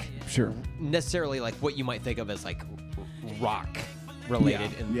or like Sure. necessarily like what you might think of as like rock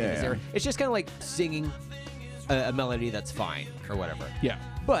related in this era. It's just kind of like singing a melody that's fine or whatever. Yeah.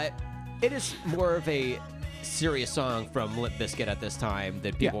 But it is more of a serious song from Limp Bizkit at this time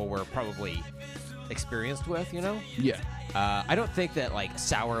that people were probably experienced with, you know? Yeah. I don't think that like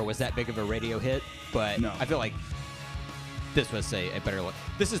Sour was that big of a radio hit, but No. I feel like this was a better look.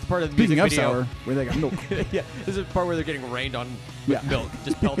 This is the part of the Speaking music of video. Sour, where they got milk. Yeah, this is the part where they're getting rained on with Yeah. milk,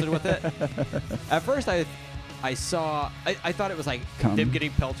 just pelted with it. At first, I thought it was like Cum. them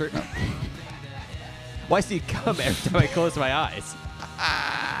getting pelted. Why I see cum every time I close my eyes?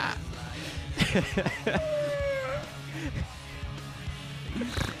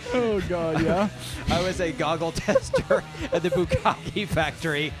 Oh God, yeah. I was a goggle tester at the Bukkake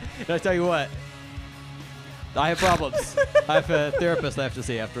factory, and I tell you what, I have problems. I have a therapist I have to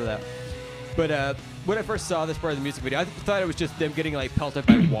see after that. But when I first saw this part of the music video, I thought it was just them getting like pelted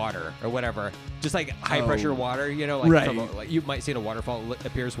by water or whatever, just like high pressure water, you know, like, Right. like you might see in a waterfall it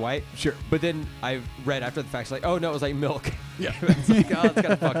appears white. Sure. But then I read after the fact, like, oh no, it was like milk. Yeah. It's like, oh, it's kind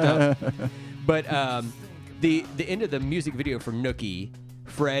of fucked up. But the end of the music video for Nookie,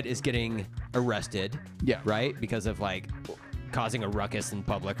 Fred is getting arrested. Yeah. Right? Because of like causing a ruckus in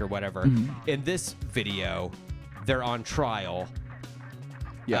public or whatever. Mm-hmm. In this video, they're on trial.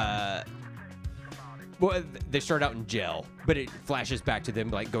 Yeah. Well, they start out in jail, but it flashes back to them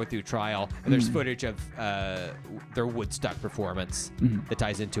like going through trial, and there's footage of their Woodstock performance that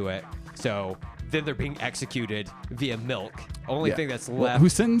ties into it. So then they're being executed via milk. Only Yeah. thing that's Well, left. who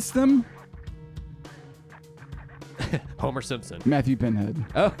sentenced them? Homer Simpson. Matthew Pinhead.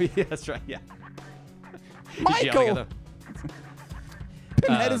 Oh, yeah, that's right. Yeah. He's yelling at Michael! them.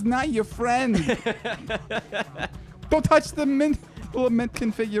 Pinhead is not your friend. Don't touch the mint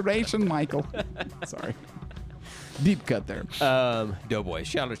configuration, Michael. Sorry. Deep cut there. Doughboys.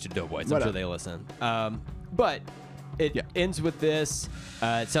 Shout out to Doughboys. What I'm sure up? they listen. But it ends with this.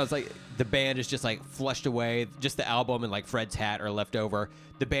 It sounds like the band is just like flushed away. Just the album and like Fred's hat are left over.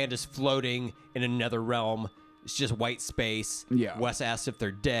 The band is floating in another realm. It's just white space. Yeah. Wes asks if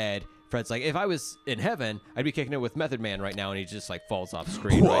they're dead. Fred's like, if I was in heaven, I'd be kicking it with Method Man right now, and he just like falls off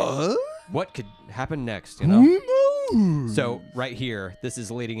screen. Right? What could happen next? You know. Who knows? So right here, this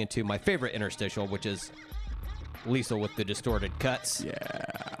is leading into my favorite interstitial, which is Liesel with the distorted cuts. Yeah.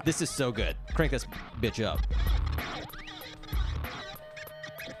 This is so good. Crank this bitch up.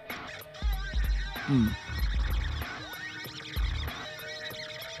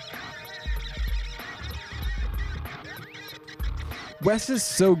 Wes is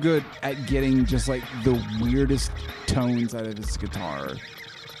so good at getting just like the weirdest tones out of his guitar.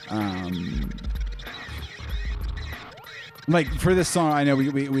 Like for this song, I know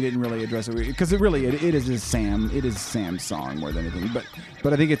we didn't really address it because it is Sam's song more than anything.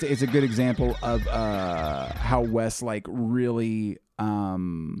 But I think it's a good example of how Wes like really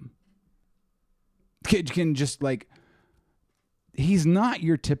can just like. He's not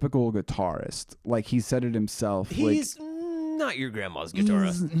your typical guitarist. Like he said it himself. He's not your grandma's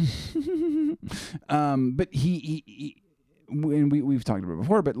guitarist. But he and we've talked about it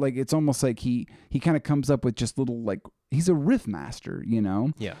before, but like it's almost like he kind of comes up with just little like he's a riff master, you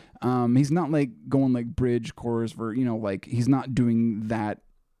know? Yeah. He's not like going like bridge chorus for, you know, like he's not doing that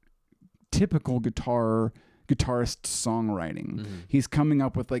typical guitarist songwriting. Mm-hmm. He's coming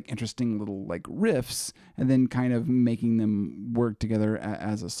up with like interesting little like riffs and then kind of making them work together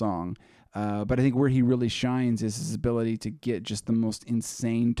as a song. But I think where he really shines is his ability to get just the most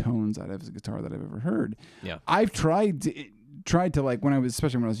insane tones out of his guitar that I've ever heard. Yeah. I've tried to like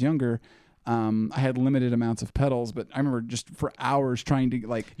especially when I was younger, I had limited amounts of pedals, but I remember just for hours trying to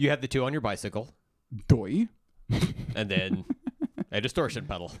like You have the two on your bicycle, doy. and then a distortion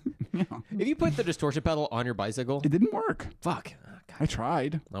pedal. Yeah. If you put the distortion pedal on your bicycle, It didn't work. fuck. Oh, God, I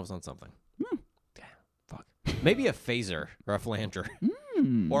tried. I was on something. Damn. Fuck. Maybe a phaser or a flanger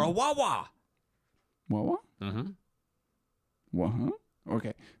or a wah-wah. What? Mm-hmm. What? Huh?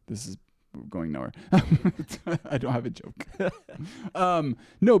 Okay. This is going nowhere. I don't have a joke.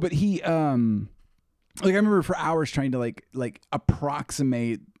 No, but he like I remember for hours trying to like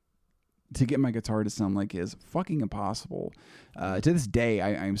approximate to get my guitar to sound like his. Fucking impossible. To this day,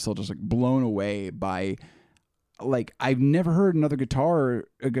 I'm still just like blown away by, like, I've never heard a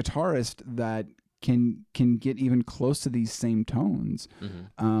guitarist that can get even close to these same tones.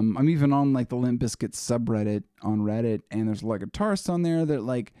 Mm-hmm. I'm even on like the Limp BIZKIT subreddit on Reddit, and there's a lot of guitarists on there that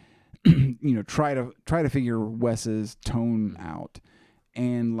like try to figure Wes's tone out,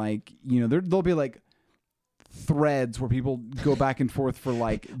 and like there'll be like threads where people go back and forth for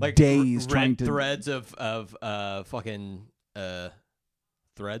like days trying to threads of fucking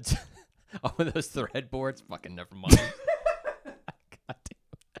threads. Oh, those thread boards. Fucking never mind. God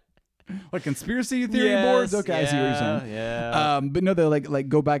damn. Like conspiracy theory boards. Okay, I see what you're saying. Yeah. But no, they like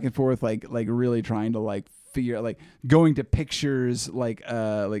go back and forth like really trying to like figure out, like going to pictures like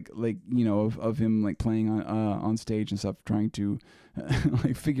of him like playing on stage and stuff, trying to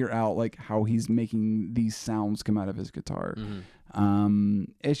like figure out like how he's making these sounds come out of his guitar. Mm-hmm.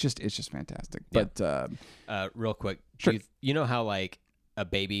 It's just fantastic. Yeah. But real quick, sure. you know how like a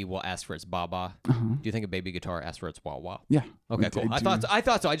baby will ask for its baba? Do you think a baby guitar asks for its wah wah? Yeah. Okay, cool. I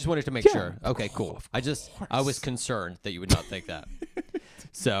thought so. I just wanted to make sure. Okay, cool. I was concerned that you would not think that.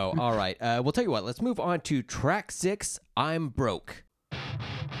 So, all right. We'll tell you what. Let's move on to track 6, I'm Broke.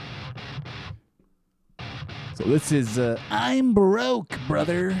 So this is I'm Broke,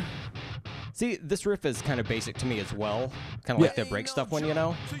 brother. See, this riff is kind of basic to me as well. Kind of like the break stuff one,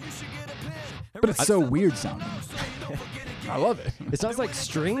 But it's so weird sounding. I love it. It sounds like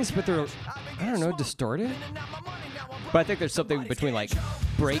strings, but they're, I don't know, distorted. But I think there's something between like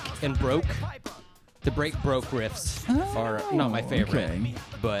break and broke. The break broke riffs are not my favorite, okay.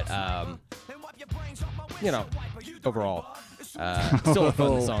 but overall, still a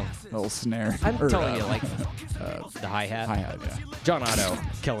fun song. Little snare. I'm telling you, like the hi-hat. Hi-hat, yeah. John Otto,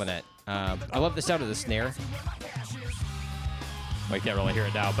 killing it. I love the sound of the snare. Well, you can't really hear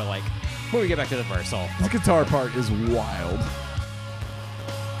it now, but like when we get back to the verse, The guitar part is wild.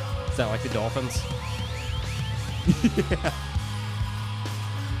 Sound like the Dolphins. Yeah.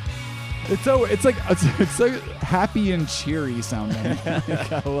 It's so happy and cheery sounding.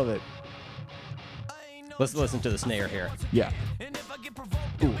 I love it. Let's listen to the snare here. Yeah.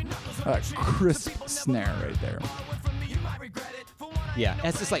 Ooh, crisp snare right there. Yeah,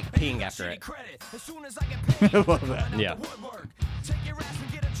 it's just like peeing after it. I love that. Yeah.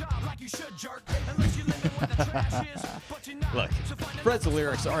 Look, Fred's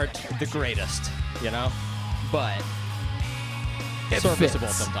lyrics aren't the greatest, but It serviceable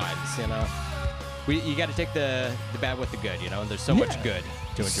fits. sometimes, You got to take the bad with the good, There's so much good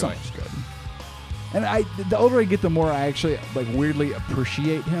to enjoy. So much good. And the older I get, the more I actually like weirdly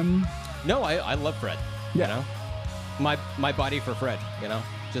appreciate him. No, I love Fred. Yeah. My body for Fred.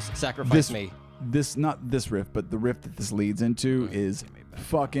 Just sacrifice me. Not this riff, but the riff that this leads into is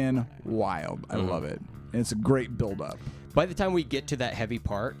fucking wild. I love it. And it's a great build up. By the time we get to that heavy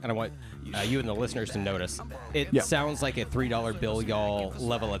part, and I want you and the listeners to notice, it sounds like a $3 bill, y'all,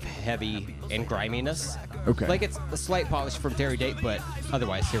 level of heavy and griminess. Okay. Like it's a slight polish from Terry Date, but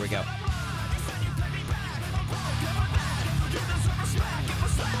otherwise, here we go.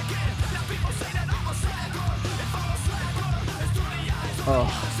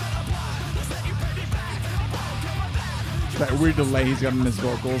 Oh. That weird delay he's got in his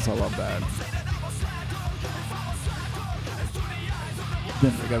vocals. I love that.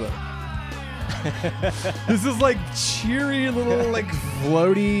 Then we got this is like cheery little like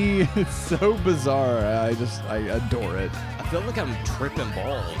floaty. It's so bizarre. I adore it. I feel like I'm tripping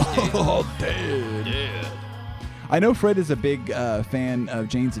balls, dude. Oh, dude. I know Fred is a big fan of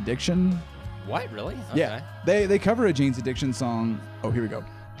Jane's Addiction. What? Really? Okay. Yeah. They cover a Jane's Addiction song. Oh, here we go.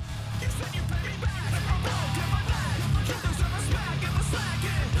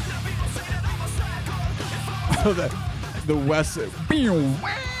 Oh, the West.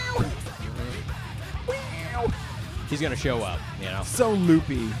 He's gonna show up, So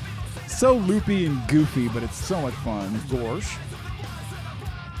loopy. So loopy and goofy, but it's so much fun. Gorsh.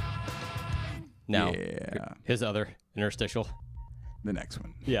 Now, Yeah. his other interstitial. The next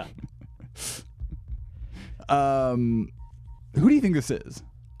one. Yeah. Who do you think this is?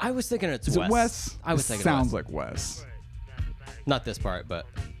 I was thinking it's Is Wes. it Wes? I was This thinking sounds Wes. like Wes. Not this part, but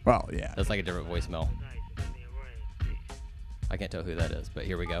Well, yeah. that's like a different voicemail. I can't tell who that is, but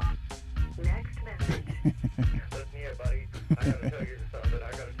here we go. Next message. Listen here, buddy. I gotta tell you something.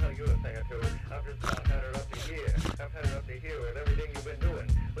 I gotta tell you you a thing or two. I've just about had it up to here. I've had it up to here with everything you've been doing.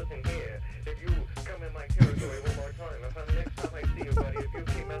 Listen here, if you come in my territory one more time, next time I see you, buddy, if you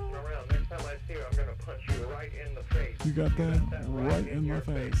keep messing around, next time I see you, I'm gonna punch you right in the face. You got that right in your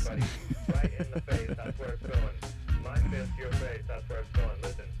the face. buddy. Right in the face, that's where it's going. My fist to your face, that's where it's going.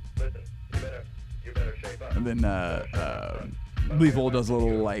 Listen, you better shape up. And then Lethal does a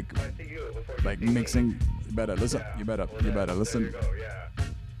little like mixing. You better listen. You better listen. There you go, yeah.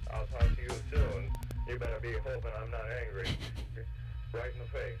 I'll talk to you soon. You better be hoping I'm not angry. Right in the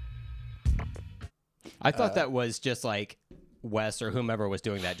face. I thought that was just like Wes or whomever was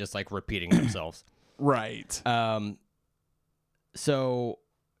doing that, just like repeating themselves. Right. So,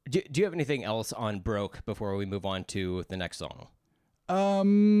 do you have anything else on Broke before we move on to the next song?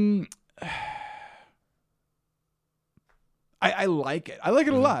 I like it. I like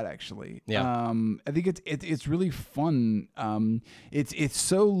it a lot, actually. Yeah. I think it's really fun. It's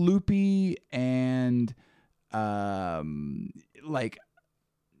so loopy and like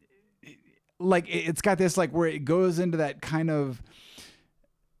it's got this like where it goes into that kind of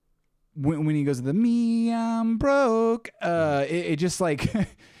when he goes to the me I'm broke. It just like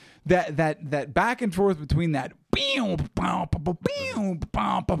that back and forth between that.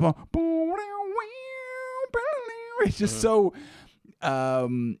 It's just so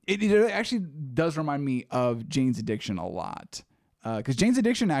it actually does remind me of Jane's Addiction a lot, because Jane's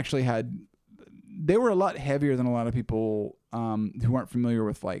Addiction actually they were a lot heavier than a lot of people who aren't familiar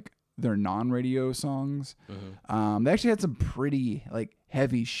with like their non-radio songs. They actually had some pretty like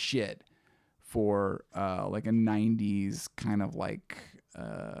heavy shit for like a 90s kind of like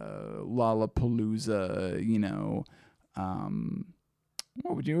Lollapalooza, you know.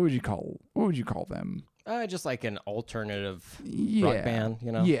 What would you call them? Just like an alternative Yeah. rock band,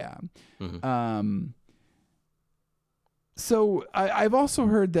 you know? Yeah. Mm-hmm. So I've also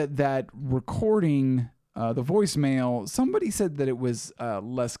heard that recording, the voicemail, somebody said that it was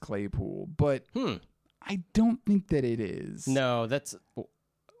Les Claypool, but I don't think that it is. No,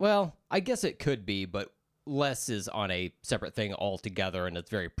 well, I guess it could be, but Les is on a separate thing altogether, and it's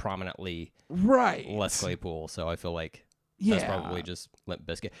very prominently Right. Les Claypool, so I feel like Yeah. that's probably just Limp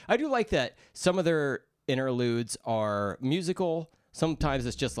Bizkit. I do like that some of their interludes are musical. Sometimes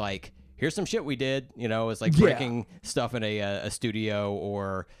it's just like, here's some shit we did, you know, it's like breaking stuff in a studio,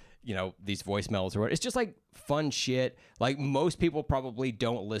 or, you know, these voicemails or what. It's just like fun shit. Like most people probably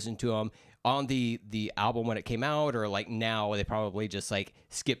don't listen to them on the album when it came out, or like now they probably just like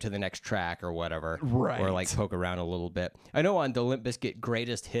skip to the next track or whatever. Right. Or like poke around a little bit. I know on the Limp Bizkit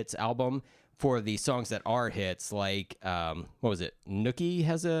Greatest Hits album, for the songs that are hits, like what was it? Nookie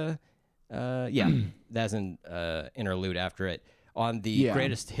has a that's an interlude after it. On the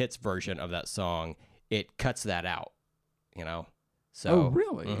Greatest Hits version of that song, it cuts that out, you know. So Oh,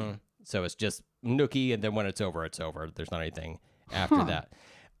 really? So it's just Nookie, and then when it's over, it's over. There's not anything after that.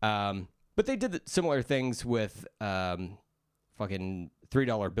 But they did similar things with fucking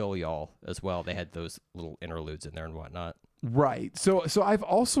 $3 Bill Y'all as well. They had those little interludes in there and whatnot. Right. So I've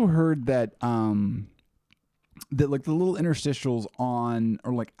also heard that that like the little interstitials on,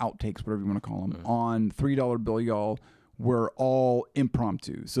 or like outtakes, whatever you want to call them, on $3 Bill Y'all were all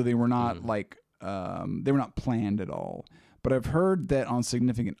impromptu. So they were not like they were not planned at all. But I've heard that on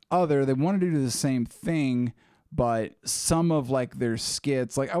Significant Other, they wanted to do the same thing, but some of like their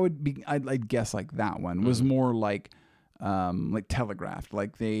skits, like I'd guess like that one was more like telegraphed,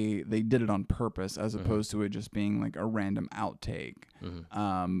 like they did it on purpose as opposed to it just being like a random outtake,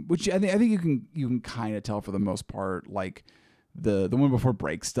 which I think you can kind of tell for the most part, like the one before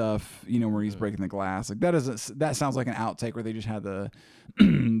Break Stuff, you know, where he's breaking the glass, like that sounds like an outtake where they just had the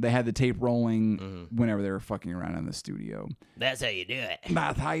they had the tape rolling whenever they were fucking around in the studio. That's how you do it.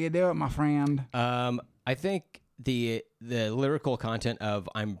 That's how you do it, my friend. I think the lyrical content of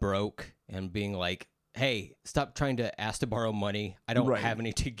I'm broke and being like, hey, stop trying to ask to borrow money. I don't have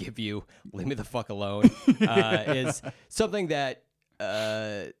any to give you. Leave me the fuck alone. Is something that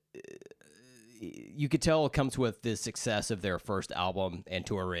you could tell comes with the success of their first album and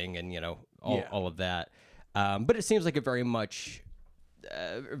touring and, you know, all of that. But it seems like a very much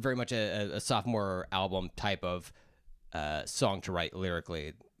a sophomore album type of song to write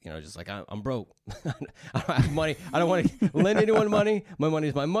lyrically. You know, just like, I'm broke. I don't have money. I don't want to lend anyone money. My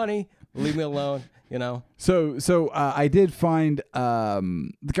money's my money. Leave me alone, you know? So I did find,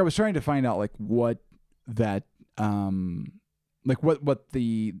 like I was trying to find out like what that like what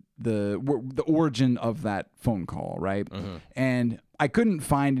the origin of that phone call, right? And I couldn't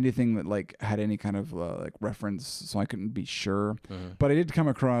find anything that like had any kind of like reference, so I couldn't be sure. But I did come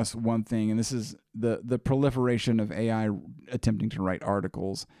across one thing, and this is the proliferation of AI attempting to write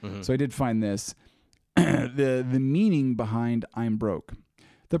articles. So I did find this. the meaning behind "I'm broke."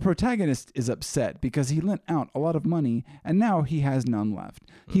 The protagonist is upset because he lent out a lot of money and now he has none left.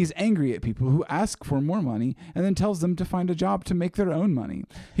 He's angry at people who ask for more money and then tells them to find a job to make their own money.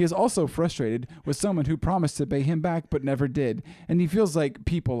 He is also frustrated with someone who promised to pay him back but never did, and he feels like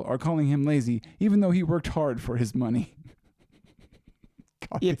people are calling him lazy even though he worked hard for his money.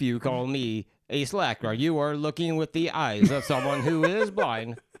 If you call me a slacker, you are looking with the eyes of someone who is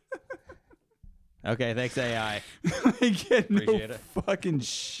blind. Okay, thanks, AI. I get Appreciate no it. fucking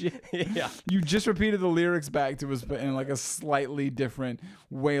shit. Yeah. You just repeated the lyrics back to us, but in like a slightly different,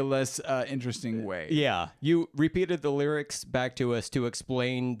 way less interesting way. Yeah, you repeated the lyrics back to us to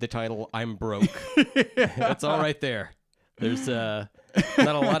explain the title "I'm Broke." That's all right there. There's not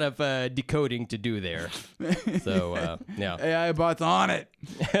a lot of decoding to do there. So, yeah. AI bots on it.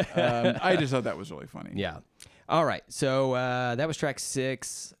 I just thought that was really funny. Yeah. All right. So that was track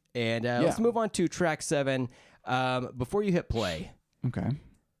 6. And let's move on to track 7. Before you hit play, Okay.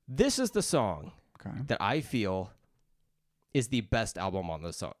 this is the song Okay. that I feel is the best album on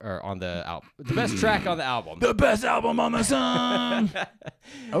the song, or on the album, the best track on the album. The best album on the song.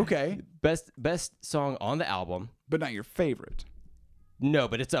 Okay. Best song on the album. But not your favorite. No,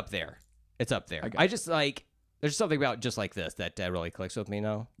 but it's up there. It's up there. got I just like, there's something about just like this that really clicks with me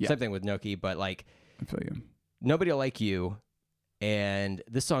now. Yeah. Same thing with Nookie, but like, I feel you. Nobody Like You. And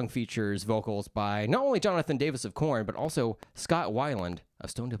this song features vocals by not only Jonathan Davis of Korn, but also Scott Weiland of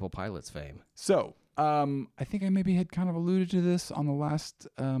Stone Temple Pilots fame. So, I think I maybe had kind of alluded to this on the last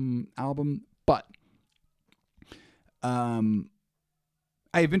album, but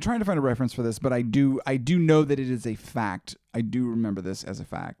I've been trying to find a reference for this, but I do know that it is a fact. I do remember this as a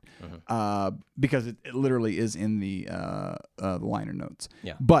fact because it literally is in the liner notes.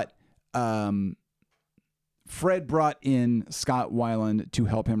 Yeah. But Fred brought in Scott Weiland to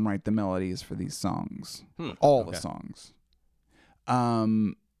help him write the melodies for these songs, all the songs.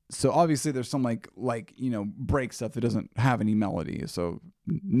 So obviously there's some like break stuff that doesn't have any melody. So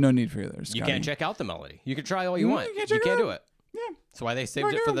no need for this. You can't check out the melody. You can try all you want. you You can't can't check it do out. it. Yeah. That's why they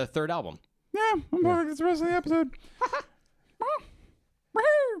saved it for the third album. Yeah, I'm bored. It's the rest of the episode.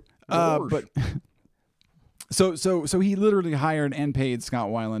 But so he literally hired and paid Scott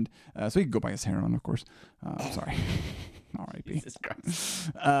Weiland, so he could go buy his heroin, of course. Sorry, R.I.P. Jesus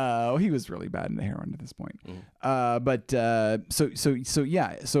Christ. He was really bad into heroin at this point.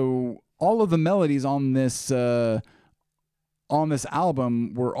 So all of the melodies on this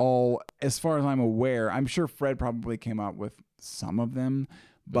album were all, as far as I'm aware, I'm sure Fred probably came out with some of them,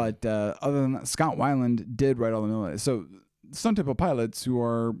 but other than that, Scott Weiland did write all the melodies. So Stone Temple Pilots, who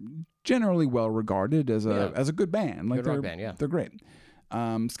are generally well regarded as a good band, like Good rock band, yeah. they're great.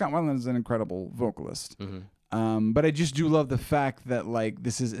 Scott Weiland is an incredible vocalist. But I just do love the fact that like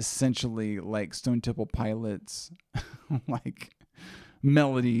this is essentially like Stone Temple Pilots like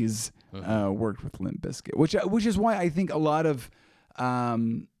melodies worked with Limp BIZKIT, which is why I think a lot of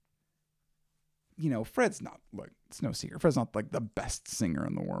Fred's not like, it's no secret, Fred's not like the best singer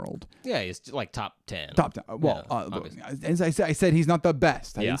in the world. Yeah, he's like top 10. Top 10. Well, as I said, he's not the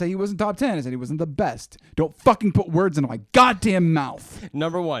best. I didn't say he wasn't top 10. I said he wasn't the best. Don't fucking put words in my goddamn mouth.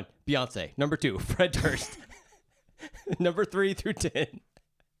 Number 1, Beyonce. Number 2, Fred Durst. Number 3 through 10.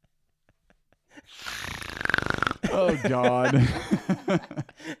 Oh, God.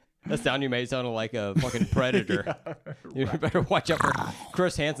 That sound you made sounded like a fucking predator. You better watch out for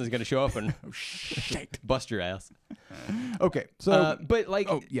Chris Hansen's going to show up and bust your ass. Okay, so but like,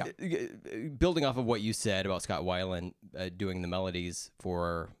 building off of what you said about Scott Weiland doing the melodies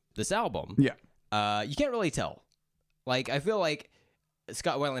for this album, you can't really tell. Like, I feel like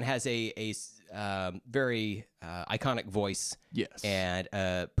Scott Weiland has a very iconic voice, yes, and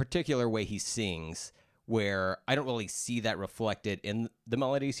a particular way he sings, where I don't really see that reflected in the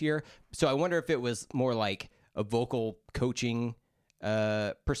melodies here. So I wonder if it was more like a vocal coaching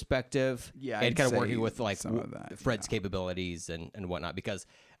perspective, and kind of working with like Fred's capabilities and whatnot, because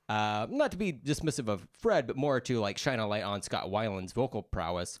not to be dismissive of Fred, but more to like shine a light on Scott Weiland's vocal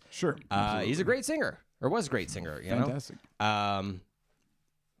prowess. Sure. He's a great singer, or was a great singer, Fantastic.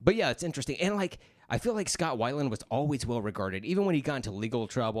 But yeah, it's interesting. And like, I feel like Scott Weiland was always well regarded, even when he got into legal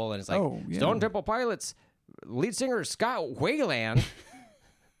trouble. And it's like, Stone Temple Pilots lead singer Scott Weiland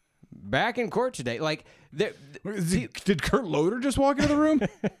back in court today. Like, did Kurt Loder just walk into the room?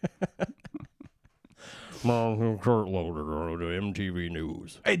 Kurt Loder, the MTV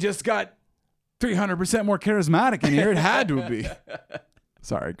News. I just got 300% more charismatic in here. It had to be.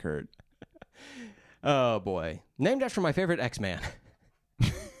 Sorry, Kurt. Oh, boy. Named after my favorite X-Man.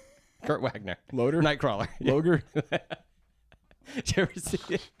 Kurt Wagner. Loader? Nightcrawler. Loger? Did you ever see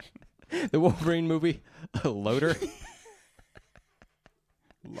the Wolverine movie? Loader?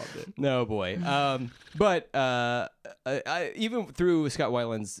 Loved it. No, boy. But I, even through Scott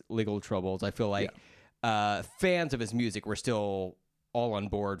Weiland's legal troubles, I feel like fans of his music were still all on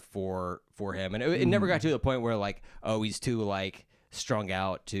board for him. And it never got to the point where, like, oh, he's too, like, strung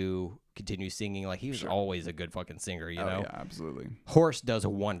out to continue singing. Like, he was always a good fucking singer, you know? Yeah, absolutely. Horse does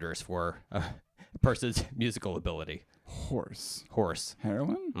wonders for a person's musical ability. Horse.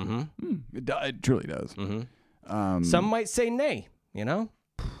 Heroin? Mm-hmm. It truly does. Mm-hmm. Some might say nay, you know?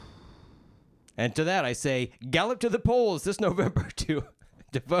 And to that I say, gallop to the polls this November to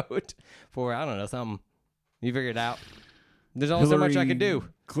vote for, I don't know, something. You figure it out. There's only so much I can do.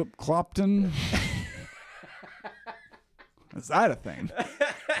 Clopton? Is that a thing?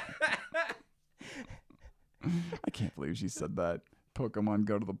 I can't believe she said that. Pokemon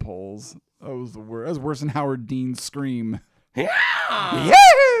go to the polls. That was the worst. That was worse than Howard Dean's scream. Yeah!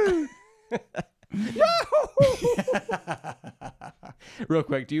 Real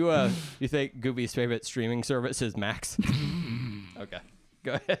quick, do you think Gooby's favorite streaming service is Max? Okay,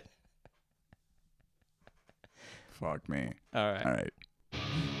 go ahead. Fuck me. All right.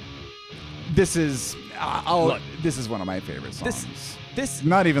 This is this is one of my favorite songs. This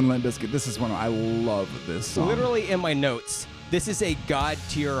Not even Limp Bizkit. This is one of, I love this song. literally in my notes. This is a god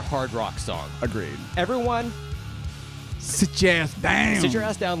tier hard rock song. Agreed. Everyone, Sit your ass down. sit your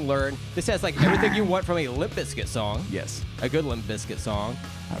ass down, learn. This has like everything you want from a Limp Bizkit song. Yes. A good Limp Bizkit song.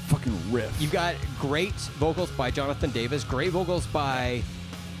 That fucking riff. You've got great vocals by Jonathan Davis, great vocals by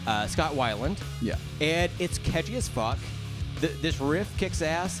Scott Weiland. Yeah. And it's catchy as fuck. This riff kicks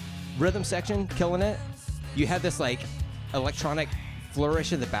ass. Rhythm section, killing it. You have this like electronic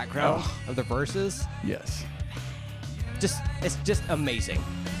flourish in the background of the verses. Yes. It's just amazing.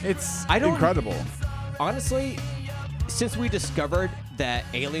 It's I don't- incredible. Honestly, since we discovered that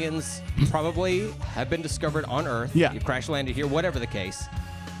aliens probably have been discovered on Earth, Yeah. you crash landed here, whatever the case,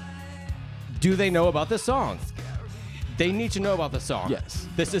 do they know about this song? They need to know about the song. Yes.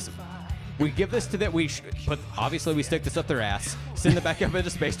 We give this to them. But obviously we stick this up their ass, send them back up into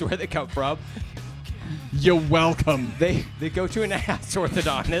space to where they come from. You're welcome. They go to an ass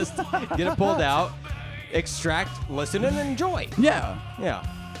orthodontist, get it pulled out, extract, listen, and enjoy. Yeah. Yeah.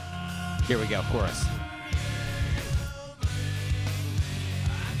 Here we go, chorus.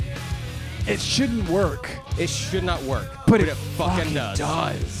 It shouldn't work. It should not work, But it it fucking fucking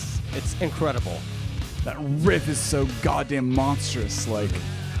does. It's incredible. That riff is so goddamn monstrous. Like,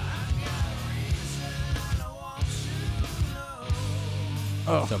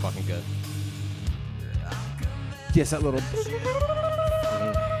 oh, So fucking good. yes, that little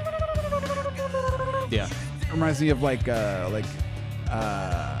Yeah. reminds me of like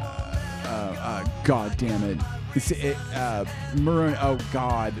God damn it. It's Maroon. Oh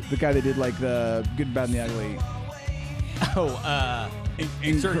God, the guy that did like the Good, Bad, and the Ugly.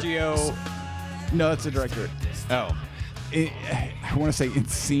 Sergio. No, that's the director. Oh. I want to say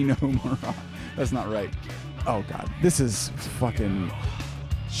Encino Morano. That's not right. Oh God, this is fucking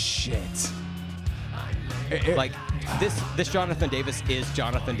shit. Like this Jonathan Davis is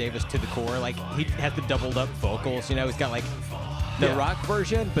Jonathan Davis to the core. Like he has the doubled up vocals. You know, he's got like the rock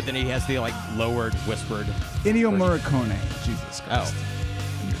version, but then he has the like lowered, whispered. Ennio version. Morricone. Jesus Christ. Oh.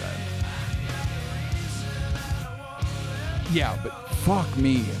 I knew that. Yeah, but fuck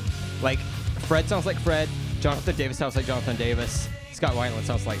me. Like Fred sounds like Fred. Jonathan Davis sounds like Jonathan Davis. Scott Weiland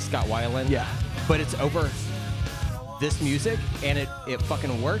sounds like Scott Weiland. Yeah. But it's over this music, and it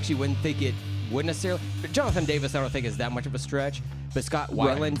fucking works. You wouldn't think it would necessarily. But Jonathan Davis, I don't think is that much of a stretch. But Scott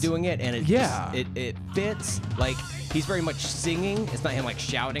Weiland Right. doing it, and it Yeah. just, it fits. Like he's very much singing. It's not him like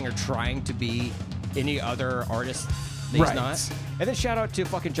shouting or trying to be any other artist. That he's Right. not. And then shout out to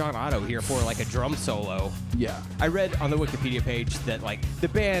fucking John Otto here for like a drum solo. Yeah. I read on the Wikipedia page that like the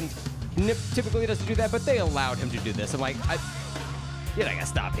band typically doesn't do that, but they allowed him to do this. I'm like, you're not gonna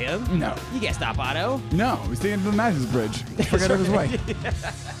stop him. No. You can't stop Otto. No, he's the end of the Madison Bridge. Forget of his way.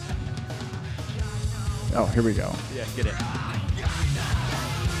 Oh, here we go. Yeah, get it.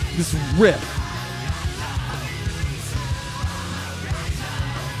 This riff.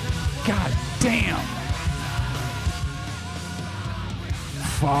 God damn.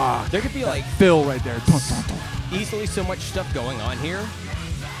 Fuck. There could be like Phil right there. easily so much stuff going on here,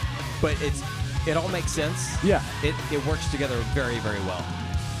 but it all makes sense. Yeah. It works together very, very well.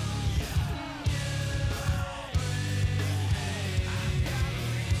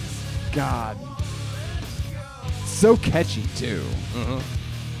 God. So catchy, too.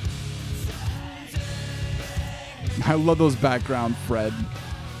 I love those background Fred.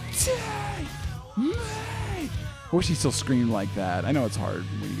 I wish he still screamed like that. I know it's hard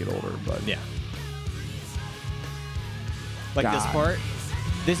when you get older, but Yeah. Like this God. part,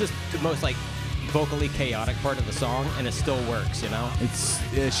 this is the most like vocally chaotic part of the song, and it still works, you know? it's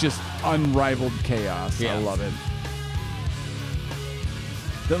just unrivaled chaos. Yeah. I love it.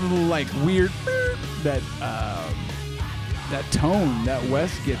 The little like weird that tone that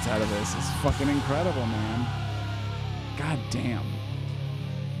Wes gets out of this is fucking incredible, man. God damn.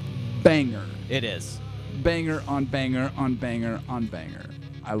 Banger. It is. Banger on banger on banger on banger.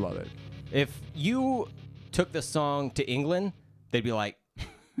 I love it. If you took this song to England, they'd be like,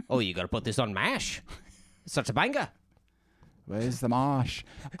 "Oh, you got to put this on MASH. It's such a banger." Where's the mosh?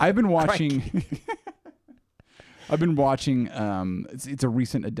 I've been watching. It's a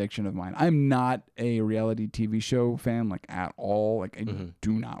recent addiction of mine. I'm not a reality TV show fan, like at all. Like I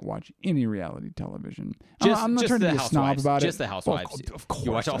do not watch any reality television. I'm not trying to be a snob about it. Just the Housewives. Of course,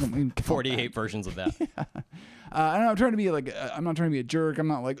 You watch all I don't mean to count 48 versions of that. I'm not trying to be like. I'm not trying to be a jerk. I'm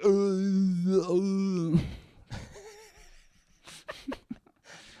not like.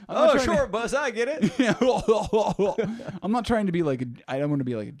 Oh, sure, Buzz, I get it. I'm not trying to be like I don't want to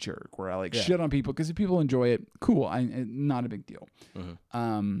be like a jerk where I like shit on people because if people enjoy it, cool. Not a big deal.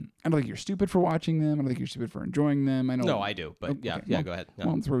 I don't think you're stupid for watching them. I don't think you're stupid for enjoying them. I know. No, I do, but yeah, well, go ahead. No.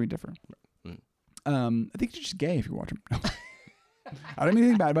 Well, that's where we differ. I think you're just gay if you watch them. I don't mean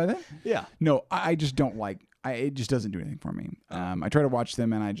anything bad by that. Yeah. No, I just don't like. It just doesn't do anything for me. I try to watch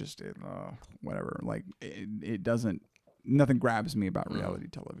them and I just whatever. Like it doesn't. Nothing grabs me about reality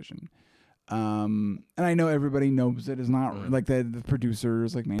television. And I know everybody knows it is not like the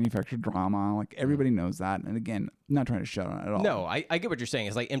producers like manufacture drama. Like everybody knows that. And again, not trying to shut on it at all. No, I get what you're saying.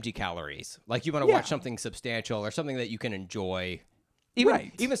 It's like empty calories. Like you want to watch something substantial or something that you can enjoy.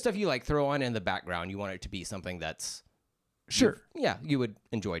 Even stuff you like throw on in the background, you want it to be something that's sure. you would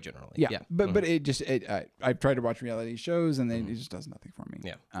enjoy generally. Yeah. But it just I've tried to watch reality shows and it just does nothing for me.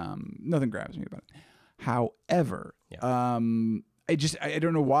 Yeah. Nothing grabs me about it. However, I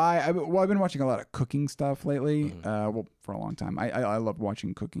don't know why. I've been watching a lot of cooking stuff lately. Well, for a long time. I love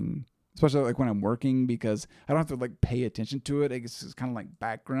watching cooking, especially like when I'm working because I don't have to like pay attention to it. I guess it's kind of like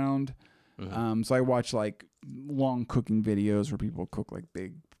background. So I watch like long cooking videos where people cook like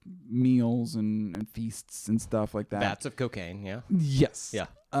big meals and feasts and stuff like that. Vats of cocaine, yeah. Yes. Yeah.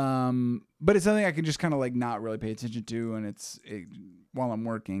 But it's something I can just kind of like not really pay attention to, and while I'm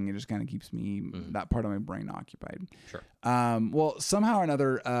working, it just kind of keeps me that part of my brain occupied. Sure. Well, somehow or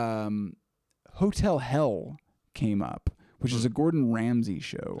another, Hotel Hell came up, which is a Gordon Ramsay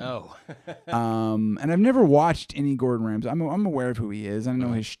show. Oh. And I've never watched any Gordon Ramsay. I'm aware of who he is. I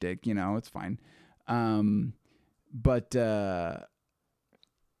know his shtick. You know, it's fine. But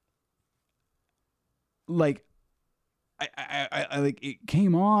like. I like it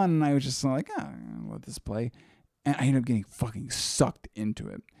came on and I was just like, I'll let this play. And I ended up getting fucking sucked into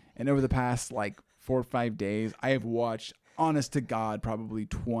it. And over the past like 4 or 5 days, I have watched, honest to God, probably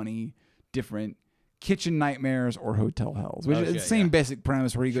 20 different kitchen nightmares or hotel hells, which is the same basic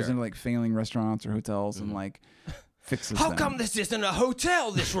premise where he goes into like failing restaurants or hotels and like fixes How them. come this isn't a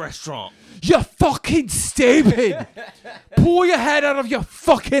hotel, this restaurant? You fucking stupid! Pull your head out of your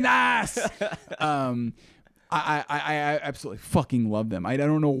fucking ass! I absolutely fucking love them. I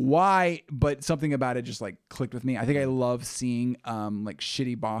don't know why, but something about it just like clicked with me. I think I love seeing like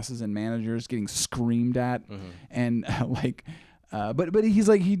shitty bosses and managers getting screamed at, and but he's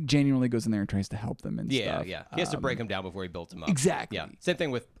like he genuinely goes in there and tries to help them and stuff. Yeah. He has to break them down before he builds them up. Exactly. Yeah. Same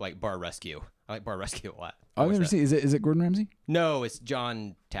thing with like Bar Rescue. I like Bar Rescue a lot. I've never seen. Is it Gordon Ramsay? No, it's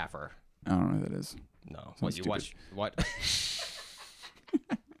John Taffer. I don't know who that is. No. What you watch? What?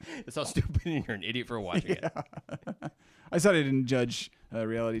 It sounds stupid and you're an idiot for watching it. I said I didn't judge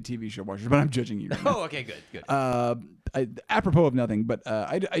reality TV show watchers, but I'm judging you right now. Oh, okay, good. Apropos of nothing, but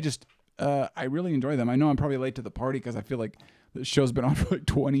I really enjoy them. I know I'm probably late to the party because I feel like the show's been on for like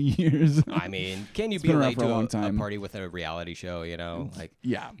 20 years. I mean, can you It's be been around late for a to long a time. party with a reality show, you know? Like,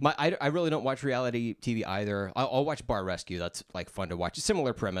 yeah. I really don't watch reality TV either. I'll watch Bar Rescue. That's like fun to watch.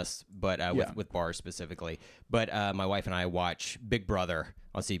 Similar premise, but with bars specifically. But my wife and I watch Big Brother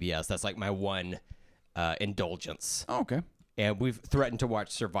on CBS. That's like my one indulgence. Oh, okay. And we've threatened to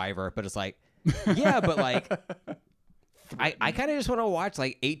watch Survivor, but it's like, yeah, but like, I kind of just want to watch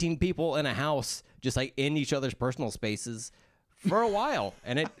like 18 people in a house, just like in each other's personal spaces for a while.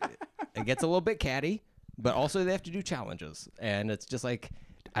 And it gets a little bit catty, but also they have to do challenges. And it's just like,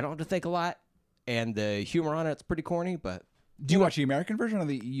 I don't have to think a lot. And the humor on it's pretty corny, but Do you watch the American version or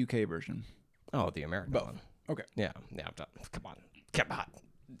the UK version? Oh, the American Both. one. Okay. Yeah. Come on.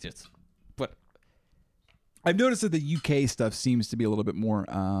 Just what? I've noticed that the UK stuff seems to be a little bit more,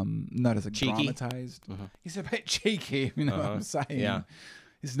 not as Cheeky? dramatized. It's a bit cheeky, you know what I'm saying? Yeah.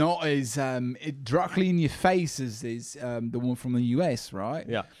 It's not as directly in your face as the one from the US, right?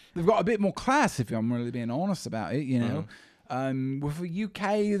 Yeah. They've got a bit more class, if I'm really being honest about it, you know. With the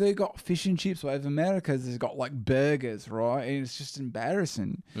UK, they got fish and chips. Whereas America, they've got like burgers, right? And it's just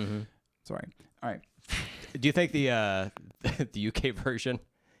embarrassing. Sorry. All right. Do you think the the UK version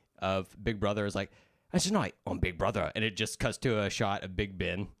of Big Brother is like, "It's tonight on Big Brother," and it just cuts to a shot of Big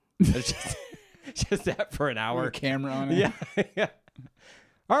Ben? It's just that for an hour. With a camera on it. Yeah. Yeah.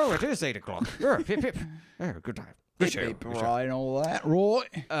 Oh, it is 8 o'clock. Hip, hip. Oh, good time. Good show. Right, and all that,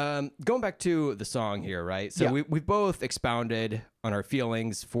 right? Going back to the song here, right? So Yeah. we've both expounded on our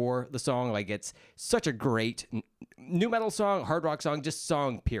feelings for the song. Like, it's such a great new metal song, hard rock song, just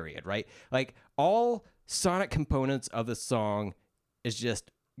song, period, right? Like, all sonic components of the song is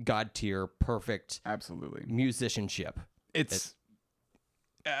just god tier, perfect Absolutely. musicianship. It's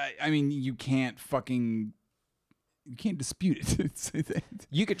I mean, you can't dispute it.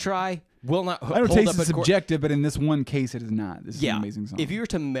 You could try, will not I know hold taste up is a court. subjective, but in this one case, it is not. This is Yeah. an amazing song. If you were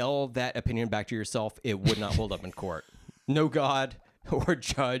to mail that opinion back to yourself, it would not hold up in court. No God or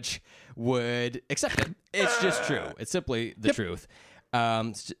judge would accept it. It's just true. It's simply the truth.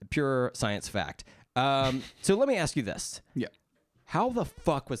 It's pure science fact. So let me ask you this. Yeah. How the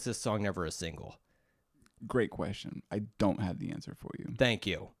fuck was this song never a single? Great question. I don't have the answer for you. Thank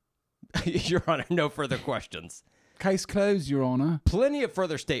you. Your Honor, no further questions. Case closed, Your Honor. Plenty of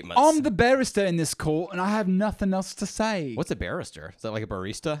further statements. I'm the barrister in this court, and I have nothing else to say. What's a barrister? Is that like a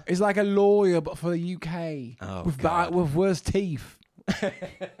barista? It's like a lawyer, but for the UK. Oh, with God. with worse teeth.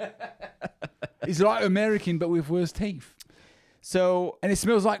 It's like American, but with worse teeth. So, And it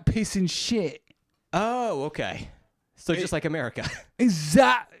smells like piss and shit. oh, okay. So just like America.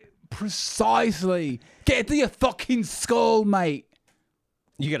 Precisely. Get it to your fucking skull, mate.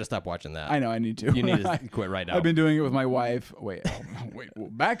 You got to stop watching that. I know, I need to. You need to quit right now. I've been doing it with my wife. Wait,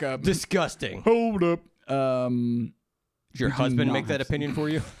 back up. Disgusting. Hold up. Did your we do husband not make that have opinion for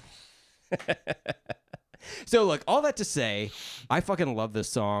you? So, look, all that to say, I fucking love this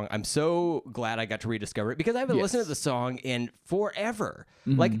song. I'm so glad I got to rediscover it because I haven't listened to the song in forever.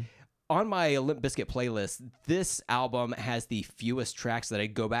 Like, on my Limp BIZKIT playlist, this album has the fewest tracks that I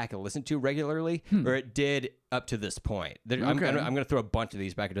go back and listen to regularly, or it did up to this point. I'm Okay. going to throw a bunch of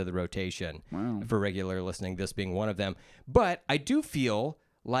these back into the rotation Wow. for regular listening, this being one of them. But I do feel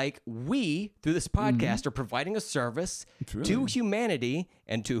like we, through this podcast, are providing a service to humanity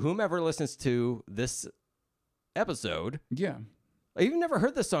and to whomever listens to this episode. Yeah. You've never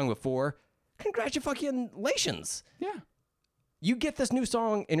heard this song before. Congratulations. Yeah. You get this new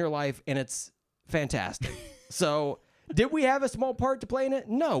song in your life, and it's fantastic. So, did we have a small part to play in it?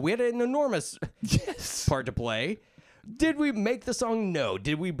 No, we had an enormous part to play. Did we make the song? No.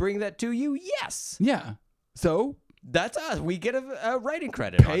 Did we bring that to you? Yes. Yeah. So That's us. We get a writing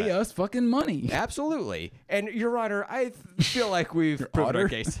credit on it. pay us fucking money. Absolutely. And, Your Honor, I feel like we've proven our Otter?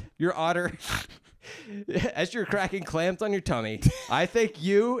 case. Your Honor, as you're cracking clams on your tummy, I think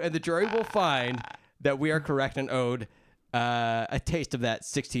you and the jury will find that we are correct and owed a taste of that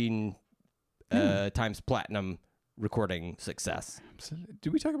 16 times platinum recording success.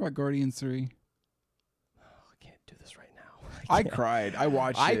 Did we talk about Guardians 3? I can't do this right now. I cried. I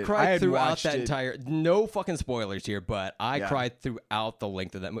watched it. I cried had throughout watched that it. entire. No fucking spoilers here, but I Yeah. cried throughout the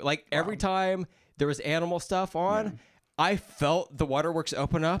length of that movie. Like every time there was animal stuff on, I felt the waterworks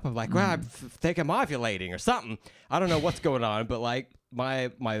open up. I'm like, wow, I think I'm ovulating or something. I don't know what's going on, but like my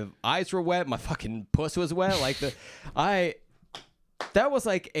eyes were wet, my fucking puss was wet. Like that was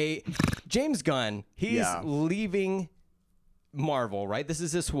like a James Gunn. He's leaving Marvel, right? This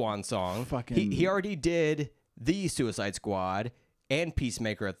is his swan song. He already did the Suicide Squad and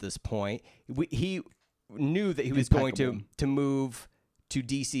Peacemaker at this point. He knew that he was going to move to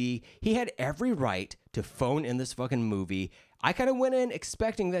DC. He had every right to phone in this fucking movie. I kind of went in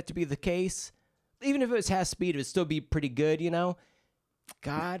expecting that to be the case. Even if it was half speed, it would still be pretty good, you know?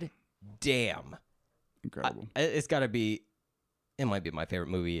 God damn. Incredible. It's got to be, it might be my favorite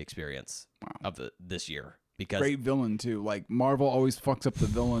movie experience of this year. Because Great villain, too. Like, Marvel always fucks up the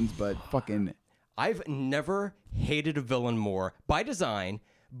villains, but fucking... I've never hated a villain more by design,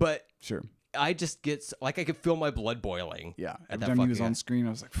 but Sure. I just get, like, I could feel my blood boiling. Yeah. at Every that time he was fucking on guy. screen, I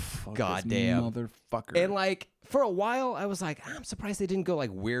was like, fuck God this damn. motherfucker. And like for a while, I was like, I'm surprised they didn't go like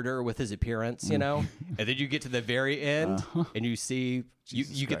weirder with his appearance, you know. And then you get to the very end, and you see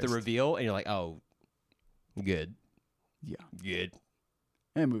you get the Christ. reveal, and you're like, oh, good. Yeah. Good.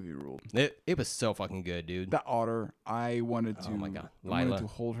 That movie ruled. It was so fucking good, dude. That otter, I wanted to. Oh my God. I wanted Lila. to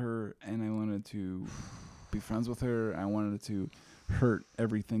hold her, and I wanted to be friends with her. I wanted to hurt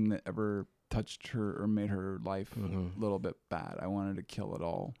everything that ever touched her or made her life a little bit bad. I wanted to kill it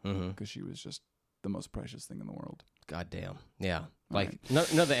all because she was just the most precious thing in the world. God damn. Yeah. Right. Like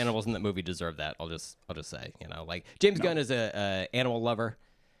none of the animals in that movie deserve that. I'll just say, like James Gunn is a animal lover.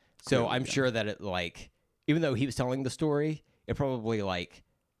 So Clearly, I'm sure that it like, even though he was telling the story, it probably like,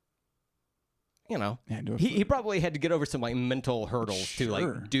 Yeah, do it he probably had to get over some like mental hurdles to Sure.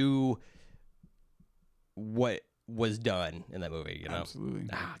 like do what was done in that movie, Absolutely.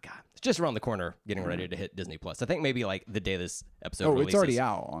 Ah, God. It's just around the corner getting ready to hit Disney Plus. I think maybe like the day this episode Oh, releases. it's already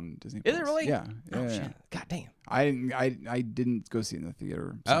out on Disney+. Is it really? Yeah. Oh, yeah, shit. yeah. God damn. I didn't go see it in the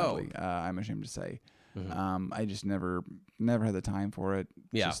theater. Sadly. I'm ashamed to say. I just never had the time for it.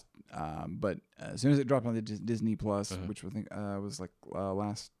 Yeah. Just, but as soon as it dropped on the Disney Plus, which I think was like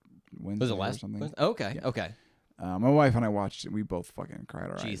last Wednesday Was it last? or something. Okay. Yeah. Okay. My wife and I watched it. We both fucking cried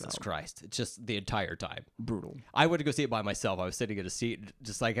our eyes Jesus out. Christ. It's just the entire time. Brutal. I went to go see it by myself. I was sitting in a seat,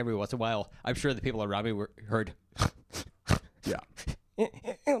 just like every once in a while. I'm sure the people around me heard, Yeah.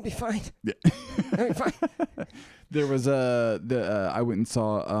 it'll be fine. Yeah. It'll be fine. There was I went and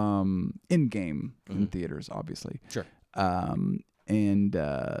saw Endgame in theaters, obviously. Sure. And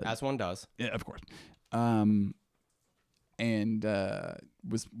As one does. yeah, of course. And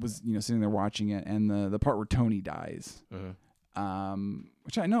was sitting there watching it, and the part where Tony dies,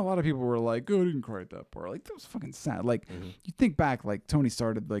 which I know a lot of people were like, "Oh, I didn't cry at that part." Like that was fucking sad. Like you think back, like Tony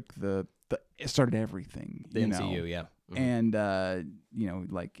started like it started everything. The you MCU, know? yeah. And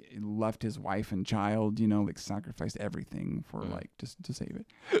like left his wife and child, like sacrificed everything for like just to save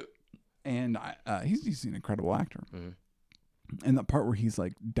it. And he's an incredible actor. And the part where he's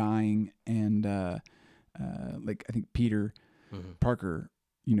like dying and like I think Peter Parker,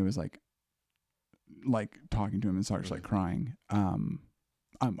 is like talking to him and starts like crying. I'm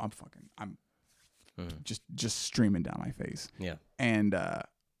just streaming down my face. Yeah. And I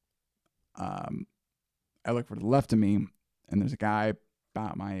look for the left of me, and there's a guy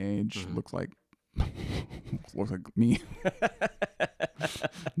about my age, looks like me,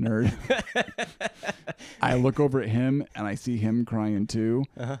 nerd. I look over at him, and I see him crying too.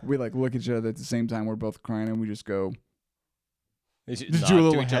 We like look at each other at the same time. We're both crying, and we just go, just do a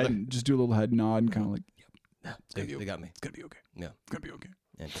little head nod, and kind of like, Yeah, they got me. it's gonna be okay. Yeah. It's gonna be okay.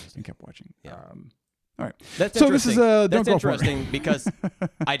 Interesting. And kept watching. Yeah. All right. That's So this interesting. is That's don't go for it. interesting because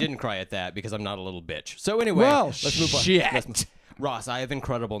I didn't cry at that because I'm not a little bitch. So anyway, Well, let's move on. shit. Ross, I have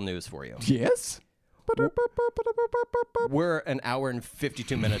incredible news for you. Yes. We're an hour and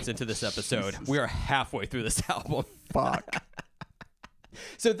 52 minutes into this episode. We are halfway through this album. Fuck.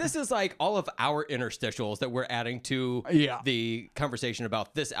 So this is like all of our interstitials that we're adding to Yeah. the conversation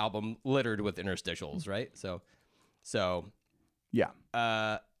about this album littered with interstitials, right? So Yeah.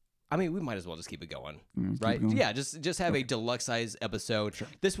 I mean, we might as well just keep it going, keep right? it going. Yeah, just have a deluxe size episode.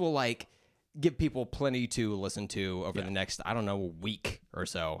 This will like give people plenty to listen to over the next, I don't know, week or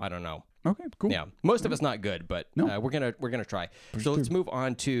so. I don't know. Okay. Cool. Yeah, most of it's not good, but No. we're gonna try. So let's move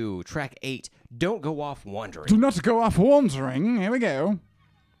on to track 8. Don't go off wandering. Do not go off wandering. Here we go.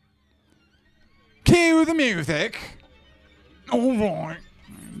 Cue the music. All right.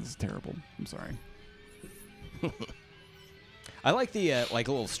 This is terrible. I'm sorry. I like the like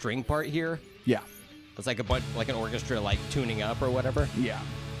little string part here. Yeah. It's like a bunch, like an orchestra, like tuning up or whatever. Yeah.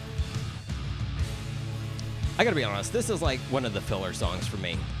 I gotta be honest, this is like one of the filler songs for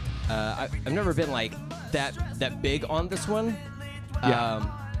me. I've never been like that big on this one. Yeah.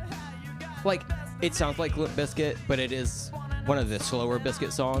 Like it sounds like Limp BIZKIT, but it is one of the slower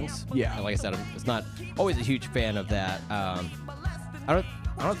BIZKIT songs. Yeah. And like I said, I'm just not always a huge fan of that. I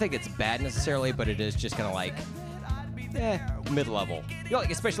don't think it's bad necessarily, but it is just kind of like mid-level.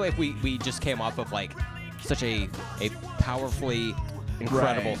 Like especially if we just came off of like such a powerfully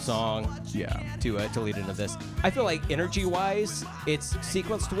incredible Right. song. Yeah. To lead into this. I feel like energy-wise, it's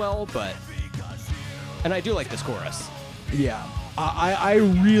sequenced well, and I do like this chorus. Yeah. I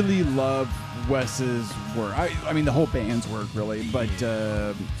really love Wes's work. I mean, the whole band's work, really, but it's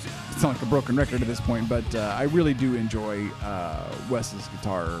not like a broken record at this point, but I really do enjoy Wes's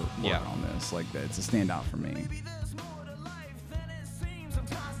guitar work on this. Like, it's a standout for me.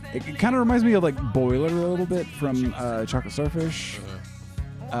 It kind of reminds me of, like, Boiler a little bit from Chocolate Starfish.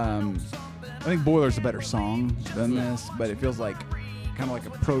 I think Boiler's a better song than this, but it feels like kind of like a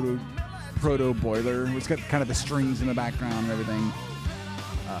proto Boiler. It's got kind of the strings in the background and everything.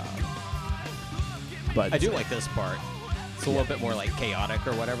 But I do like this part. It's a little bit more like chaotic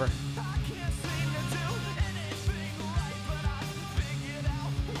or whatever.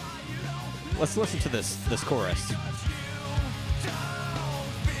 Let's listen to this chorus.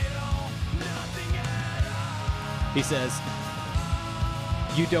 He says,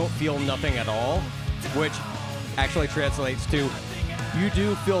 "You don't feel nothing at all," which actually translates to, "You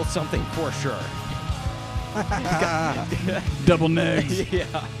do feel something for sure." Double negs. Yeah.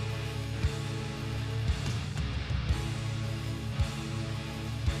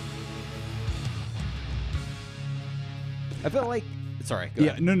 I feel like, sorry. Go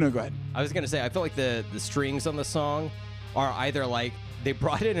Yeah, ahead. no, go ahead. I was gonna say, I feel like the strings on the song are either like they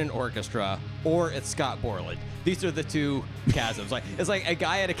brought in an orchestra or it's Scott Borland. These are the two chasms. Like it's like a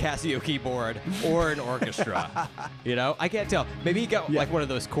guy at a Casio keyboard or an orchestra. You know, I can't tell. Maybe he got like one of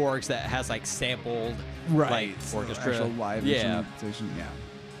those Korgs that has like sampled like orchestra, Actual live instrumentation. Yeah.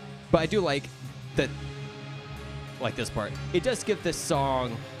 But I do like that, like this part. It does give this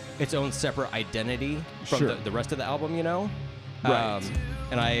song its own separate identity from Sure. the rest of the album, you know? Right.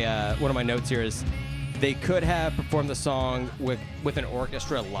 And I one of my notes here is they could have performed the song with an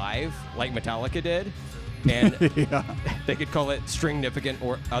orchestra live, like Metallica did, and Yeah. they could call it Stringnificant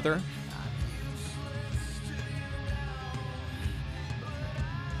or Other.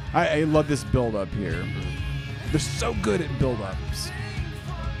 I love this build up here. They're so good at build ups.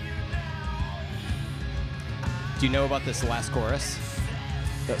 Do you know about this last chorus?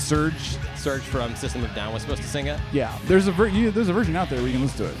 Surge. Surge from System of a Down was supposed to sing it. Yeah. There's a version out there where you can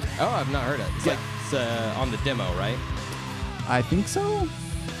listen to it. Oh, I've not heard it. It's like it's on the demo, right? I think so.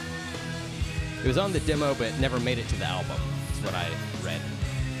 It was on the demo, but never made it to the album. That's what I read.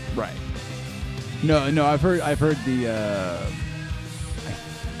 Right. No. I've heard the.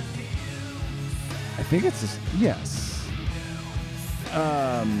 I think it's yes.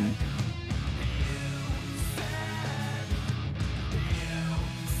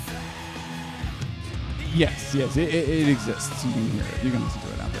 Yes, it exists. You can hear it. You can listen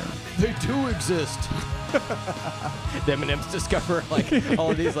to it out there. They do exist. The M&M's discover like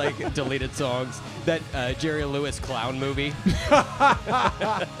all of these like deleted songs. That Jerry Lewis clown movie.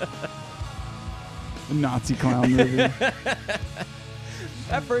 The Nazi clown movie.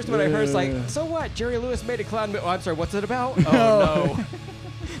 At first, when I heard, it's like, so what? Jerry Lewis made a clown movie. Oh, I'm sorry. What's it about? Oh no.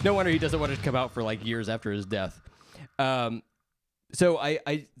 No wonder he doesn't want it to come out for like years after his death. So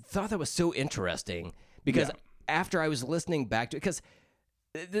I thought that was so interesting because after I was listening back to it, because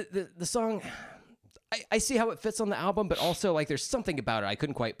the song, I see how it fits on the album, but also like there's something about it I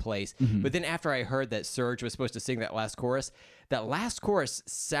couldn't quite place. But then after I heard that Surge was supposed to sing that last chorus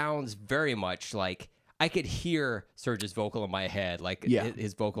sounds very much like I could hear Surge's vocal in my head, like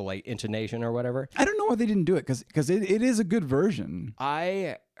his vocal like intonation or whatever. I don't know why they didn't do it because it is a good version.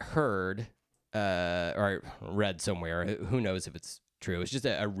 I heard or read somewhere, who knows if it's true, it's just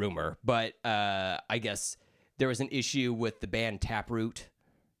a rumor, but I guess there was an issue with the band Taproot.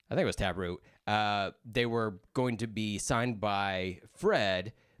 I think it was Taproot. They were going to be signed by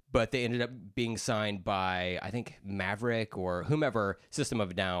Fred, but they ended up being signed by, I think, Maverick or whomever System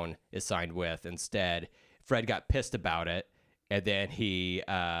of a Down is signed with instead. Fred got pissed about it, and then he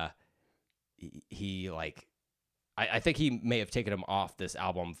like, I think he may have taken him off this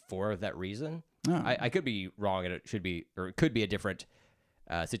album for that reason. Oh. I could be wrong, and it should be, or it could be a different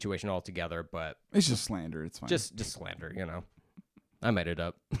situation altogether, but It's just slander. It's fine. just slander, you know. I made it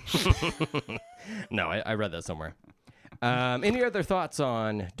up. No, I read that somewhere. Any other thoughts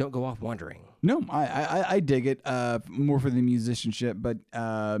on Don't Go Off Wandering? No, I dig it more for the musicianship, but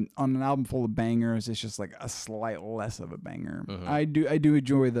on an album full of bangers, it's just like a slight less of a banger. I do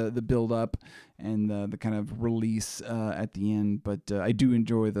enjoy the build up and the kind of release at the end, but I do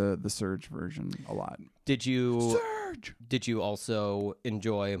enjoy the Surge version a lot. Did you Surge! Did you also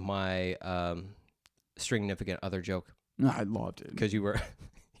enjoy my Stringnificant Other joke? No, I loved it. Because you were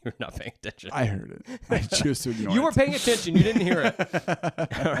not paying attention. I heard it. I just ignored it. You were paying attention. You didn't hear it.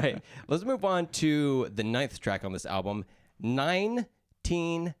 All right. Let's move on to the 9th track on this album,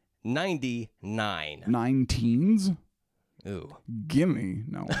 1999. 9 teens? Ooh. Gimme.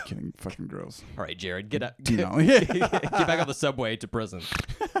 No, I'm kidding. Fucking gross. All right, Jared, get up. Do not. Get back on the subway to prison.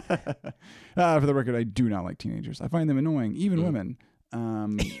 For the record, I do not like teenagers. I find them annoying, even women.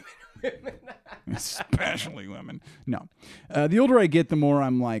 Especially women. No. The older I get, the more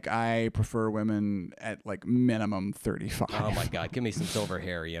I'm like, I prefer women at like minimum 35. Oh my God, give me some silver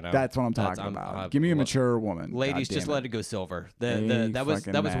hair, you know. That's what I'm talking about. Give me a mature woman. Ladies, God just damn let it go silver. Hey, That was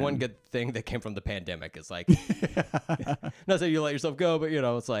fucking one man. good thing that came from the pandemic. It's like, not saying you let yourself go, but you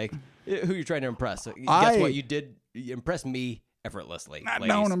know, it's like, who you're trying to impress. Guess what? You did impress me effortlessly. I ladies.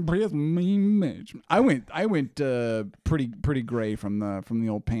 don't impress me much. I went pretty gray from the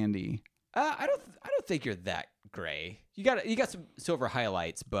old pandy. I don't think you're that gray. You got some silver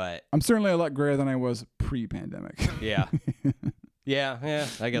highlights, but I'm certainly a lot grayer than I was pre-pandemic. yeah. Yeah,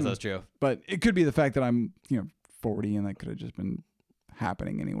 I guess that's true. But it could be the fact that I'm, 40 and that could have just been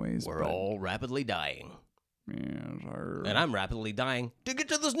happening anyways. We're all rapidly dying. Yes, And I'm rapidly dying to get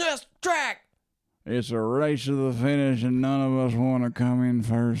to this next track. it's a race to the finish and none of us want to come in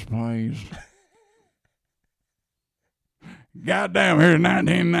first place. Goddamn, here's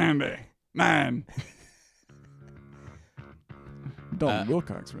 1999. Dalton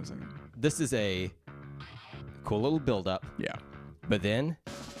Wilcox for a second. This is a cool little build-up. Yeah. But then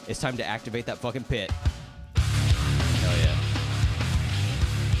it's time to activate that fucking pit. Hell yeah.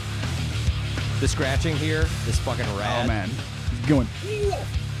 The scratching here is fucking rad. Oh, man. He's going.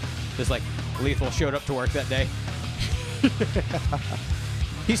 Just like Lethal showed up to work that day.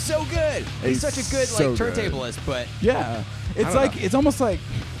 He's so good. He's such a good so good. turntablist, but Yeah. It's almost like.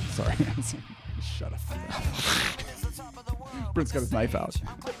 Sorry. Shut up. Brent's got his knife out.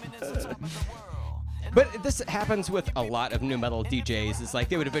 But this happens with a lot of new metal DJs. It's like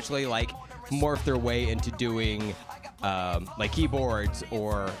they would eventually morph their way into doing keyboards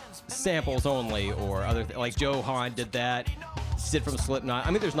or samples only or other like Joe Hahn did that. Sid from Slipknot.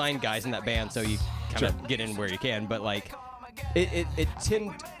 I mean, there's 9 guys in that band, so you kind of get in where you can. But it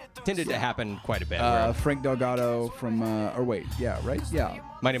tended to happen quite a bit. Frank Delgado from right? Yeah.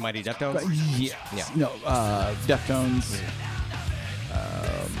 Mighty Deftones. Yeah. Yeah. No, Deftones.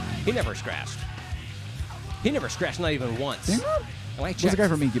 He never scratched. Not even once. Did he not? And I There's a checked. guy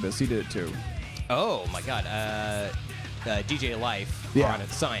from Incubus. He did it too. Oh my God. DJ Life Yeah. on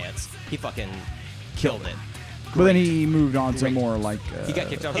Science. He fucking killed it. But then he moved on to more like He got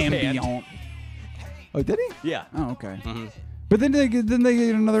kicked out of the band. ambient. Oh, did he? Yeah. Oh, okay. Mm-hmm. But then they get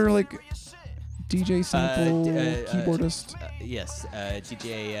another DJ sample keyboardist. Yes,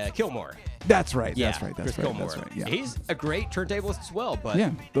 DJ Kilmore. That's right. Yeah, That's right. Chris That's right. Kilmore. That's right. Yeah. He's a great turntablist as well, but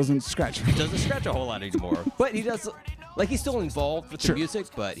Yeah. Doesn't scratch. doesn't scratch a whole lot anymore. But he does, he's still involved with Sure. the music,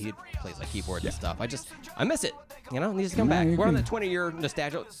 but he plays keyboard and stuff. I miss it. Needs to come No, back. I We're on agree. the 20-year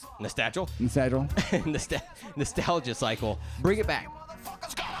Saddle. nostalgia cycle. Bring it back.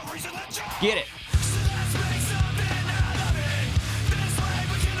 Get it.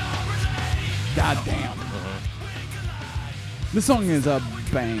 God damn. This song is a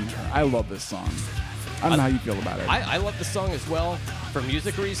banger. I love this song. I don't know how you feel about it. I love the song as well for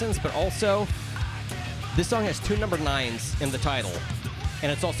music reasons, but also this song has 2 number 9s in the title,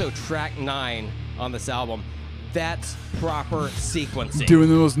 and it's also track 9 on this album. That's proper sequencing. Doing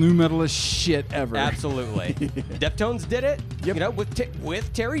the most new metalist shit ever. Absolutely. Deftones did it. Yep.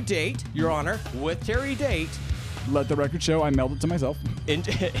 With Terry Date, Your Honor, with Terry Date. Let the record show. I mailed it to myself.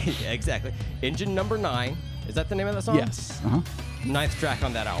 Exactly. Engine number 9. Is that the name of the song? Yes. Uh-huh. 9th track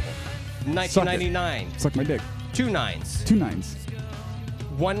on that album. 1999. Suck my dick. 2 9s. 2 9s.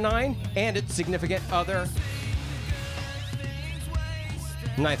 1 9 and its significant other.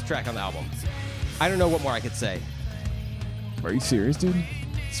 9th track on the album. I don't know what more I could say. Are you serious, dude?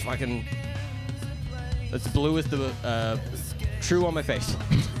 It's fucking. It's blue as the true on my face.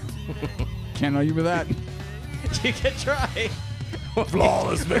 Can't argue with that. You can try.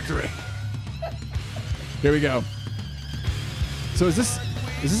 Flawless victory. Here we go. So is this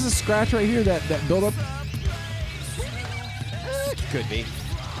a scratch right here? That build up? Could be.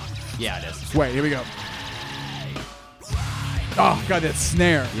 Yeah, it is. Wait, here we go. Oh god, that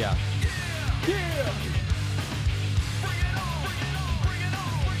snare. Yeah.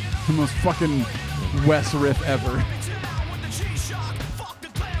 The most fucking West riff ever.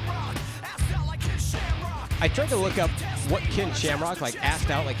 I tried to look up what Ken Shamrock, asked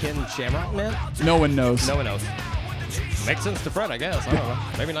out Ken Shamrock meant. No one knows. No one knows. Makes sense to Fred, I guess. I don't know.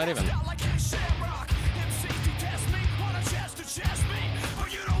 Maybe not even.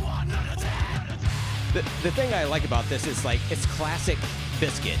 The thing I like about this is it's classic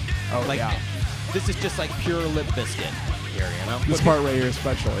BIZKIT. Oh, yeah. This is just pure Limp Bizkit here, This part right here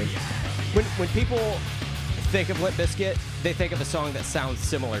especially. When people think of Limp Bizkit, they think of a song that sounds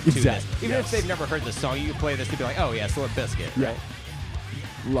similar to Exactly, this. Even yes. if they've never heard this song, you can play this and be like, oh yeah, it's Limp Bizkit, Yeah. right?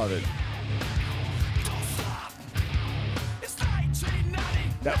 Love it.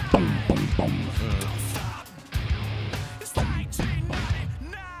 That boom, boom, boom.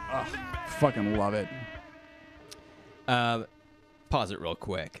 Fucking love it. Pause it real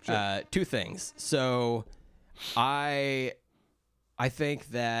quick. Sure. 2 things. So, I think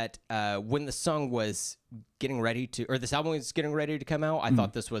that when the song was getting ready to, or this album was getting ready to come out, I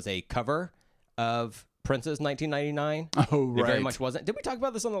thought this was a cover of Prince's 1999. Oh, right. It very much wasn't. Did we talk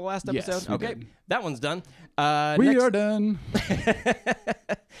about this on the last episode? Yes, we Okay, did. that one's done. We Next- are done.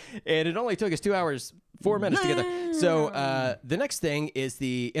 And it only took us 2 hours 4 minutes together. So the next thing is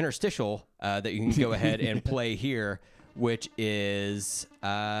the interstitial that you can go ahead and play here, which is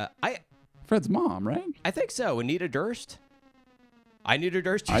Fred's mom, right? I think so. Anita Durst. I need a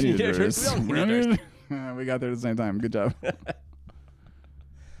Durst. I need a Durst. Durst. We all need a Durst. We got there at the same time. Good job. Best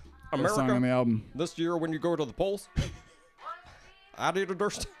song on the America, album. this year when you go to the polls, I need a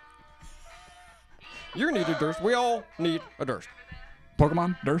Durst. You need a Durst. We all need a Durst.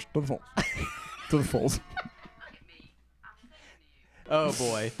 Pokemon, Durst, to the fulls. To the fulls. Oh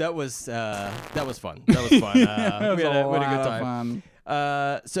boy, that was fun. That was fun. We had a good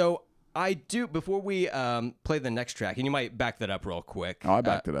time. So I do, before we play the next track, and you might back that up real quick. Oh, I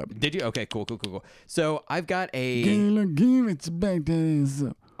backed it up. Did you? Okay, cool. So I've got a.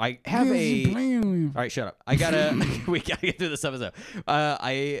 I have a. All right, shut up. I gotta. We gotta get through this episode.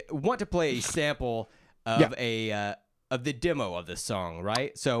 I want to play a sample of of the demo of this song,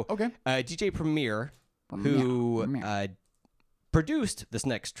 right? So Okay. DJ Premier, who produced this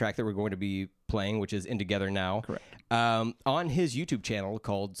next track that we're going to be playing, which is In Together Now. Correct. On his YouTube channel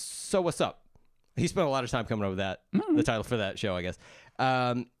called So What's Up. He spent a lot of time coming up with that, the title for that show, I guess.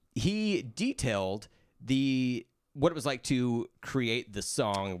 He detailed what it was like to create the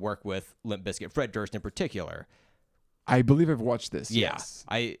song and work with Limp Bizkit, Fred Durst in particular. I believe I've watched this. Yeah. Yes.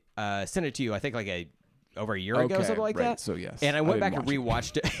 I sent it to you, I think over a year ago, something like right. that. So yes. And I went back didn't and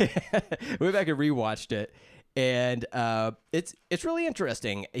rewatched it. And it's really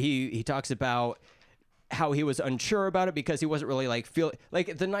interesting. He talks about how he was unsure about it because he wasn't really feel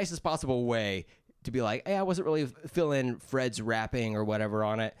like the nicest possible way to be like, hey, I wasn't really feeling Fred's rapping or whatever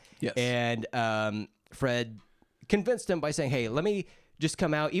on it. Yes. And Fred convinced him by saying, hey, let me just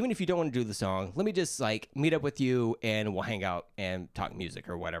come out, even if you don't want to do the song, let me just meet up with you and we'll hang out and talk music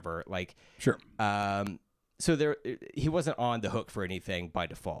or whatever. Sure. So he wasn't on the hook for anything by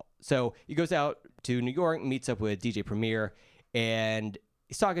default. So he goes out to New York, meets up with DJ Premier, and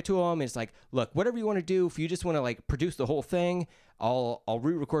he's talking to him. And it's like, look, whatever you want to do, if you just want to produce the whole thing, I'll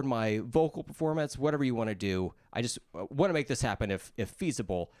re-record my vocal performance, whatever you want to do. I just want to make this happen if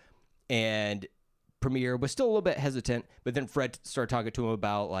feasible. And Premier was still a little bit hesitant, but then Fred started talking to him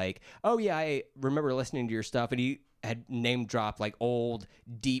about oh yeah, I remember listening to your stuff, and he had name dropped old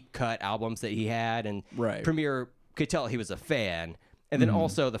deep cut albums that he had, and Right. Premier could tell he was a fan. And then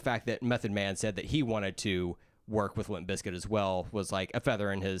also the fact that Method Man said that he wanted to work with Limp Bizkit as well was like a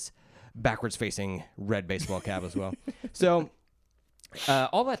feather in his backwards facing red baseball cap as well. So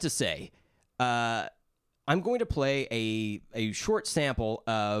all that to say, I'm going to play a short sample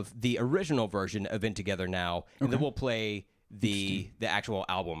of the original version of In Together Now, and then we'll play the actual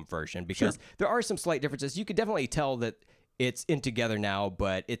album version because there are some slight differences. You could definitely tell that it's In Together Now,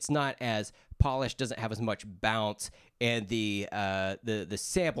 but it's not as polished, doesn't have as much bounce, and the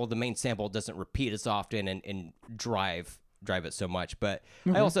sample, the main sample, doesn't repeat as often and drive it so much. But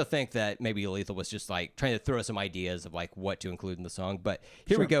I also think that maybe Lethal was just trying to throw some ideas of what to include in the song. But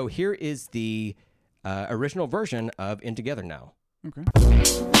here we go. Here is the original version of In Together Now. Okay.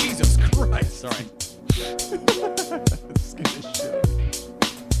 Jesus Christ! Sorry.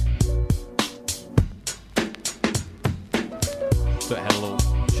 So it had a little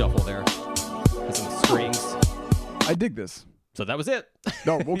shuffle there, with some strings. I dig this. So that was it.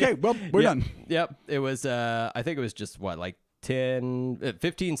 No, okay. Well, we're done. Yep. It was. I think it was just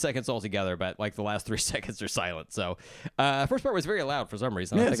 15 seconds altogether, but the last 3 seconds are silent. So first part was very loud for some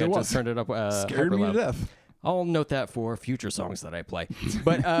reason. Yes, I think it I was. just turned it up. Scared me to hyper loud. death. I'll note that for future songs that I play.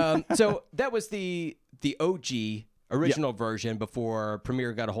 But so that was the OG original version before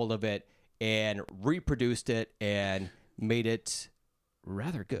Premier got a hold of it and reproduced it and made it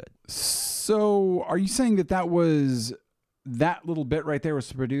rather good. So, are you saying that was that little bit right there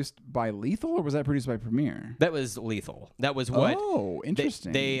was produced by Lethal, or was that produced by Premier? That was Lethal. That was what. Oh,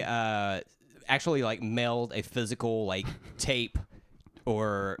 interesting. They actually mailed a physical tape.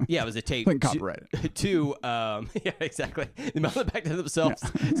 Or it was a tape copyrighted to yeah, exactly. They mailed it back to themselves,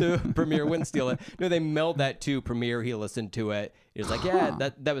 so Premier wouldn't steal it. No, they mailed that to Premier. He listened to it. He was like, "Yeah,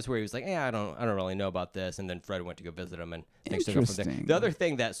 that was where he was like, yeah, I don't really know about this." And then Fred went to go visit him, and things took off from there. The other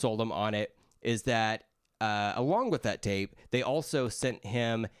thing that sold him on it is that along with that tape, they also sent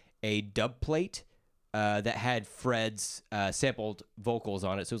him a dub plate that had Fred's sampled vocals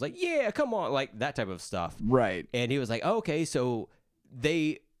on it. So it was like, "Yeah, come on," that type of stuff. Right. And he was like, oh, "Okay, so."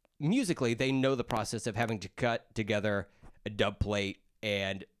 They musically know the process of having to cut together a dub plate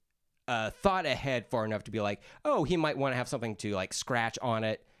and thought ahead far enough to be like, oh, he might want to have something to scratch on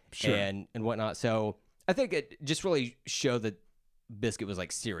it and whatnot. So I think it just really showed that Bizkit was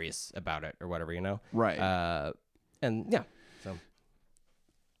like serious about it or whatever, you know? Right. And yeah, so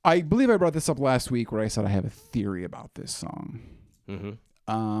I believe I brought this up last week where I said I have a theory about this song.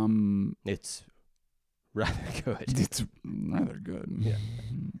 It's rather good. It's rather good. Yeah.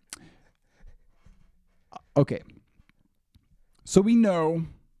 Okay. So we know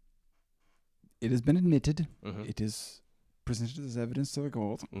it has been admitted, it is presented as evidence to the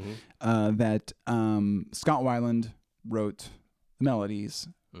court, that Scott Weiland wrote the melodies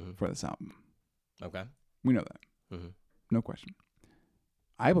for this album. Okay. We know that. No question.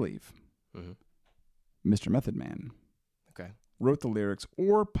 I believe Mr. Method Man wrote the lyrics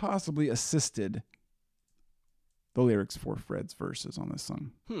or possibly assisted the lyrics for Fred's verses on this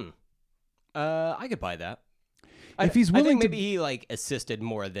song. I could buy that. If he's willing I think to, maybe he like assisted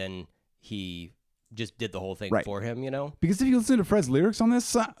more than he just did the whole thing for him, you know? Because if you listen to Fred's lyrics on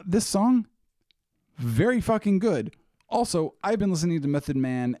this song, very fucking good. Also, I've been listening to Method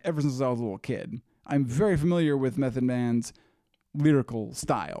Man ever since I was a little kid. I'm very familiar with Method Man's lyrical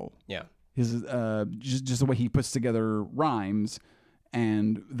style. Yeah. His just the way he puts together rhymes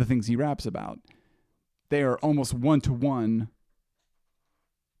and the things he raps about. They are almost one-to-one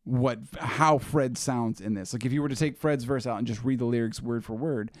how Fred sounds in this. Like if you were to take Fred's verse out and just read the lyrics word for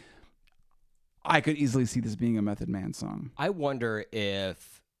word, I could easily see this being a Method Man song. I wonder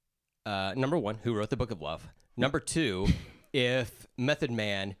if number one, who wrote the Book of Love? Number two, if Method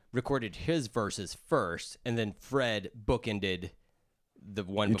Man recorded his verses first and then Fred bookended the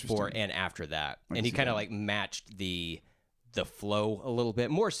one before and after that. And he kind of like matched the flow a little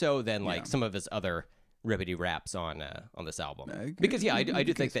bit more so than like some of his other ribbity raps on this album. Because I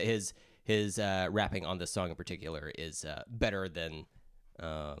do think that his rapping on this song in particular is better than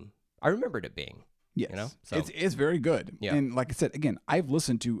I remembered it being. Yes. You know? So it's very good. Yeah. And like I said, again, I've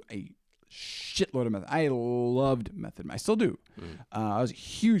listened to a shitload of Method. I loved Method Man. I still do. I was a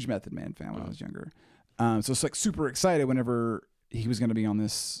huge Method Man fan when I was younger. So it's like super excited whenever he was going to be on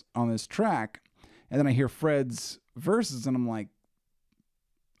this track. And then I hear Fred's verses and I'm like,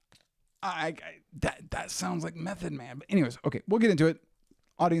 that sounds like Method Man. But anyways, okay, we'll get into it.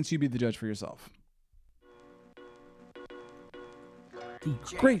 Audience, you be the judge for yourself.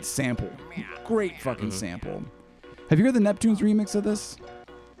 Great sample. Great fucking sample. Have you heard the Neptunes remix of this?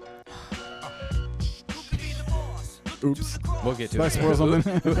 Oops. we'll get to Did I it. spoil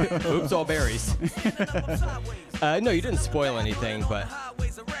something? Oops, all berries. No, you didn't spoil anything, but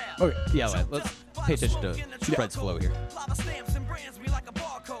Okay. yeah, let's pay attention to Fred's flow here.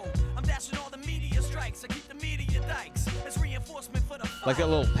 Like that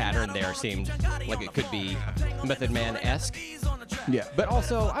little pattern there seemed like it could be Method Man-esque. Yeah. But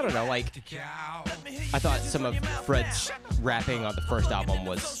also, I don't know, like, I thought some of Fred's rapping on the first album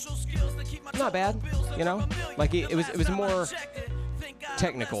was not bad, you know? Like, it was more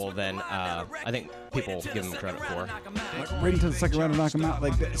technical than I think people give him credit for. Like, wait until the second round to knock him out.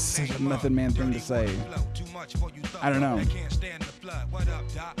 Like, that's such a Method Man thing to say. I don't know.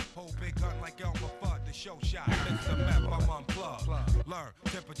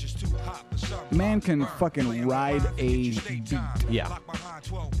 Man can fucking ride a beat. Yeah.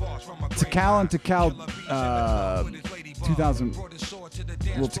 Tikal and Tikal 2000,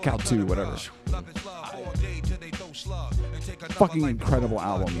 well, Tikal 2, whatever. Fucking incredible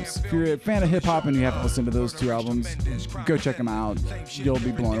albums. If you're a fan of hip hop and you haven't listened to those two albums, go check them out. You'll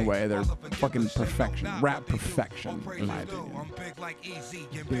be blown away. They're fucking perfection. Rap perfection, in my opinion.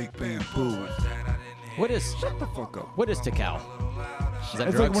 Big Bamboo. What is Shut the fuck up. What is Tikal? Is that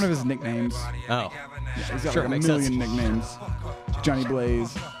It's drugs? like one of his nicknames. Oh, He's got sure, like a makes million sense. nicknames. Johnny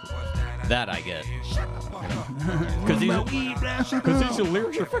Blaze. That I get. Because these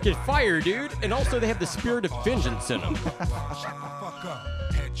lyrics are fucking fire, dude. And also they have the spirit of vengeance in them.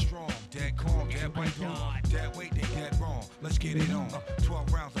 Let's get it on.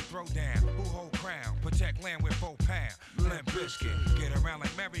 12 rounds of throwdown. Who hold crown? Protect land with 4 pounds. Limp BIZKIT. Get around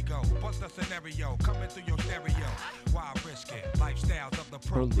like merry-go. Bust a scenario. Coming through your stereo. Why risk it? Lifestyles of the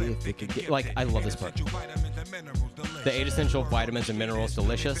prolific. Like, I love this part. The 8 essential vitamins and minerals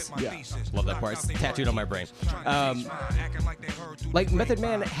delicious. Yeah. Love that part. It's tattooed on my brain. Like, Method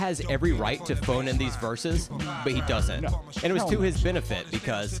Man has every right to phone in these verses, but he doesn't. And it was to his benefit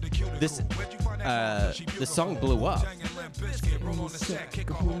because this song blew up.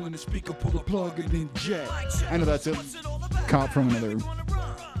 I know that's a cop from another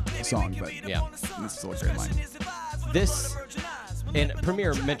song, but Yeah. it's still a great line. This, and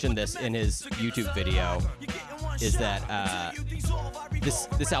Premier mentioned this in his YouTube video, is that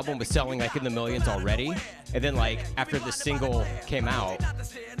this album was selling like in the millions already, and then like after the single came out,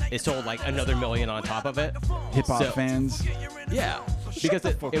 it sold like another million on top of it. Hip hop So- fans. Yeah, because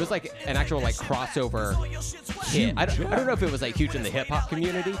it was like an actual like crossover hit. I don't know if it was like huge in the hip hop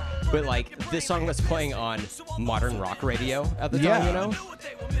community, but like this song was playing on modern rock radio at the time, you know?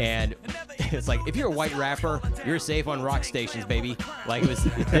 And it's like, if you're a white rapper, you're safe on rock stations, baby. Like it was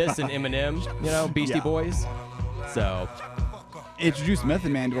this and Eminem, you know, Beastie Boys. So introduced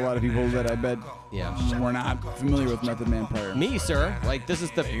Method Man to a lot of people that I bet yeah were not familiar with Method Man prior. me, sir. Like this is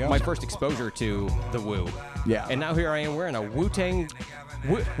my first exposure to the Wu. Yeah. And now here I am wearing a Wu-Tang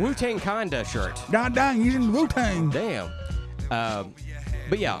Conda shirt. God dang, he's in Wu-Tang. Damn.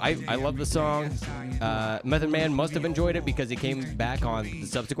 But yeah, I love the song. Method Man must have enjoyed it because he came back on the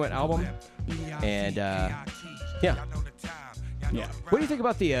subsequent album. And yeah. Yeah. What do you think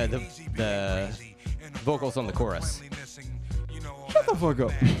about the vocals on the chorus? Shut the fuck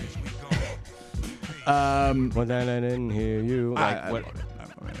up. One night I didn't hear you. Like what?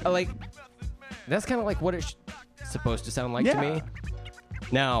 Like that's kind of like what it's supposed to sound like to me.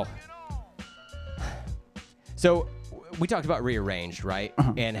 Now, so we talked about Rearranged, right?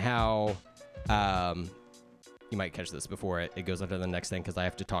 And how you might catch this before it goes on to the next thing because I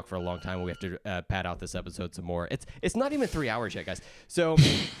have to talk for a long time. We have to pad out this episode some more. It's not even 3 hours yet, guys. So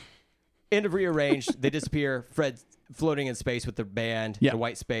end of Rearranged, they disappear. Fred's floating in space with the band, the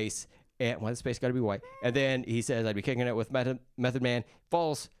white space. And why the space got to be white? And then he says, "I'd be kicking it with Method Man."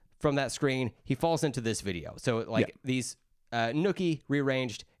 Falls from that screen. He falls into this video. So like these Nookie,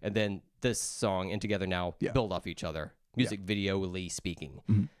 Rearranged, and then this song and Together Now build off each other. Music video-ly speaking.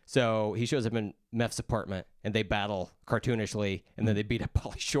 So he shows up in Meph's apartment and they battle cartoonishly and then they beat up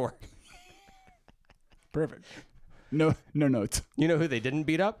Pauly Shore. Perfect. No notes. You know who they didn't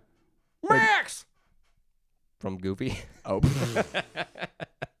beat up? Max! From Goofy. Oh.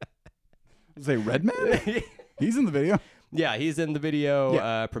 Say Redman? He's in the video. Yeah, he's in the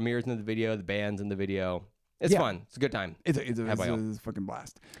video. Premier's in the video. The band's in the video. It's fun. It's a good time. It's a fucking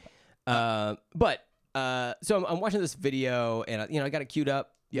blast. But so I'm watching this video, and I got it queued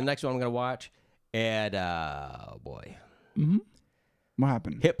up. The next one I'm gonna watch, and boy, What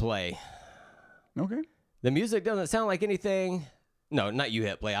happened? hit play. Okay. The music doesn't sound like anything. No, not you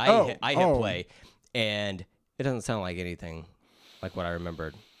hit play. I hit play, and it doesn't sound like anything like what I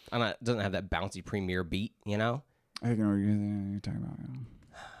remembered. It doesn't have that bouncy Premier beat, you know. I think I know what you're talking about.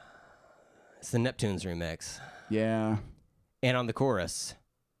 It's the Neptunes remix. Yeah. And on the chorus,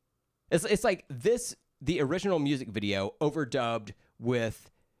 it's like the original music video overdubbed with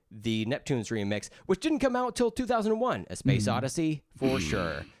the Neptunes remix, which didn't come out till 2001, A Space Odyssey, for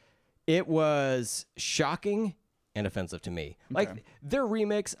sure. It was shocking and offensive to me. Okay. Like their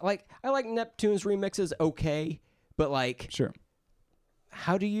remix, like I like Neptunes remixes, okay, but like, Sure.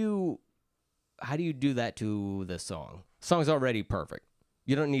 how do you do that to the song? Song's already perfect.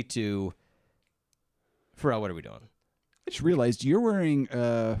 You don't need to. Pharrell, what are we doing? I just realized you're wearing, it's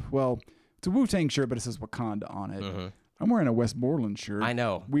a Wu-Tang shirt, but it says Wakanda on it. I'm wearing a Westmoreland shirt. I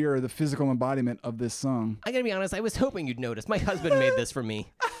know. We are the physical embodiment of this song. I gotta be honest, I was hoping you'd notice. My husband made this for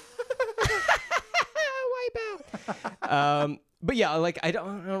me. Wipe out. But yeah, like I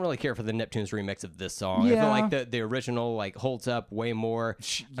don't really care for the Neptunes remix of this song. I feel like the original like holds up way more.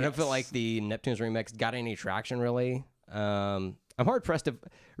 I don't feel like the Neptunes remix got any traction really. I'm hard pressed to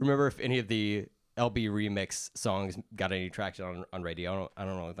remember if any of the LB remix songs got any traction on radio. I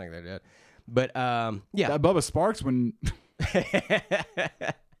don't really think they did. But yeah, that Bubba Sparks when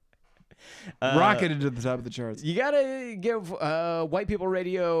rocketed to the top of the charts. You gotta give white people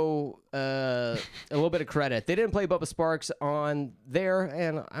radio a little bit of credit. They didn't play Bubba Sparks on there,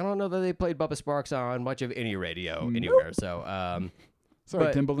 and I don't know that they played Bubba Sparks on much of any radio anywhere. So,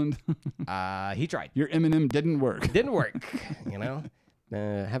 sorry, Timbaland. he tried. Your Eminem didn't work. Didn't work. You know,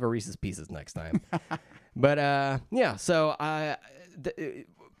 have a Reese's Pieces next time. But yeah. So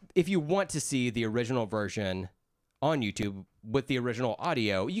if you want to see the original version on YouTube with the original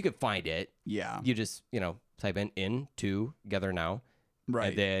audio, you can find it. Yeah. You just, type in Together Now. Right.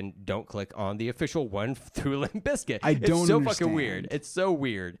 And then don't click on the official one through Limp BIZKIT. It's so understand. fucking weird. It's so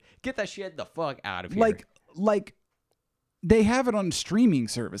weird. Get that shit the fuck out of here. Like they have it on streaming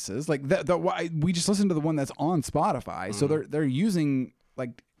services. Like we just listened to the one that's on Spotify. So they're using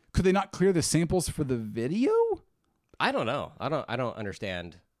could they not clear the samples for the video? I don't know. I don't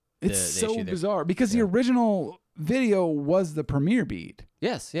understand. It's the so issue there. bizarre because the original video was the premiere beat.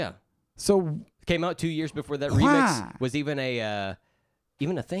 Yes, yeah. So Came out 2 years before that Why? remix was even a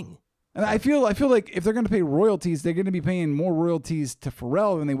thing. and I feel like if they're going to pay royalties, they're going to be paying more royalties to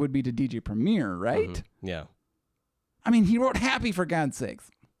Pharrell than they would be to DJ Premier, right? Yeah. I mean, he wrote Happy for God's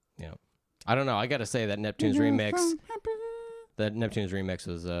sakes. Yeah. I don't know. I got to say that Neptunes remix. That Neptunes remix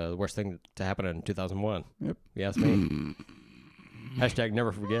was the worst thing to happen in 2001. Yep. You ask me. Hashtag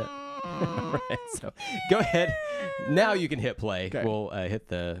never forget. Right, so go ahead. Now you can hit play. Okay. We'll hit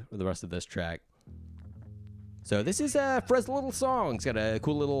the rest of this track. So this is Fred's little song. It's got a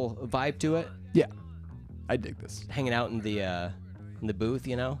cool little vibe to it. Yeah, I dig this. Hanging out in the booth,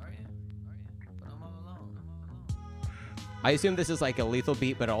 you know. I assume this is like a Lethal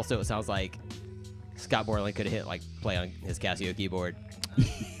beat, but also it sounds like Scott Borland could have hit like play on his Casio keyboard.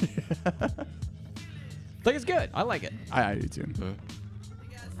 Like it's good. I like it. I do too.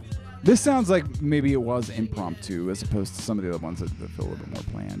 This sounds like maybe it was impromptu as opposed to some of the other ones that feel a little bit more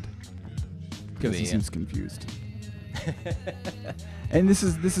planned. Because he seems confused. And this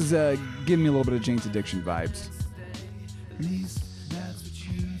is giving me a little bit of Jane's Addiction vibes.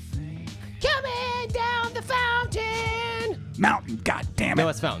 Coming down the fountain. Mountain, god damn it. No,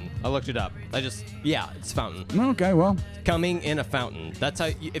 it's fountain. I looked it up. It's fountain. Okay, well. Coming in a fountain. That's how.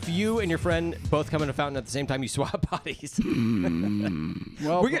 If you and your friend both come in a fountain at the same time, you swap bodies.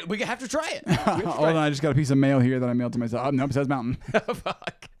 Well, we have to try it. hold on, I just got a piece of mail here that I mailed to myself. Oh, nope, it says mountain.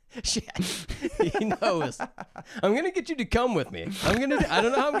 Fuck. Shit. He knows. I'm gonna get you to come with me. I don't know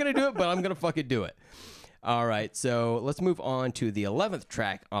how I'm gonna do it, but I'm gonna fucking do it. All right, so let's move on to the 11th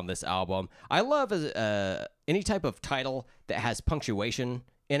track on this album. I love any type of title that has punctuation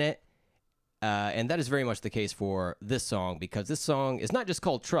in it, and that is very much the case for this song, because this song is not just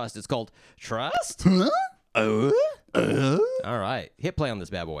called Trust, it's called Trust? All right, hit play on this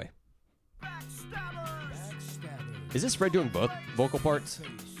bad boy. Is this Fred doing both vocal parts?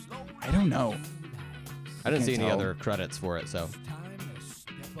 I don't know. I didn't see Can't any tell. other credits for it, so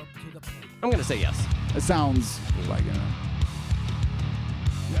I'm going to say yes. It sounds like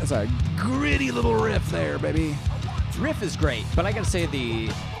that's a gritty little riff there, baby. Riff is great, but I got to say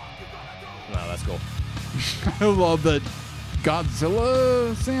no, that's cool. I love the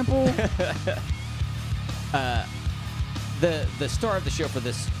Godzilla sample. The star of the show for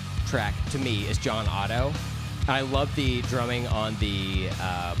this track, to me, is John Otto. I love the drumming on the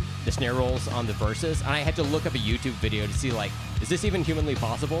snare rolls on the verses, and I had to look up a YouTube video to see, like, is this even humanly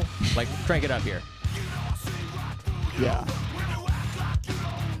possible? Like, crank it up here. Yeah.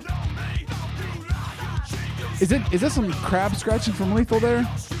 Is this some crab scratching from Lethal there?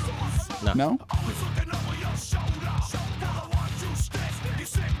 No?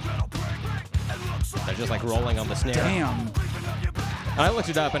 They're just, like, rolling on the snare. Damn. And I looked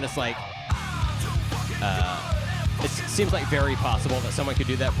it up, and it's like, it seems like very possible that someone could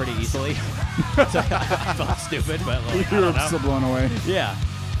do that pretty easily. So I felt stupid, but like, I You're don't know. so blown away. Yeah,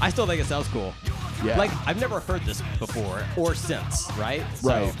 I still think it sounds cool. Yeah. Like, I've never heard this before or since, right?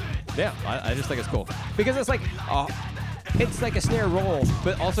 Right. So, yeah, I just think it's cool. Because it's like a snare roll,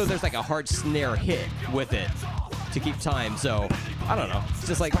 but also there's like a hard snare hit with it to keep time. So, I don't know. It's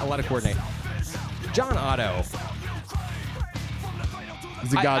just like a lot of coordination. John Otto.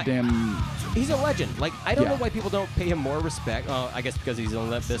 He's a goddamn... He's a legend. Like, I don't Yeah. know why people don't pay him more respect. I guess because he's on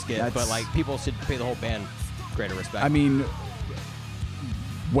Limp BIZKIT, but like, people should pay the whole band greater respect. I mean,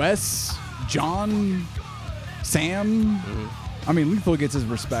 Wes, John, Sam. I mean, Lethal gets his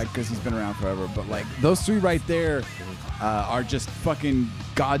respect because he's been around forever, but like those three right there are just fucking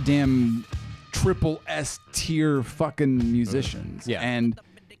goddamn triple S tier fucking musicians. Yeah. And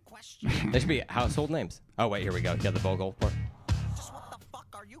they should be household names. Oh, wait, here we go. You got the vocal part.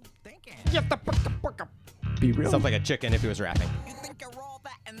 Be Real. Sounds like a chicken if he was rapping.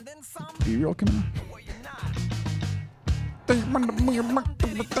 Be Real coming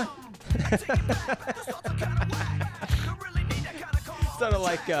Sort of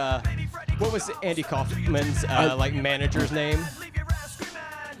like, what was Andy Kaufman's like manager's name?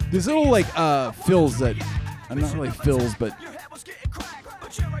 There's little like fills that, not really fills, but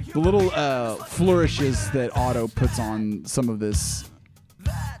the little flourishes that Otto puts on some of this.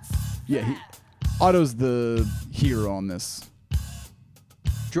 Yeah, Otto's the hero on this.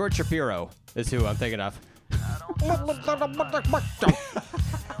 George Shapiro is who I'm thinking of.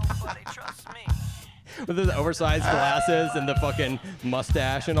 With his oversized glasses and the fucking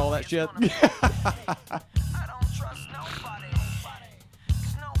mustache and all that shit.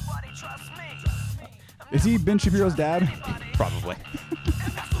 Is he Ben Shapiro's dad? Probably.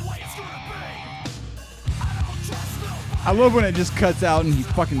 I love when it just cuts out and he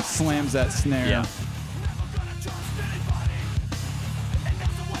fucking slams that snare. Yeah.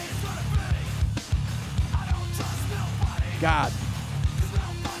 God.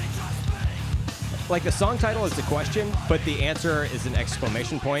 Like, the song title is the question, but the answer is an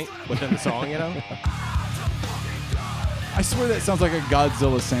exclamation point within the song, you know? I swear that sounds like a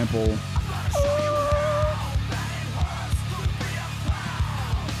Godzilla sample.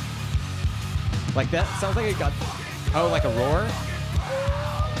 Like, that sounds like a god. Oh, like a roar?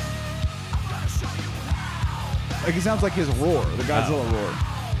 Like it sounds like his roar, the Godzilla roar.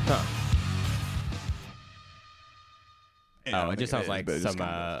 Huh. Yeah, I Oh, don't it just think sounds like but it's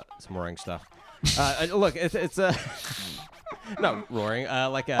kinda- some roaring stuff. Look, it's not roaring.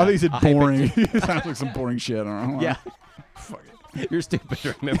 Like I think he said a high-pitched- boring. It sounds like some boring shit. I don't know. Yeah, Fuck it. you're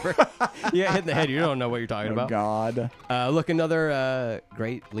stupid. Remember? Yeah, hit in the head. You don't know what you're talking Oh about. God. Look, another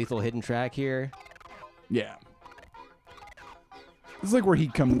great lethal hidden track here. Yeah. This is like where he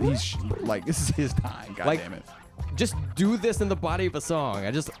comes. He's like, this is his time. God Like- damn it. Just do this in the body of a song.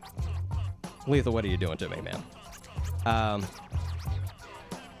 Lethal, what are you doing to me, man?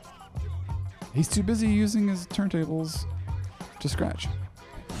 He's too busy using his turntables to scratch.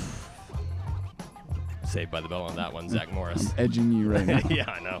 Saved by the bell on that one, Zach Morris. Edging you right now. Yeah,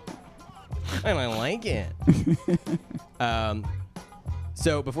 I know. And I like it.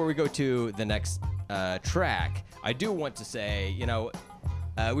 So before we go to the next track, I do want to say,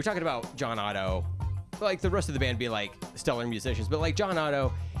 we're talking about John Otto, like the rest of the band be like stellar musicians, but like John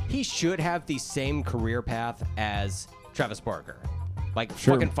Otto, he should have the same career path as Travis Barker. Like,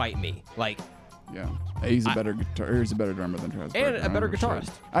 Sure. fucking fight me. Like, Yeah. He's a better guitar. He's a better drummer than Travis And Barker. a better I'm sure.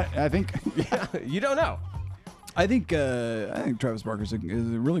 guitarist. I think. you don't know. I think Travis Barker is a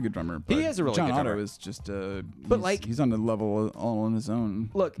really good drummer. But He is a really John good Otto drummer. is just He's on the level all on his own.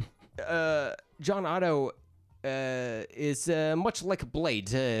 Look, John Otto is much like Blade,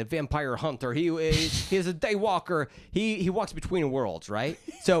 vampire hunter. He is a day walker. He walks between worlds, right?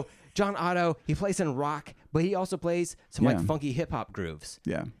 So John Otto, he plays in rock, but he also plays some like Yeah. funky hip hop grooves.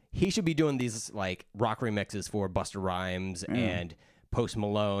 Yeah. He should be doing these like rock remixes for Busta Rhymes and Post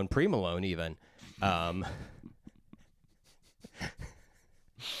Malone, Pre Malone even.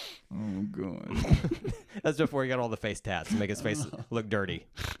 Oh god. That's before he got all the face tats to make his face look dirty.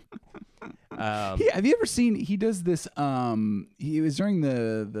 Have you ever seen? He does this. He was during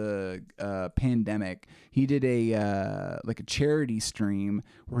the pandemic. He did a like a charity stream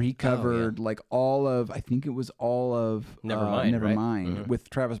where he covered like all of. I think it was all of Nevermind, right? Nevermind with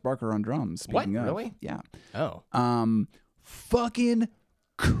Travis Barker on drums. What? Speaking of, Really? Yeah. Oh, Fucking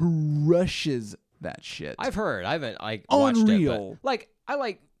crushes that shit. I've heard. I haven't like watched it, Unreal. but like I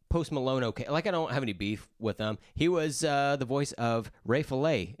like Post Malone. Okay, like I don't have any beef with him. He was the voice of Ray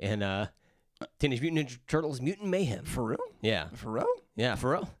Fillet in Teenage Mutant Ninja Turtles: Mutant Mayhem. For real? Yeah, For real? yeah,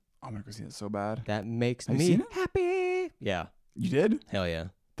 for real. I'm gonna go see it so bad. That makes Have you me seen it? happy. Yeah, You did? hell yeah.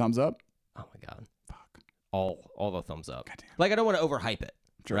 Thumbs up. Oh my god, Fuck. all the thumbs up. Goddamn. Like I don't want to overhype it,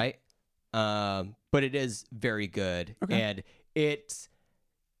 Sure. right? But it is very good, Okay. and it's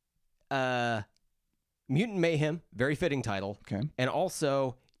Mutant Mayhem, very fitting title. Okay. And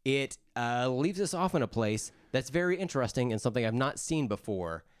also, it leaves us off in a place that's very interesting and something I've not seen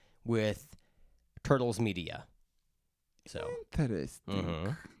before with Turtles Media. So,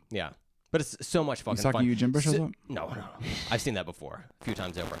 Interesting. yeah. But it's so much fucking Misaki fun. Yojimbo shows up? No. I've seen that before a few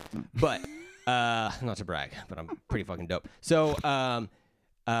times over. But, not to brag, but I'm pretty fucking dope. So,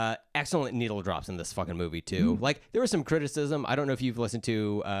 excellent needle drops in this fucking movie, too. Like, there was some criticism. I don't know if you've listened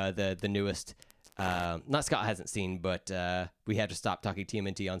to the newest... not Scott hasn't seen, but we had to stop talking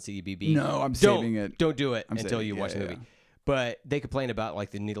TMNT on CBB. No, I'm saving it. Don't do it I'm until saving- you watch the yeah, movie. yeah. But they complain about like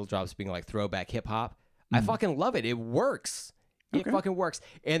the needle drops being like throwback hip hop. I fucking love it. It works. It fucking works.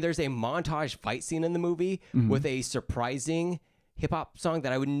 And there's a montage fight scene in the movie with a surprising hip hop song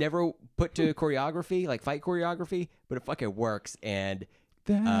that I would never put to choreography, like fight choreography, but it fucking works. And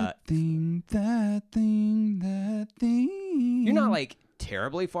That thing. you're not like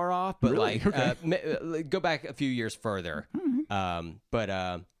terribly far off, but Really? like Okay. go back a few years further.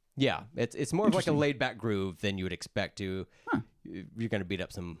 Yeah, it's more of like a laid back groove than you would expect to. You're gonna beat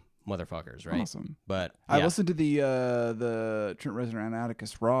up some motherfuckers, right? Awesome. But I yeah. listened to the Trent Reznor and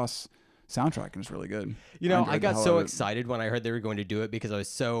Atticus Ross soundtrack, and it's really good. You know, enjoyed I the got hell so out of it. excited when I heard they were going to do it because I was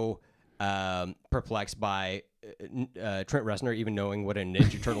so perplexed by Trent Reznor even knowing what a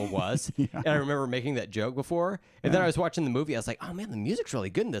Ninja Turtle was. And I remember making that joke before. And then I was watching the movie. I was like, oh man, the music's really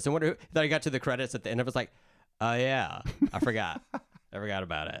good in this. I wonder. Then I got to the credits at the end. I was like, oh yeah, I forgot. I forgot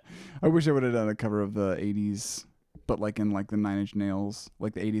about it. I wish I would have done a cover of the '80s, but like in like the Nine Inch Nails,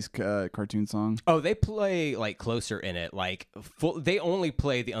 like the '80s cartoon song. Oh, they play like Closer in it. Like they only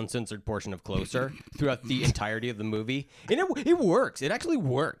play the uncensored portion of Closer throughout the entirety of the movie, and it works. It actually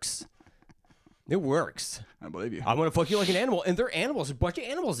works. It works. I believe you. I'm gonna fuck you like an animal, and there are animals, a bunch of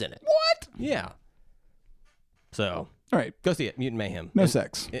animals in it. What? Yeah. So All right. go see it, Mutant Mayhem. No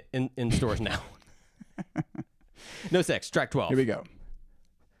sex. In stores now. No sex. Track 12. Here we go.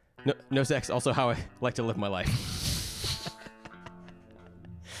 No sex. Also, how I like to live my life.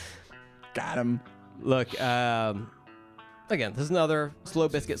 Got him. Look, again, this is another Slow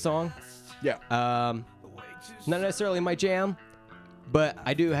Biscuit song. Yeah. not necessarily my jam, but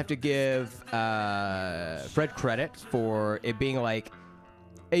I do have to give Fred credit for it being like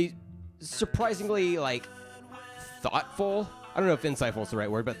a surprisingly like thoughtful, I don't know if insightful is the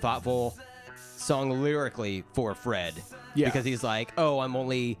right word, but thoughtful song lyrically for Fred. Yeah. Because he's like, oh, I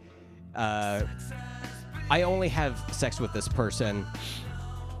only have sex with this person,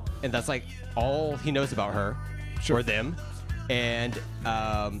 and that's like all he knows about her or them, and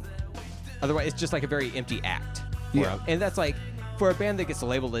otherwise it's just like a very empty act for him. And that's like, for a band that gets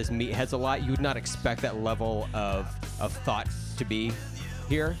labeled as meatheads a lot, you would not expect that level of thought to be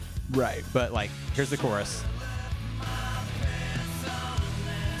here. Right. But like, here's the chorus.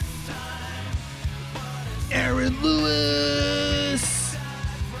 Aaron Lewis.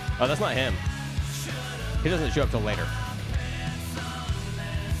 Oh, that's not him. He doesn't show up till later.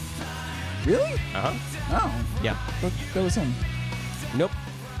 Really? Uh-huh. Oh. Yeah. That was him. Nope.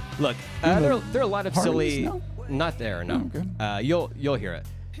 Look, In there the are a lot of Harleys? silly... No? Not there, no. Oh, okay. You'll hear it.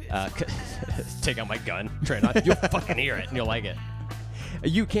 Take out my gun. Try not. You'll fucking hear it, and you'll like it.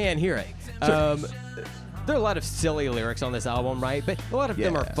 You can hear it. Sure. There are a lot of silly lyrics on this album, right? But a lot of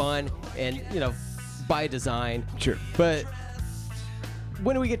them are fun and, by design. Sure. But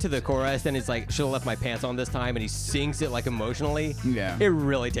when we get to the chorus, and it's like, should have left my pants on this time, and he sings it like emotionally. Yeah. It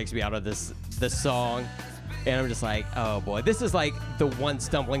really takes me out of this song, and I'm just like, oh boy, this is like the one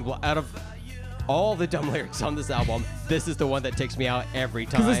stumbling block out of all the dumb lyrics on this album. This is the one that takes me out every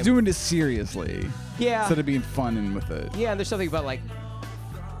time. Because it's doing this seriously. Yeah. Instead of being fun and with it. Yeah, and there's something about like,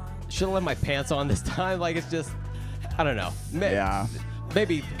 should have left my pants on this time. Like, it's just, I don't know. Yeah.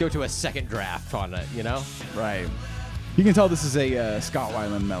 Maybe go to a second draft on it, Right. You can tell this is a Scott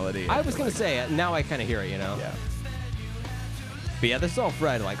Weiland melody. I was gonna say, now I kind of hear it, Yeah. But yeah, this is all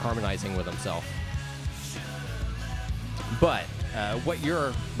Fred like harmonizing with himself. But what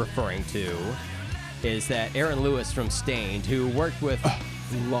you're referring to is that Aaron Lewis from Stained, who worked with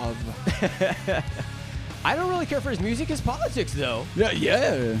Love. I don't really care for his music, his politics though.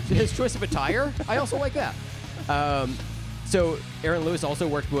 Yeah. His choice of attire, I also like that. So Aaron Lewis also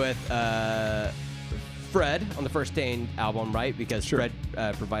worked with Fred on the first Stained album, right? Because Fred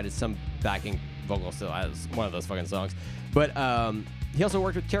provided some backing vocals to one of those fucking songs. But he also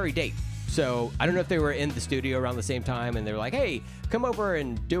worked with Terry Date. So I don't know if they were in the studio around the same time and they were like, hey, come over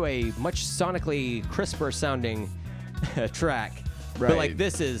and do a much sonically crisper sounding track. Right. But like,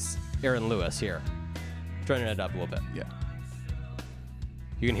 this is Aaron Lewis here. Turning it up a little bit. Yeah.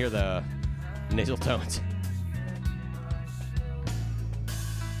 You can hear the nasal tones.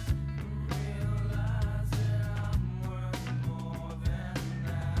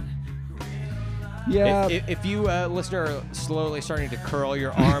 Yeah. If you, listener, are slowly starting to curl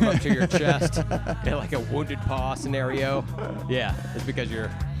your arm up to your chest in like a wounded paw scenario, yeah, it's because you're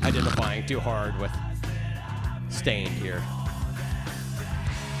identifying too hard with Stained here.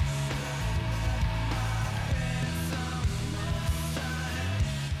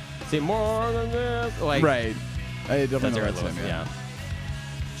 See, more than this. Like, right. I definitely That's know Aaron that's Lewis, him, yeah.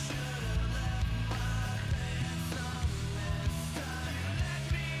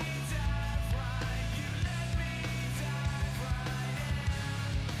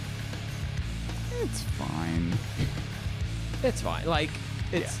 It's fine. It's fine. Like,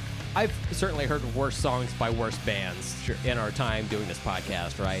 it's. I've certainly heard worse songs by worse bands in our time doing this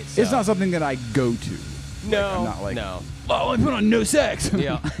podcast, right? So, It's not something that I go to. No, I'm not like, no. oh, I put on no sex.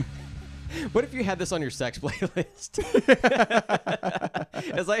 Yeah. What if you had this on your sex playlist?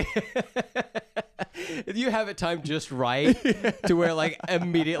 It's like if you have it timed just right to where like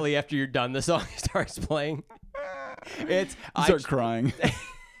immediately after you're done, the song starts playing. It's Start crying.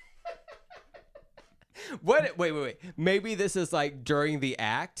 What? Wait. Maybe this is like during the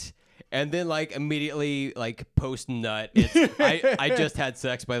act, and then like immediately like post nut. It's I just had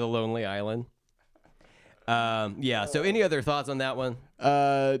sex by the Lonely Island. Yeah. So any other thoughts on that one?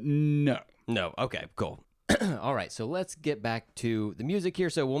 No. No. Okay. Cool. All right. So let's get back to the music here.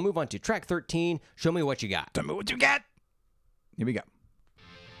 So we'll move on to track 13. Show me what you got. Tell me what you got. Here we go.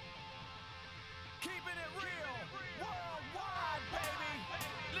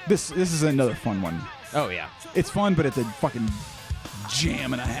 This is another fun one. Oh yeah. It's fun, but it's a fucking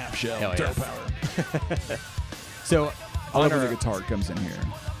jam and a half shell. Hell Turtle yeah. power. So I love when our- the guitar comes in here.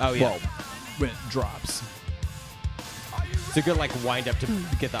 Oh yeah. Well, when it drops. It's a good like wind up to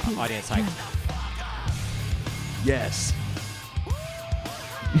get the audience hyped. Yes.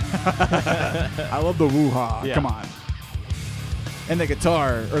 I love the woo-ha. Yeah. Come on. And the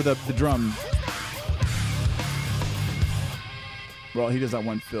guitar, or the drum. Well, he does that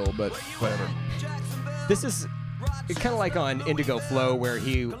one fill, but whatever. This is it's kind of like on Indigo Flow where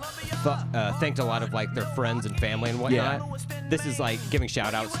he thanked a lot of like their friends and family and whatnot. This is like giving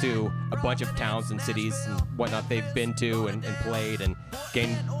shout outs to a bunch of towns and cities and whatnot they've been to and played and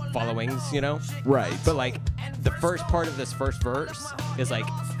gained followings, you know? Right. But like the first part of this first verse is like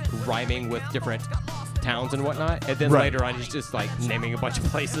rhyming with different towns and whatnot, and then later on he's just like naming a bunch of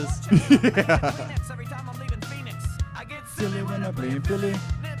places.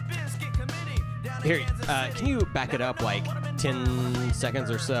 Here, can you back it up like 10 seconds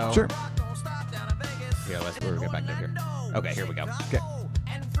or so? Sure. Here, we'll get back to here. Okay, here we go. Okay.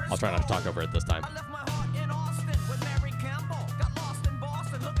 I'll try not to talk over it this time.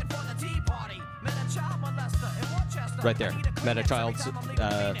 Right there. Met a child,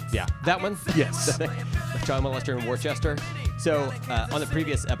 yeah, that one? Yes. The child molester in Worcester. So, on the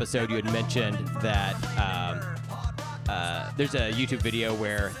previous episode, you had mentioned that there's a YouTube video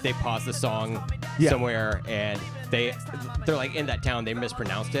where they pause the song somewhere and they're like in that town, they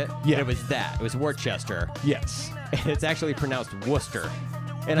mispronounced it. Yeah. And it was Worcester. Yes. And it's actually pronounced Worcester.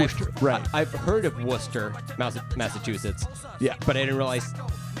 And I've heard of Worcester, Massachusetts. Yeah. But I didn't realize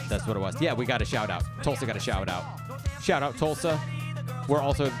that's what it was. Yeah, we got a shout out. Tulsa got a shout out. Shout out Tulsa. We're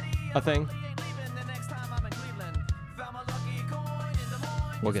also a thing.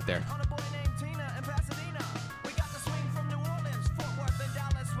 We'll get there.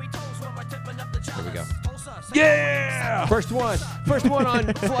 Here we go. Yeah. First one on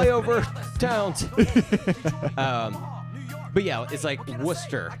flyover towns. But yeah, it's like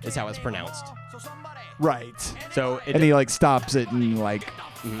Worcester is how it's pronounced. Right. So And he like stops it and like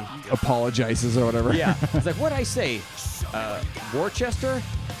apologizes or whatever. yeah, it's like what'd I say? Worcester?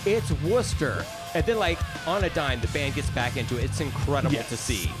 It's Worcester. And then like on a dime, the band gets back into it. It's incredible to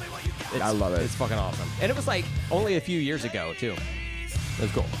see. I love it. It's fucking awesome. And it was like only a few years ago too. It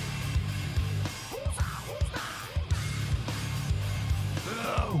was cool.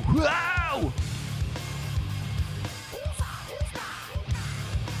 Wow.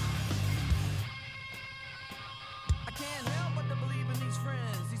 I can't help but to believe in these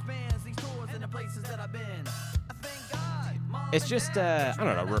friends, these bands, these tours, and the places that I've been. I thank God. It's just, I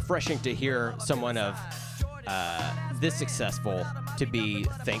don't know, refreshing to hear someone of this successful to be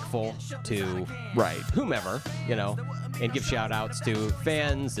thankful to whomever, you know, and give shout outs to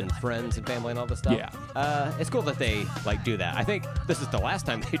fans and friends and family and all this stuff. Yeah. It's cool that they like do that. I think this is the last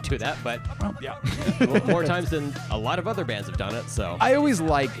time they do that, but Yeah. more times than a lot of other bands have done it. So I always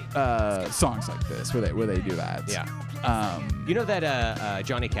like songs like this where they do that. yeah. You know that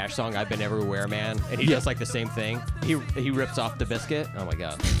Johnny Cash song, I've Been Everywhere, Man? And he does like the same thing. He rips off the biscuit. Oh my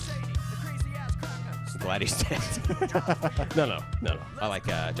God. I'm glad he's dead. No. I like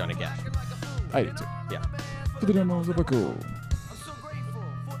Johnny Cash. I do too. Yeah. For the demos of a cool.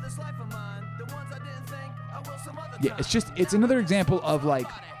 Yeah, it's another example of like,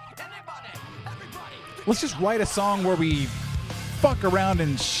 let's just write a song where we fuck around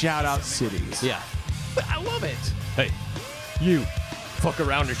and shout out cities. Yeah. I love it. Hey, you fuck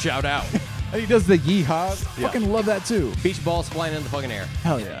around and shout out. And he does the yeehaw. Yeah. Fucking love that too. Beach balls flying in the fucking air.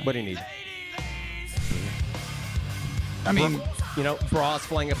 Hell yeah. What do you need? I mean, You know, bras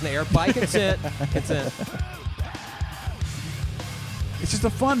flying up in the air by consent. Consent. it's just a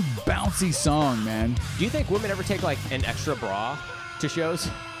fun, bouncy song, man. Do you think women ever take like an extra bra to shows?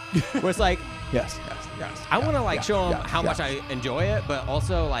 Where it's like, Yes. I want to like show them yeah, how yeah. much I enjoy it, but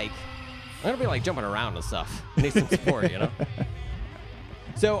also like I'm gonna be like jumping around and stuff. I need some support, you know.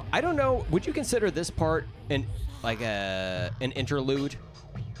 So I don't know. Would you consider this part an interlude?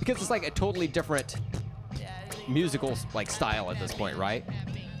 Because it's like a totally different musical like style at this point, right?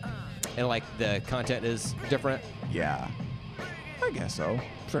 And like the content is different. Yeah. I guess so.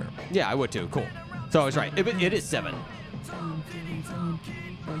 Sure. Yeah, I would too. Cool. So I was right. It is 7. Where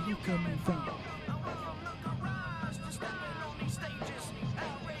you coming from?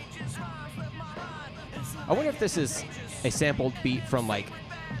 I wonder if this is a sampled beat from like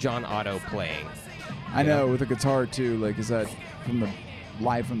John Otto playing. I know, with a guitar too. Like, is that from the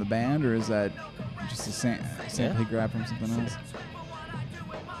live from the band, or is that just a sample he grabbed from something else?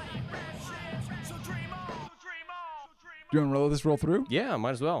 Do you want to roll through? Yeah,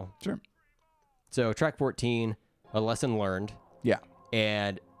 might as well. Sure. So track 14, A Lesson Learned. Yeah.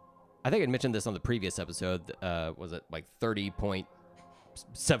 And I think I mentioned this on the previous episode. Was it like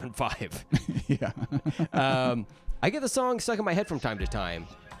 30.75? Yeah. I get the song stuck in my head from time to time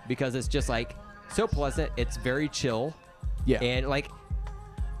because it's just like so pleasant. It's very chill. Yeah. And like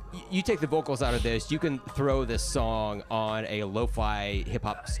you take the vocals out of this, you can throw this song on a lo-fi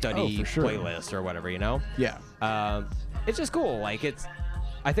hip-hop study for sure. playlist or whatever, you know? Yeah. It's just cool. Like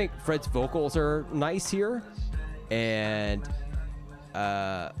I think Fred's vocals are nice here. and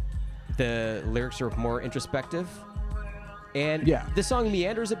the lyrics are more introspective. And Yeah. the song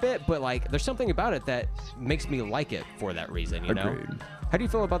meanders a bit, but like there's something about it that makes me like it for that reason, you know? Agreed. How do you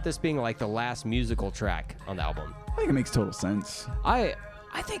feel about this being like the last musical track on the album? I think it makes total sense. I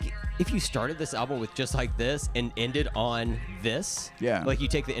think if you started this album with just like this and ended on this, Yeah. like you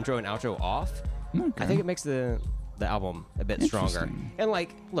take the intro and outro off, Okay. I think it makes the album a bit stronger. Interesting. And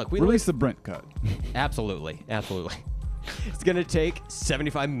like, look, we Release the Brent cut. absolutely. It's gonna take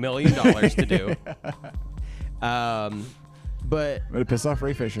 $75 million to do. But It'll piss off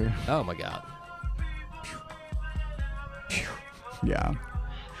Ray Fisher. oh my god. Yeah.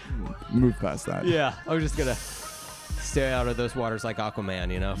 Move past that. Yeah, I was just gonna stay out of those waters like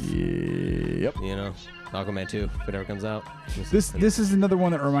Aquaman, you know? Yep. You know, Aquaman 2, if it ever comes out. This is another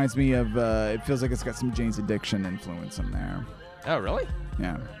one that reminds me of. It feels like it's got some Jane's Addiction influence in there. Oh, really?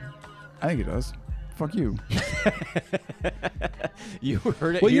 Yeah, I think it does. Fuck you. You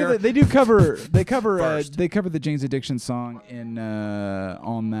heard it Well, here. yeah, they do cover. They cover. First. They cover the Jane's Addiction song in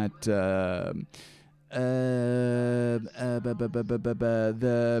on that. The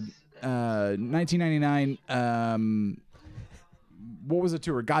 1999. What was the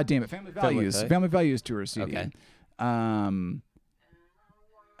tour? God damn it! Family Values. Values. Family Values tour CD. Okay.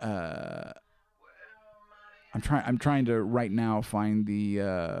 I'm trying to right now find the.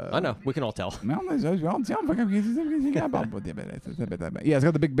 I know, we can all tell. Yeah, it's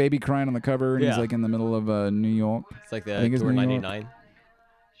got the big baby crying on the cover, and he's Yeah. like in the middle of New York. It's like I the think it's Tour New York. 99.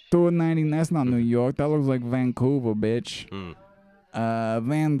 Tour 90, that's not New York. That looks like Vancouver, bitch. Mm.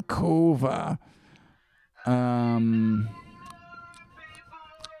 Vancouver.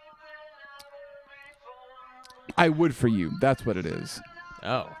 I Would For You. That's what it is.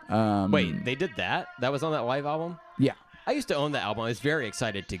 Oh. Wait, they did that? That was on that live album? Yeah. I used to own that album. I was very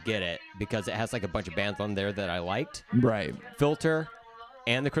excited to get it because it has like a bunch of bands on there that I liked. Right. Filter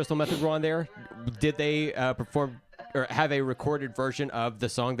and the Crystal Method were on there. Did they perform or have a recorded version of the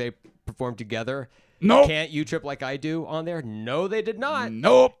song they performed together? Nope. Can't You Trip Like I Do on there? No, they did not.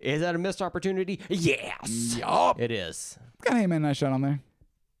 Nope. Is that a missed opportunity? Yes. Yup. It is. It's got Hey Man Nice Shot on there.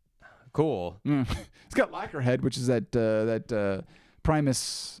 Cool. It's got Lacquerhead, which is that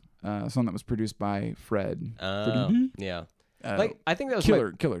Primus song that was produced by Fred. Yeah. Uh, Like, I think that was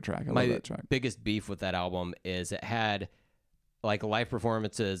killer track. I my love that track. biggest beef with that album is it had like live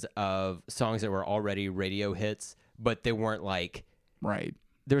performances of songs that were already radio hits, but they weren't like Right.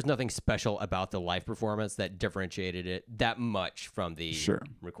 there was nothing special about the live performance that differentiated it that much from the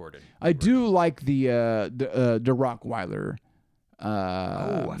recorded. I do like the Rockweiler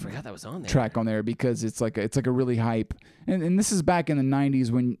I forgot that was on there. track on there because it's like a really hype, and this is back in the 90s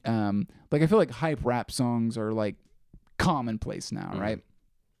when like I feel like hype rap songs are like commonplace now, right?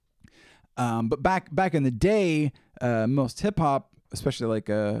 But back in the day, most hip hop, especially like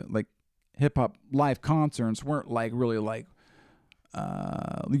hip hop live concerts, weren't like really like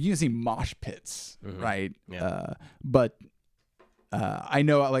you can see mosh pits, right? Yeah. But I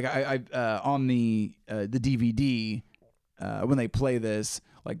know like I on the DVD when they play this,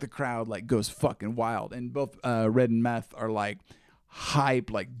 like the crowd like goes fucking wild, and both Red and Meth are like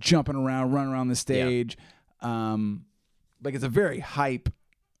hype, like jumping around, running around the stage. Like it's a very hype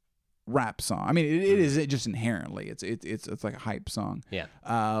rap song. I mean, it is just inherently it's like a hype song. Yeah.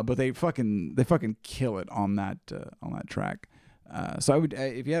 But they fucking kill it on that track. So I would,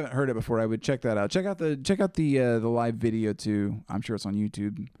 if you haven't heard it before, I would check that out. Check out the live video too. I'm sure it's on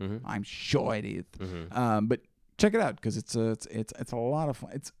YouTube. I'm sure it is. But check it out because it's a lot of fun.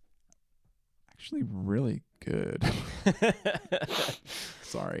 It's actually really good.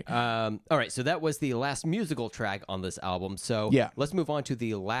 Sorry. All right, so that was the last musical track on this album. So Yeah. let's move on to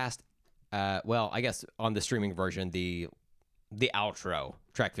the last. Well, I guess on the streaming version, the outro,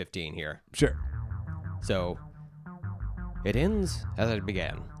 track 15 here. Sure. So it ends as it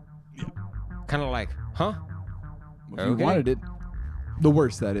began. Kind of like, huh? If you wanted it, the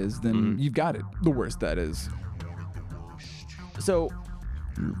worse that is, then you've got it. The worse that is. So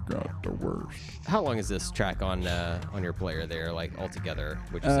You've got the worst. how long is this track on your player there, like altogether,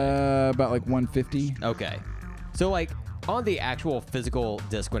 would you say? About like 150. Okay. So like on the actual physical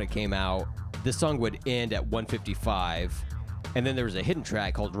disc when it came out, this song would end at 155, and then there was a hidden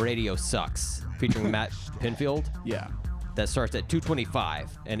track called Radio Sucks featuring Matt Pinfield Yeah. that starts at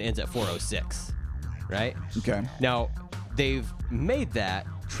 225 and ends at 406, right? Okay. Now, they've made that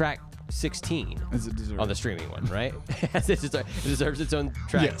track 16 As it deserves. on the streaming one, right? As it deserves its own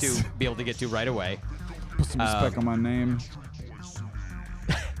track Yes. to be able to get to right away. Put some respect on my name.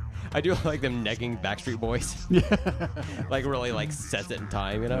 I do like them negging Backstreet Boys. Yeah. Like really like sets it in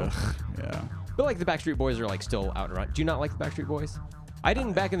time, you know? Yeah. But like the Backstreet Boys are like still out and around. Do you not like the Backstreet Boys? I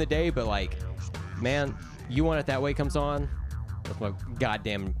didn't back in the day, but like, man, You Want It That Way comes on. That's my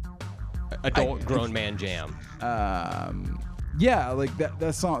goddamn adult grown man jam. Yeah, like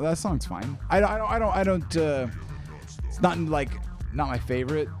that song's fine. I don't. It's not like not my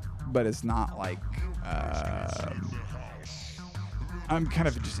favorite, but it's not like. I'm kind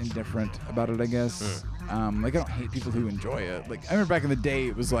of just indifferent about it, I guess. Like I don't hate people who enjoy it. Like I remember back in the day,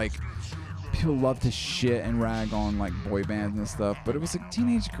 it was like people loved to shit and rag on like boy bands and stuff, but it was like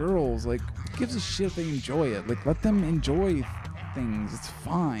teenage girls. Like, who gives a shit if they enjoy it? Like, let them enjoy things. It's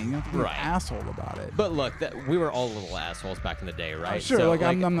fine. You don't have to be an asshole about it. But look, we were all little assholes back in the day, right? Sure. So, like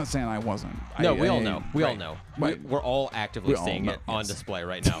I'm not saying I wasn't. No, we all know. We all right. know. Right. We're all actively seeing it on display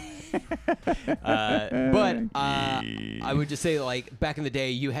right now. But I would just say, like, back in the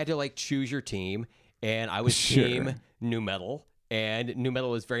day, you had to like choose your team, and I was team nu metal. And nu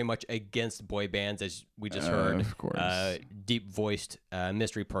metal is very much against boy bands, as we just heard. Of course. Deep-voiced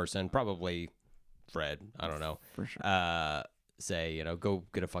mystery person, probably Fred. I don't know. For sure. Say, go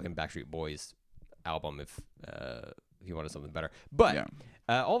get a fucking Backstreet Boys album if you wanted something better. But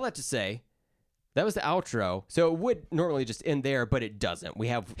all that to say, that was the outro. So it would normally just end there, but it doesn't. We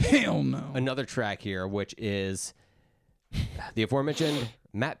have another track here, which is the aforementioned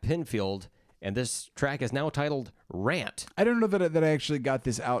Matt Pinfield. And this track is now titled Rant. I don't know that I actually got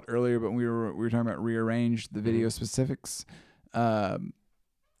this out earlier, but we were talking about rearranged the video specifics. Mr.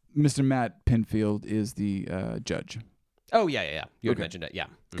 Matt Pinfield is the judge. Oh yeah. You had mentioned it. Yeah.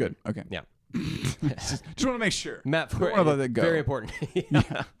 Good. Okay. Yeah. just want to make sure. Matt, don't want to let that go. Very important.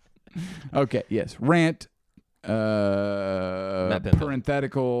 Yeah. Okay. Yes. Rant. Matt Pinfield.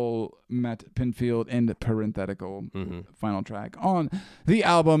 Parenthetical Matt Pinfield and parenthetical final track on the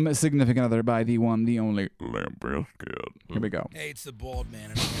album Significant Other by the one, the only Limp Bizkit. Here we go. Hey, it's the Bald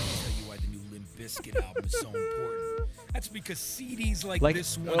Man, and I'm going to tell you why the new Limp Bizkit album is so important. That's because CDs like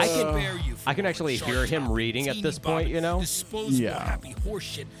this one spare you from I can actually hear him reading at this point, disposable happy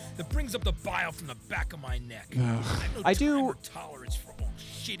horseshit that brings up the bile from the back of my neck. I do. Tolerance for all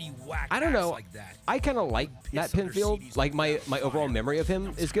shitty whack. I don't know. Like that. I kind of like Matt Pinfield. Like my overall memory of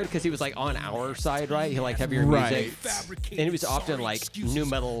him is good because he was like on our side, right? He liked heavier music, and he was often like nu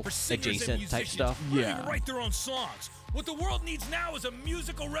metal adjacent type stuff. Yeah. Write their own songs. What the world needs now is a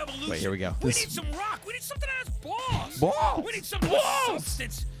musical revolution. Wait, here we go. We need some rock. We need something that has balls. Balls. We need something with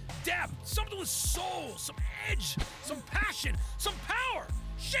substance, depth, something with soul, some edge, some passion, some power.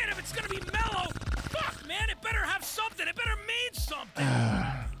 Shit, if it's gonna be mellow, fuck, man, it better have something. It better mean something.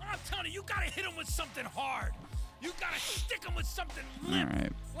 I'm telling you, you gotta hit them with something hard. You gotta stick them with something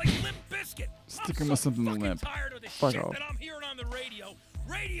limp, like Limp Bizkit. Stick them with something limp. limp. I'm tired of the Fuck shit off. that I'm hearing on the radio.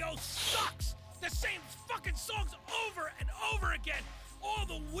 Radio sucks. The same fucking songs over and over again. All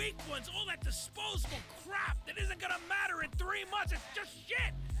the weak ones, all that disposable crap that isn't gonna matter in 3 months. It's just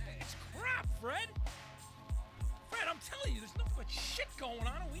shit. It's crap, Fred. Fred, I'm telling you, there's nothing but shit going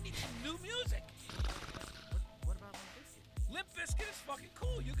on, and we need some new music. What about Limp Bizkit? Limp Bizkit is fucking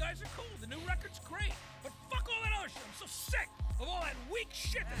cool. You guys are cool. The new record's great. But fuck all that other shit. I'm so sick of all that weak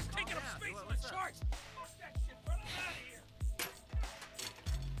shit that's taking up space on the charts. Fuck that shit, Fred. I'm out of here.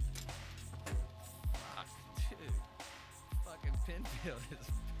 Fuck, dude. Fucking Pinfield is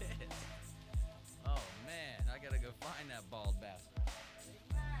pissed. Oh, man. I gotta go find that bald bastard.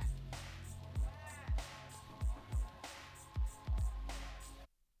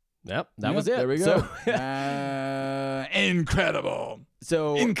 Yep, that was it. There we go. So, incredible.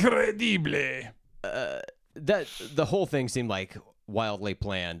 so Incredibile. that the whole thing seemed like wildly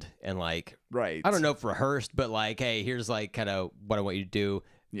planned and like Right. I don't know if rehearsed, but like, hey, here's like kind of what I want you to do.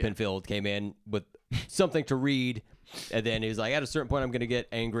 Yeah. Pinfield came in with something to read, and then he was like, at a certain point, I'm gonna get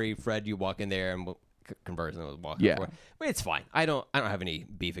angry. Fred, you walk in there, and we'll converse, and we'll walk. Yeah. Forward. But it's fine. I don't have any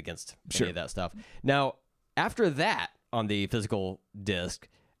beef against any of that stuff. Now, after that, on the physical disc,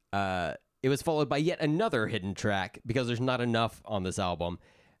 it was followed by yet another hidden track because there's not enough on this album.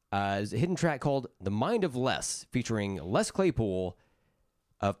 It's a hidden track called "The Mind of Les," featuring Les Claypool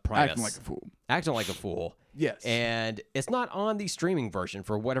of Primus. Acting like a fool. Acting like a fool. Yes. And it's not on the streaming version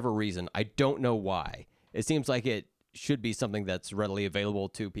for whatever reason. I don't know why. It seems like it should be something that's readily available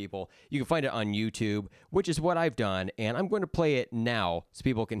to people. You can find it on YouTube, which is what I've done, and I'm going to play it now so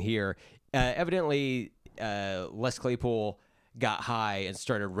people can hear. Evidently, Les Claypool got high and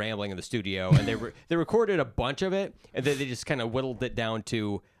started rambling in the studio, and they recorded a bunch of it, and then they just kind of whittled it down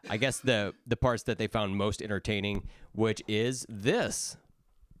to, I guess, the parts that they found most entertaining, which is this.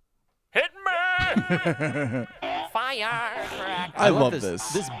 Hit me! Firecracker. I love this. this.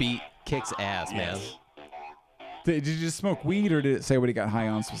 This beat kicks ass, man. Did you just smoke weed, or did it say what he got high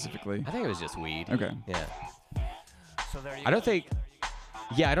on specifically? I think it was just weed. Okay. Yeah. So there you I don't go. think.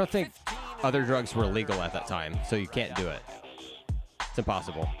 Yeah, I don't think other drugs were legal at that time, so you can't do it. It's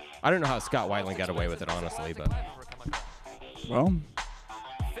impossible. I don't know how Scott Weiland got away with it, honestly, but Well,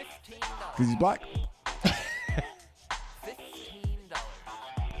 because he's black.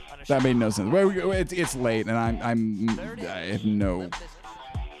 That made no sense. Well, it's late, and I have no In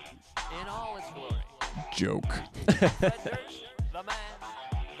all its glory. joke. Fred Durst, the man,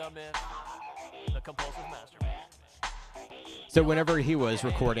 the myth, the compulsive masturbator. so whenever he was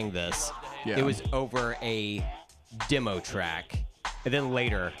recording this, Yeah. it was over a demo track, and then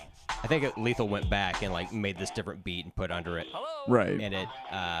later, I think Lethal went back and like made this different beat and put under it, Right. and it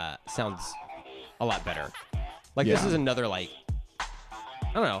sounds a lot better. Like this Yeah. is another like.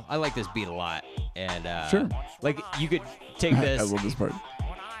 I don't know. I like this beat a lot, and Sure. like you could take I this. love this part.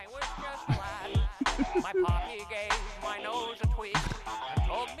 When I was just a lad, my poppy gave my nose a tweak and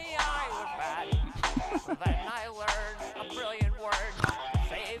told me I was bad. Then I learned a brilliant word to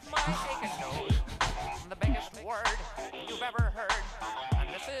save my aching nose. The biggest word you've ever heard, and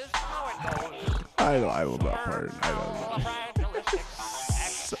this is how it goes. I love that part. I love that.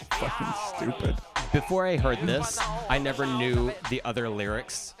 So fucking stupid. Before I heard this, I never knew the other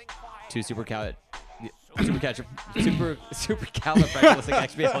lyrics to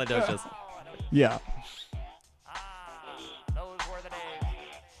supercalifragilisticexpialidocious. Yeah. Those were the days.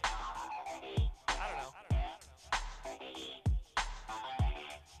 I don't know.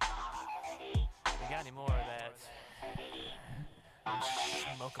 You got any more of that?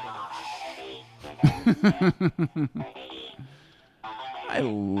 Smokeable. I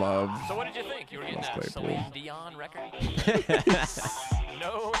love. So what did you think? You were getting Let's that play Celine pool. Dion record?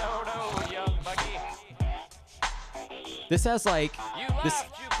 No, young Bucky. This has like You this.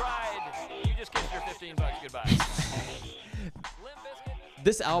 laughed, you cried, you just kissed your $15 goodbye. Limp Bizkit?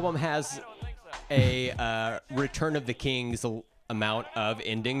 This album has I don't think so. a Return of the King's amount of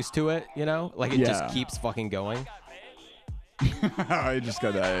endings to it. You know, like it just Yeah. keeps fucking going. I just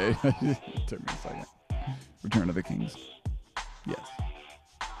got that. It took me a second. Return of the Kings. Yes.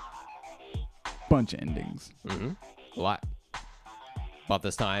 Bunch of endings. A lot. About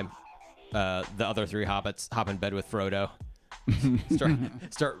this time, the other three hobbits hop in bed with Frodo,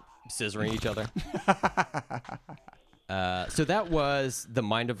 start scissoring each other. So that was The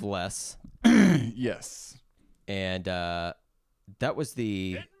Mind of Less, Yes. and that was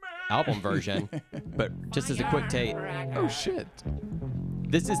the album version. But just as a quick take, Oh shit.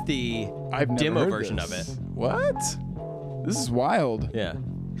 this is the I've never demo heard version this. of it. What? This is wild. Yeah,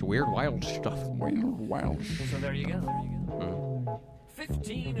 it's weird, wild stuff. Wild. So there you go.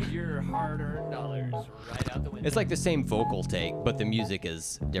 15 of your hard-earned dollars right out the window. It's like the same vocal take, but the music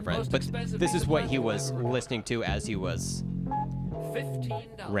is different. Most But expensive this piece is of what he plastic was I've ever listening to as he was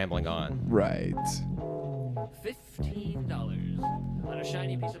 $15. rambling on. Right. $15 on a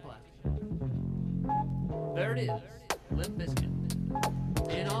shiny piece of plastic. There it is, Limp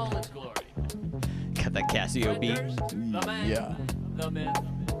Bizkit, in all its glory. Got that Casio Fred beat. Durst, the man, Yeah. the myth,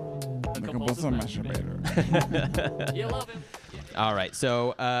 the Like a compulsive bosom masturbator. masturbator. You love him. All right,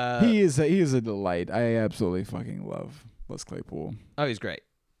 so he is a delight. I absolutely fucking love Les Claypool. oh, he's great,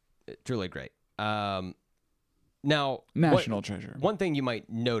 truly great. Now, National treasure. One thing you might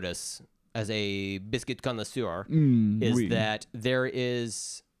notice as a biscuit connoisseur Mm, is oui. that there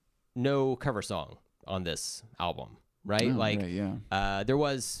is no cover song on this album, right? Oh, like, right, yeah. there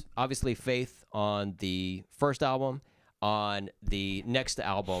was obviously Faith on the first album. On the next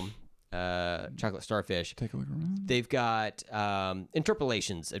album, Chocolate Starfish, Take a look around. they've got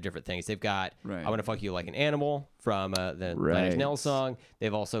interpolations of different things. They've got Right. I Want to Fuck You Like an Animal from the Nine Inch Right. Nails song.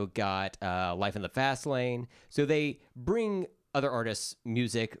 They've also got Life in the Fast Lane. So they bring other artists'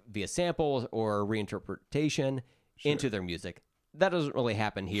 music via samples or reinterpretation into their music. That doesn't really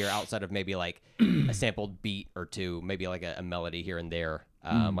happen here outside of maybe like a sampled beat or two, maybe like a melody here and there,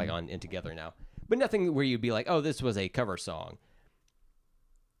 like on In Together Now. But nothing where you'd be like, oh, this was a cover song.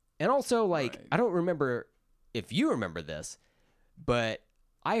 And also, like, Right. I don't remember if you remember this, but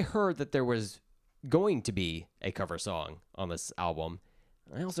I heard that there was going to be a cover song on this album.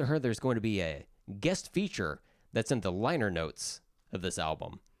 I also heard there's going to be a guest feature that's in the liner notes of this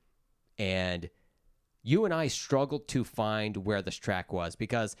album. And you and I struggled to find where this track was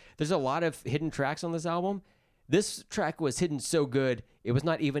because there's a lot of hidden tracks on this album. This track was hidden so good, it was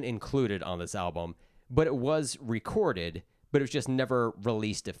not even included on this album, but it was recorded, but it was just never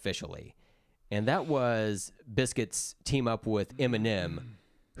released officially. And that was BIZKIT's team up with Eminem,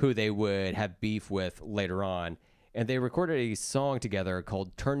 who they would have beef with later on. And they recorded a song together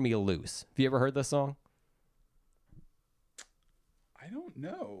called Turn Me Loose. Have you ever heard this song? don't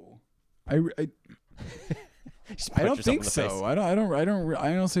know. I don't think so. I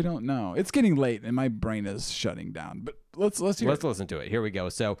honestly don't know. It's getting late and my brain is shutting down. But let's hear it. Let's listen to it. Here we go.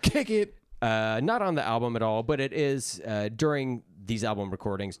 So Kick it. not on the album at all, but it is during these album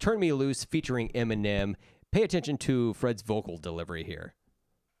recordings. Turn Me Loose featuring Eminem. Pay attention to Fred's vocal delivery here.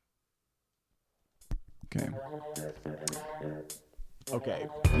 Okay. Okay.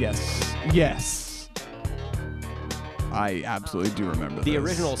 Yes. I absolutely do remember The this.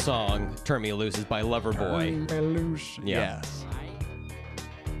 original song, Turn Me Loose, is by Loverboy. Turn Me Loose. Yeah. Yes.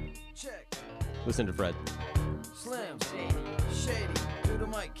 Listen to Fred. Slim, shady, do the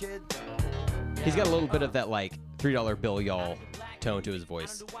mic, kid. He's got a little bit of that, like, $3 bill y'all tone to his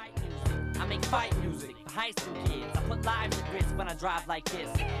voice. I make fight music for high school kids. I put lives at risk when I drive like this.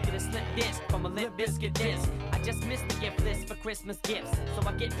 Get a slip disc from a Limp BIZKIT disc. I just missed the gift list for Christmas gifts, so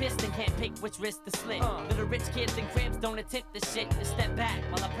I get pissed and can't pick which wrist to slit. Little rich kids and cribs don't attempt this shit. Just step back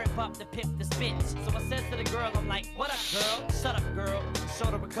while I prep up to pimp this bitch. So I says to the girl, I'm like, what up, girl? Shut up, girl.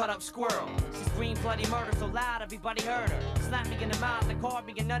 Showed her a cut up squirrel. She screamed bloody murder so loud everybody heard her. Slapped me in the mouth and called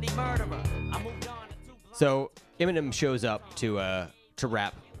me a nutty murderer. I moved on to two blocks. So Eminem shows up to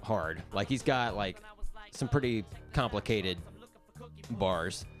rap hard. Like, he's got, like, some pretty complicated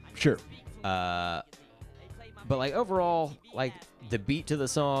bars. Sure. But, like, overall, like, the beat to the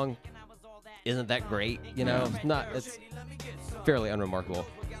song isn't that great, you know? It's fairly unremarkable.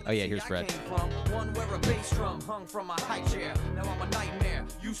 Oh, yeah, here's Fred. One where a bass drum hung from my high chair. Now I'm a nightmare.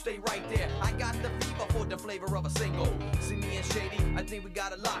 You stay right there. I got the fever for the flavor of a single. See me and Shady, I think we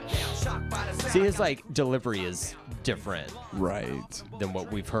got a lockdown. Shocked by the sound. See, his, like, delivery is different Right. than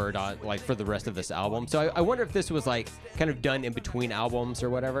what we've heard on, like, for the rest of this album. So I wonder if this was, like, kind of done in between albums or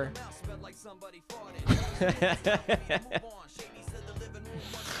whatever.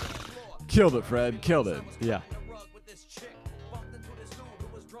 Killed it, Fred. Killed it. Yeah.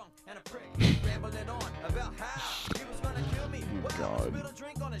 God.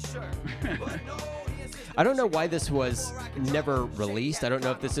 I don't know why this was never released. I don't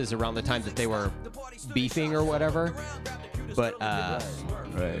know if this is around the time that they were beefing or whatever. But,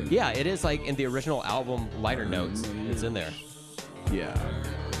 Right. yeah, it is, like, in the original album liner notes. It's in there. Yeah.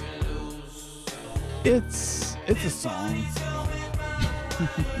 It's a song.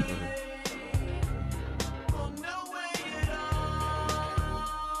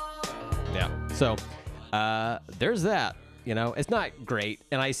 Yeah. So, there's that. You know, it's not great,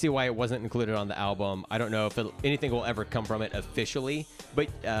 and I see why it wasn't included on the album. I don't know if anything will ever come from it officially, but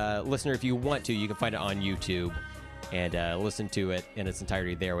listener, if you want to, you can find it on YouTube and listen to it in its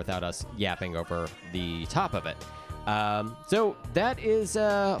entirety there without us yapping over the top of it. So that is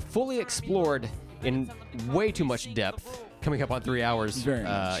fully explored in way too much depth, coming up on 3 hours Very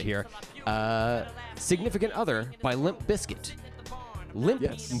much. here. Significant Other by Limp BIZKIT. Limp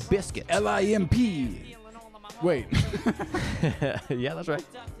Yes. BIZKIT. LIMP. Wait. Yeah, that's right.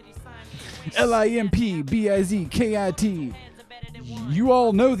 LIMP BIZKIT. You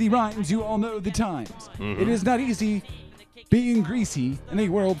all know the rhymes. You all know the times. It is not easy being greasy in a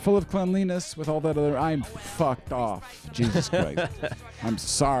world full of cleanliness with all that other. I'm fucked off. Jesus Christ. I'm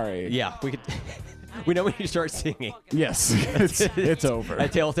sorry. Yeah, we could. We know when you start singing. Yes. It's over. A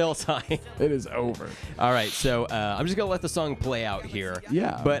telltale sign. It is over. All right, so I'm just gonna let the song play out here.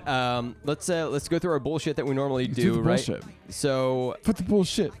 Yeah. But let's go through our bullshit that we normally Let's do, do the right? bullshit. So, Put the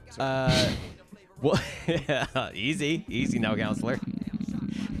bullshit. well, easy now, counselor.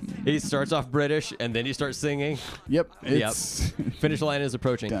 He starts off British and then he starts singing. Yep. It's Finish line is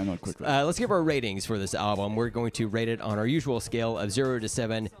approaching. Download quickly. Let's give our ratings for this album. We're going to rate it on our usual scale of 0 to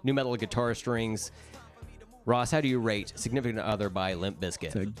 7. Nu metal guitar strings. Ross, how do you rate Significant Other by Limp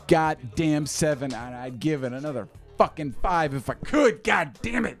BIZKIT? a goddamn 7, and I'd give it another fucking 5 if I could. God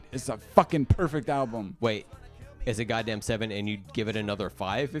damn it. It's a fucking perfect album. Wait, is it goddamn 7 and you'd give it another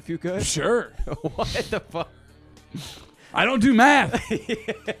 5 if you could? Sure. What the fuck? I don't do math.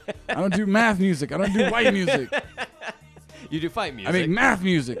 I don't do math music. I don't do white music. You do fight music. I make math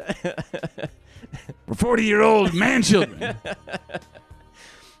music. We're 40-year-old man children.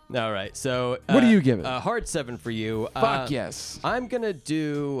 All right, so What do you give it? A hard 7 for you. Fuck yes. I'm gonna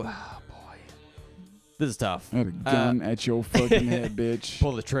do. Oh boy, this is tough. I had a gun at your fucking head, bitch.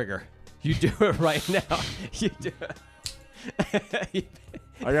 Pull the trigger. You do it right now. You do it.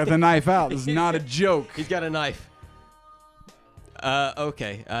 I got the knife out. This is not a joke. He's got a knife.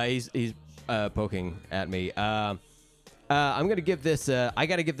 Okay. He's poking at me. I'm gonna give this. I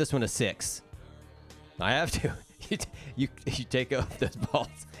gotta give this one a 6. I have to. You take off those balls.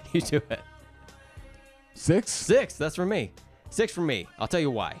 You do it. 6? 6. That's for me. 6 for me. I'll tell you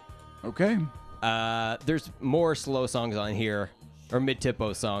why. Okay. There's more slow songs on here or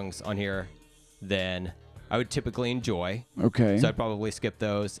mid-tempo songs on here than I would typically enjoy. Okay. So I'd probably skip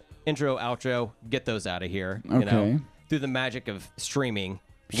those. Intro, outro, get those out of here. You Okay. know, through the magic of streaming,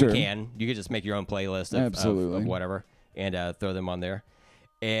 Sure. you could just make your own playlist of whatever and throw them on there.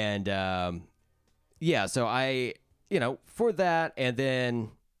 And so I, for that, and then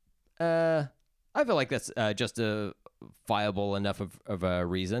I feel like that's justifiable enough of a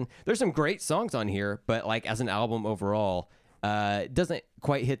reason. There's some great songs on here, but like as an album overall, it doesn't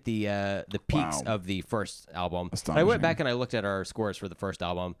quite hit the peaks of the first album. I went back and I looked at our scores for the first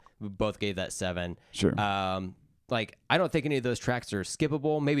album. We both gave that 7. Sure. Like, I don't think any of those tracks are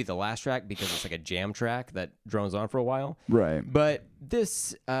skippable. Maybe the last track because it's like a jam track that drones on for a while. Right. But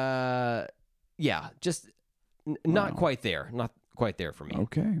this, just not quite there. Not quite there for me.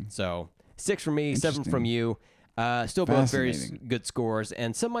 Okay. So 6 for me, 7 from you. Still both very good scores.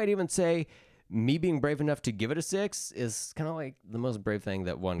 And some might even say me being brave enough to give it a 6 is kind of like the most brave thing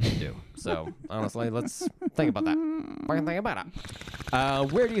that one can do. So honestly, let's think about that. Fucking think about it.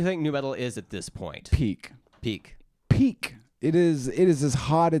 Where do you think nu metal is at this point? Peak. It is as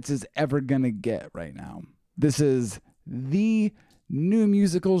hot as it's ever gonna get right now. This is the new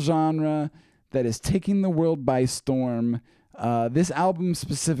musical genre that is taking the world by storm. This album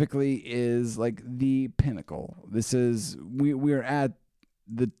specifically is like the pinnacle. This is we're at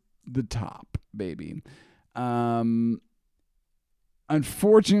the top, baby.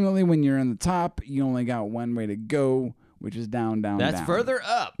 Unfortunately, when you're in the top, you only got one way to go, which is down, down, That's down. further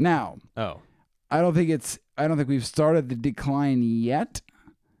up. Now, I don't think we've started the decline yet.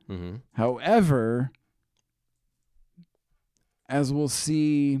 Mm-hmm. However, as we'll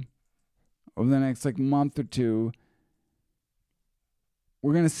see over the next month or two,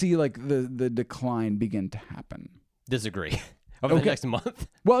 we're gonna see the decline begin to happen. Disagree. Over the next month?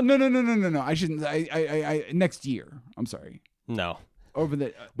 Well, no. I shouldn't. I next year. I'm sorry. No. Over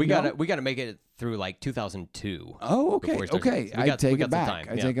the we gotta make it through 2002. Oh, okay. Okay. I take it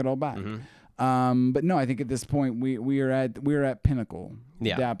back. I take it all back. Mm-hmm. But no, I think at this point we're at pinnacle.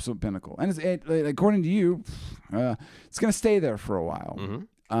 Yeah. The absolute pinnacle. And according to you, it's gonna stay there for a while.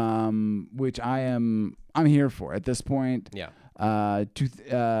 Mm-hmm. Which I'm here for at this point. Yeah.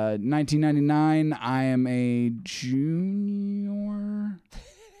 1999, I am a junior.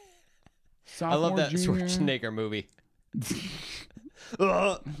 I love that junior. Schwarzenegger movie. Get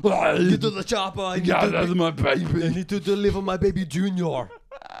to the chopper. That's my baby. I need to deliver my baby Junior.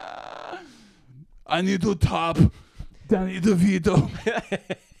 I need to top Danny DeVito.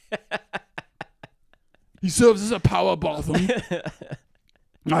 He serves as a power bottom.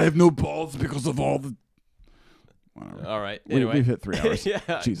 I have no balls because of all the... Whatever. All right. Anyway. We've hit 3 hours. Yeah.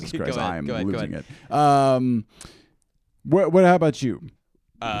 Jesus Christ, I am losing it. How about you?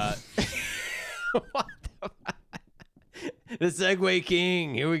 The Segway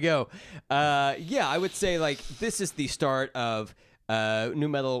King. Here we go. I would say this is the start of nu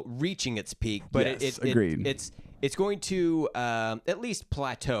metal reaching its peak, but yes, agreed. It's going to at least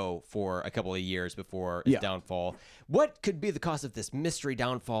plateau for a couple of years before its downfall. What could be the cause of this mystery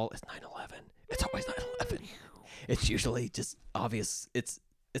downfall? It's 9/11. It's always 9/11. It's usually just obvious. It's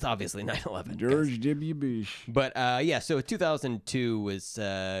obviously 9/11. George W. Bush. But so 2002 was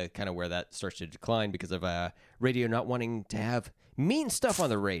kind of where that starts to decline because of radio not wanting to have mean stuff on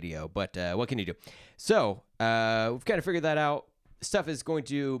the radio. But what can you do? So we've kind of figured that out. Stuff is going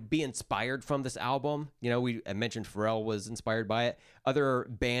to be inspired from this album. I mentioned Pharrell was inspired by it. Other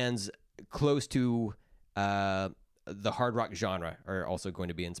bands close to the hard rock genre are also going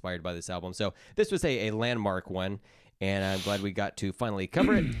to be inspired by this album. So this was a landmark one, and I'm glad we got to finally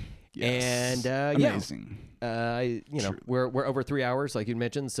cover it. Yes. And amazing. We're over 3 hours, like you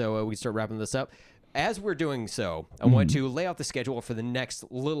mentioned, so we start wrapping this up. As we're doing so, I want to lay out the schedule for the next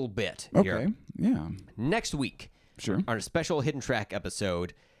little bit here. Okay. Yeah. Next week, sure, on a special hidden track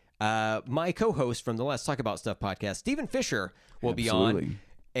episode, my co-host from the Let's Talk About Stuff podcast, Stephen Fisher, will be on,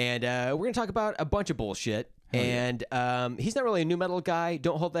 and we're going to talk about a bunch of bullshit. And he's not really a nu metal guy.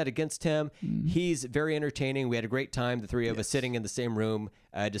 Don't hold that against him. He's very entertaining. We had a great time, the three of us sitting in the same room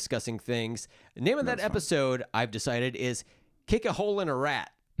discussing things. The name of that episode, I've decided, is Kick a Hole in a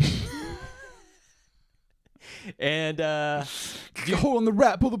Rat. And Kick a hole in the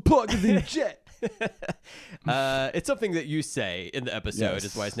rat, pull the plug, and then jet. It's something that you say in the episode. Yes.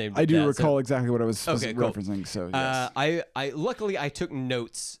 Is why it's named. I do that, recall so. exactly what I was Okay, cool. referencing. So yes. I luckily I took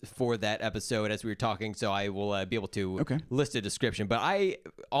notes for that episode as we were talking, so I will be able to list a description. But I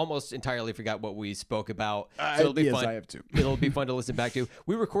almost entirely forgot what we spoke about. So it'll be fun. I have to. It'll be fun to listen back to.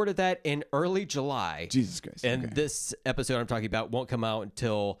 We recorded that in early July. Jesus Christ. And this episode I'm talking about won't come out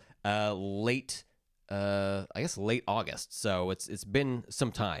until late I guess late August. So it's been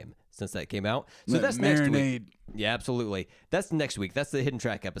some time since that came out. So that's next week. Yeah, absolutely. That's next week. That's the hidden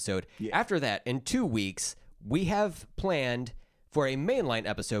track episode. Yeah. After that, in 2 weeks, we have planned for a mainline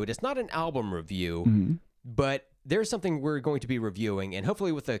episode. It's not an album review, but there's something we're going to be reviewing, and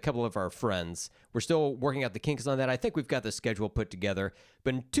hopefully with a couple of our friends. We're still working out the kinks on that. I think we've got the schedule put together.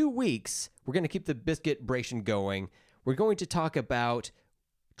 But in 2 weeks, we're going to keep the BIZKIT bration going. We're going to talk about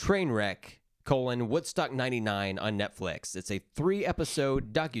Trainwreck, Woodstock 99 on Netflix. It's a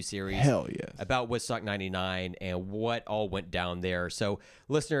 3-episode docuseries Hell yes. about Woodstock 99 and what all went down there. So,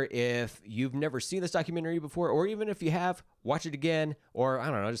 listener, if you've never seen this documentary before, or even if you have, watch it again, or I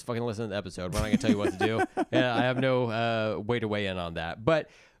don't know, just fucking listen to the episode. We're not going to tell you what to do. Yeah, I have no way to weigh in on that. But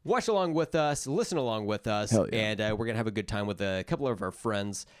watch along with us, listen along with us, and we're going to have a good time with a couple of our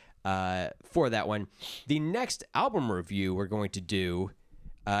friends for that one. The next album review we're going to do,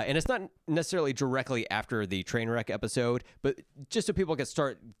 and it's not necessarily directly after the Trainwreck episode, but just so people can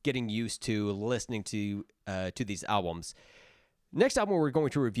start getting used to listening to these albums. Next album we're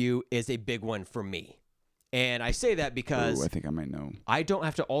going to review is a big one for me. And I say that because I think I might know. I don't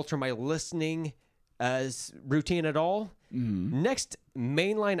have to alter my listening routine at all. Next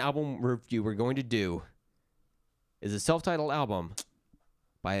mainline album review we're going to do is a self-titled album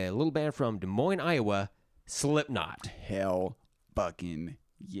by a little band from Des Moines, Iowa, Slipknot. Hell fucking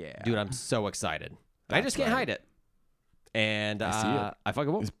yeah. Dude, I'm so excited. I just can't hide it. And I see it. I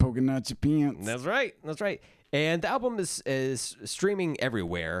fucking will. It's poking out your pants. That's right. That's right. And the album is streaming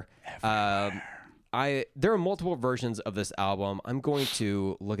everywhere. There are multiple versions of this album. I'm going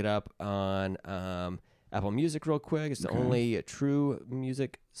to look it up on Apple Music real quick. It's the only true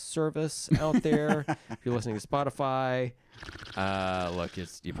music service out there. If you're listening to Spotify, look,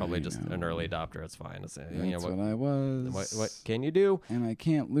 you're probably just an early adopter. It's fine. That's what I was. What can you do? And I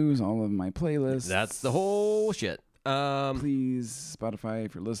can't lose all of my playlists. That's the whole shit. Please, Spotify,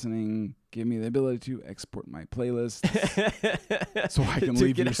 if you're listening, give me the ability to export my playlist so I can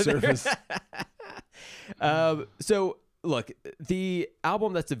leave your service. So, look, the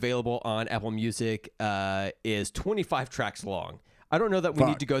album that's available on Apple Music is 25 tracks long. I don't know that we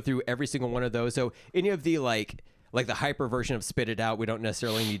need to go through every single one of those. So, any of the like the hyper version of Spit It Out, we don't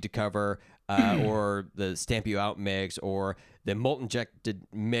necessarily need to cover, or the Stamp You Out mix, or the Molten Injected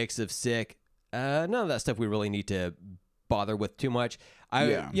mix of Sick. None of that stuff we really need to bother with too much.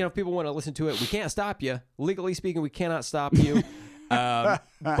 If people want to listen to it, we can't stop you. Legally speaking, we cannot stop you.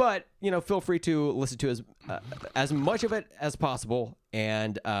 But feel free to listen to as much of it as possible.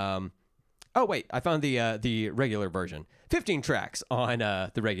 And oh wait, I found the regular version. 15 tracks on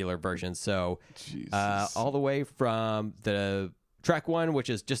the regular version. So all the way from the track 1, which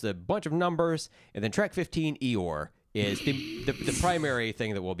is just a bunch of numbers, and then track 15, Eeyore, is the primary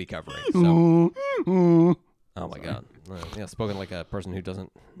thing that we'll be covering. So, oh my god, spoken like a person who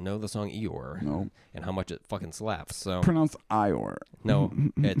doesn't know the song Eeyore, and how much it fucking slaps. So pronounced Eeyore. No,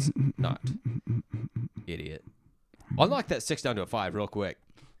 it's not. Idiot. I'll knock that 6 down to a 5 real quick.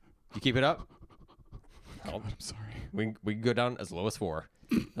 You keep it up? I'm sorry. We can go down as low as 4.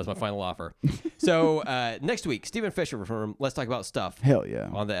 That's my final offer. So next week, Stephen Fisher from Let's Talk About Stuff. Hell yeah.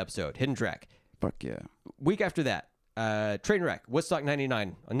 On the episode, hidden track. Fuck yeah. Week after that, Trainwreck, Woodstock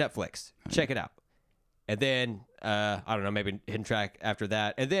 99 on Netflix. Check it out. And then, I don't know, maybe hidden track after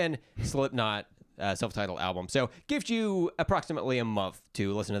that. And then Slipknot, self-titled album. So gives you approximately a month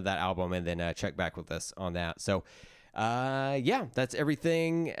to listen to that album and then check back with us on that. So, that's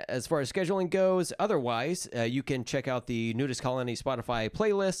everything as far as scheduling goes. Otherwise, you can check out the Nudist Colony Spotify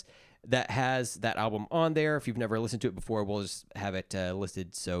playlist that has that album on there. If you've never listened to it before, we'll just have it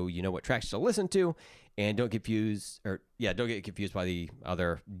listed so you know what tracks to listen to, and don't get confused by the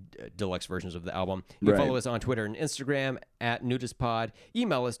other deluxe versions of the album. You can follow us on Twitter and Instagram at nudistpod.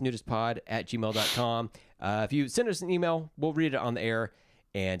 Email us nudistpod@gmail.com. If you send us an email, we'll read it on the air,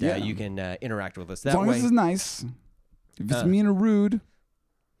 and you can interact with us that way. As long as it's nice. If it's mean or rude,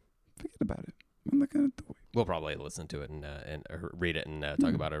 forget about it. I'm not gonna do it. We'll probably listen to it and read it and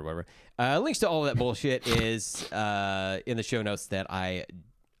talk about it or whatever. Links to all of that bullshit is in the show notes that I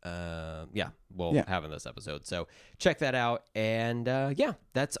have in this episode. So check that out. And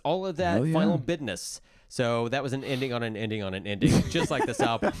that's all of that final business. So that was an ending on an ending on an ending, just like this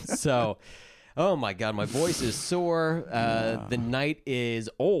album. So, oh my God, my voice is sore. The night is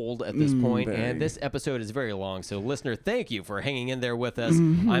old at this point, and this episode is very long. So, listener, thank you for hanging in there with us.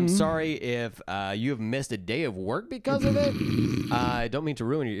 I'm sorry if you have missed a day of work because of it. I don't mean to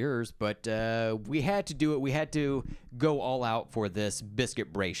ruin your ears, but we had to do it. We had to go all out for this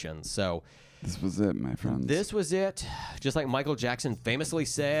BIZKIT bration. So, This was it, my friends. This was it, just like Michael Jackson famously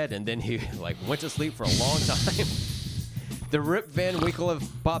said, and then he like went to sleep for a long time. The Rip Van Winkle of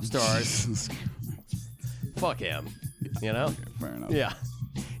pop stars. Fuck him, you know? Fair enough. Yeah.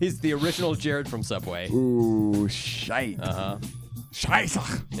 He's the original Jared from Subway. Ooh, shite. Uh-huh.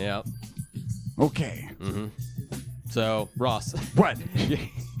 Scheiße. Yeah. Okay. Mm-hmm. So, Ross. What?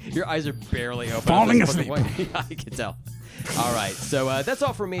 Your eyes are barely open. Falling asleep. Yeah, I can tell. All right, so that's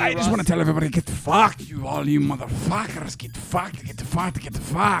all for me, I Ross. just want to tell everybody, get fucked, you all you motherfuckers. Get fucked, get fucked, get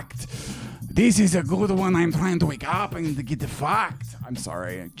fucked. This is a good one. I'm trying to wake up and get fucked. I'm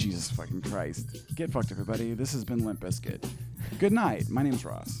sorry. Jesus fucking Christ. Get fucked, everybody. This has been Limp Bizkit. Good night. My name's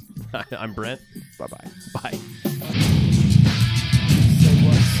Ross. I'm Brent. Bye-bye. Bye. Say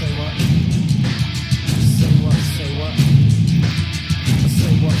what? Say what? Say what? Say what?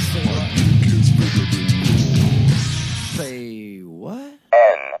 Say what? Say what? Say what?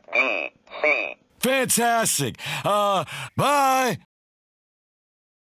 Fantastic. Bye.